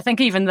yeah, I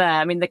think even there,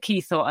 I mean, the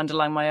key thought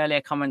underlying my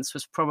earlier comments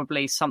was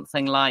probably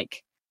something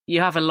like you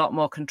have a lot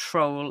more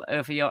control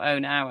over your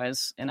own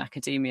hours in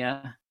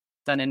academia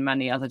than in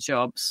many other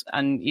jobs.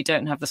 And you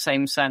don't have the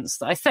same sense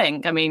that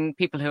I mean,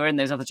 people who are in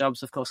those other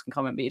jobs, of course, can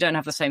comment, but you don't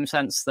have the same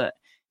sense that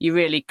you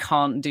really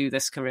can't do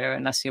this career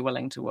unless you're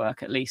willing to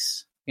work at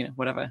least, you know,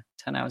 whatever,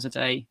 10 hours a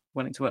day,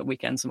 willing to work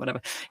weekends and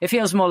whatever. It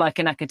feels more like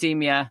in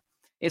academia,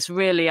 it's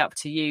really up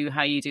to you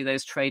how you do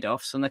those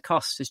trade-offs. And the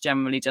cost is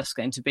generally just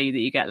going to be that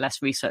you get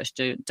less research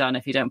done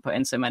if you don't put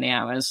in so many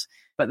hours.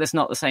 But there's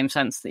not the same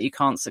sense that you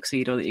can't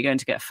succeed or that you're going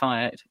to get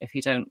fired if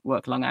you don't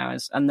work long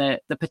hours. And the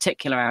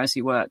particular hours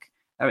you work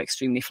are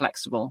extremely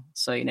flexible.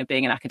 So, you know,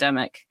 being an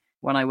academic,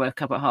 when I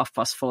woke up at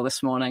 4:30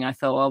 this morning, I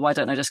thought, well, why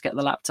don't I just get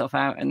the laptop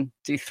out and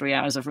do 3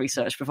 hours of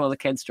research before the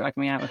kids drag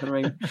me out of the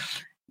room?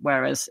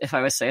 Whereas if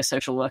I was, say, a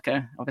social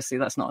worker, obviously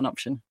that's not an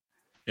option.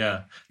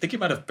 Yeah, I think you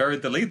might have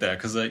buried the lead there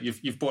because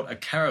you've bought a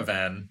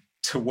caravan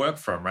to work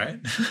from, right?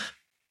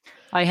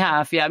 I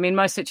have, yeah. I mean,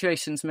 my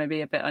situation's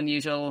maybe a bit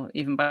unusual,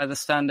 even by the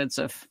standards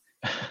of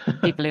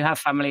people who have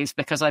families,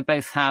 because I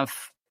both have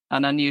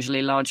an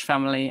unusually large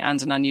family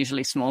and an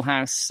unusually small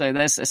house. So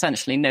there's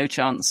essentially no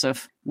chance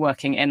of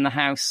working in the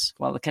house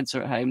while the kids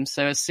are at home.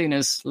 So as soon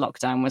as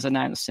lockdown was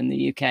announced in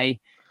the UK,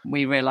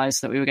 we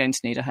realised that we were going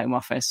to need a home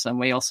office. And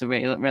we also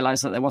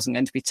realised that there wasn't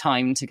going to be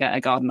time to get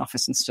a garden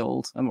office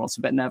installed. And we're also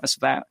a bit nervous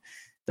about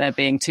there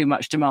being too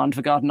much demand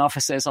for garden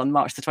offices on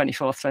March the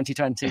 24th,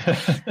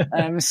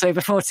 2020. So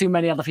before too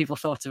many other people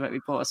thought of it, we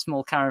bought a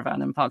small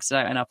caravan and parked it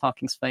out in our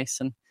parking space.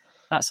 And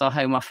that's our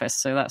home office.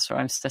 So that's where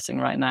I'm sitting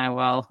right now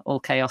while all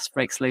chaos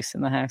breaks loose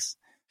in the house.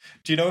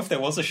 Do you know if there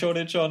was a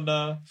shortage on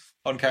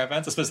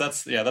caravans? I suppose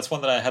that's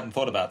one that I hadn't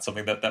thought about,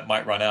 something that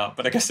might run out.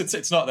 But I guess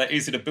it's not that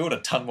easy to build a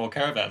ton more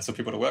caravans for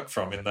people to work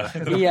from in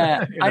the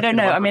yeah, I don't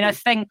know. I mean, I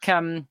think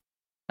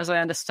as I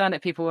understand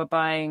it, people were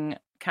buying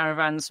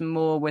caravans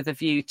more with a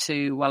view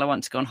to, well, I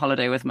want to go on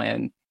holiday with my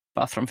own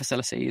bathroom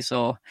facilities,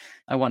 or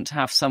I want to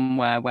have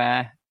somewhere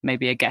where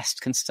maybe a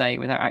guest can stay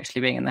without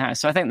actually being in the house.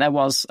 So I think there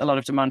was a lot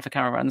of demand for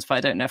caravans, but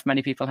I don't know if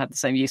many people had the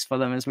same use for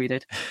them as we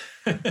did.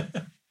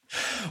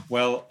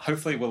 Well,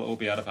 hopefully we'll all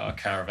be out of our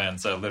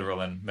caravans,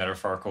 literal and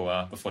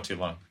metaphorical, before too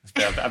long.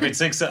 I've been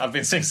seeing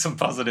some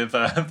positive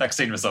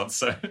vaccine results,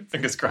 so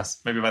fingers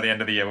crossed. Maybe by the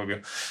end of the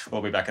year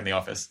we'll be back in the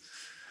office.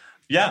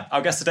 Yeah,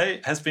 our guest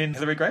today has been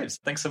Hilary Greaves.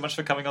 Thanks so much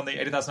for coming on the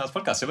 80,000 Hours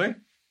podcast, Hilary.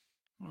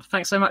 Well,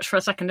 thanks so much for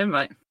a second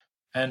invite.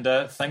 And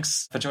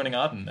thanks for joining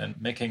Arden and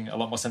making a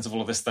lot more sense of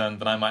all of this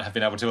than I might have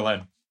been able to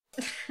alone.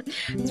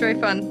 It's very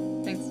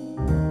fun. Thanks.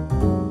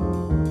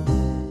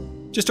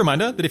 Just a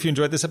reminder that if you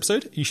enjoyed this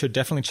episode, you should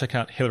definitely check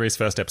out Hilary's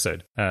first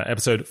episode,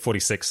 episode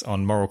 46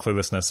 on moral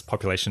cluelessness,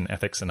 population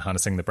ethics, and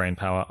harnessing the brain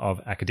power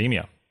of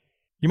academia.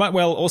 You might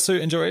well also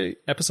enjoy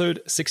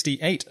episode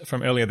 68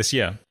 from earlier this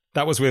year.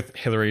 That was with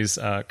Hilary's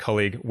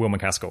colleague, Will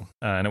MacAskill,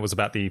 and it was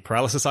about the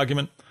paralysis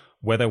argument,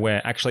 whether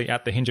we're actually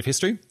at the hinge of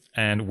history,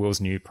 and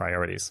Will's new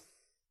priorities.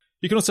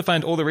 You can also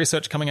find all the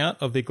research coming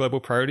out of the Global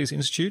Priorities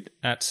Institute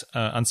at,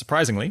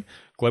 unsurprisingly,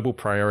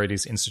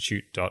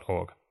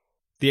 globalprioritiesinstitute.org.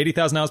 The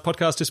 80,000 Hours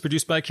podcast is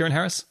produced by Kieran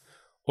Harris,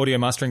 audio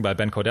mastering by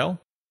Ben Cordell.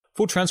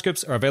 Full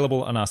transcripts are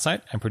available on our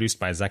site and produced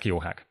by Zaki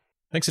Ulhak.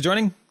 Thanks for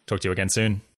joining. Talk to you again soon.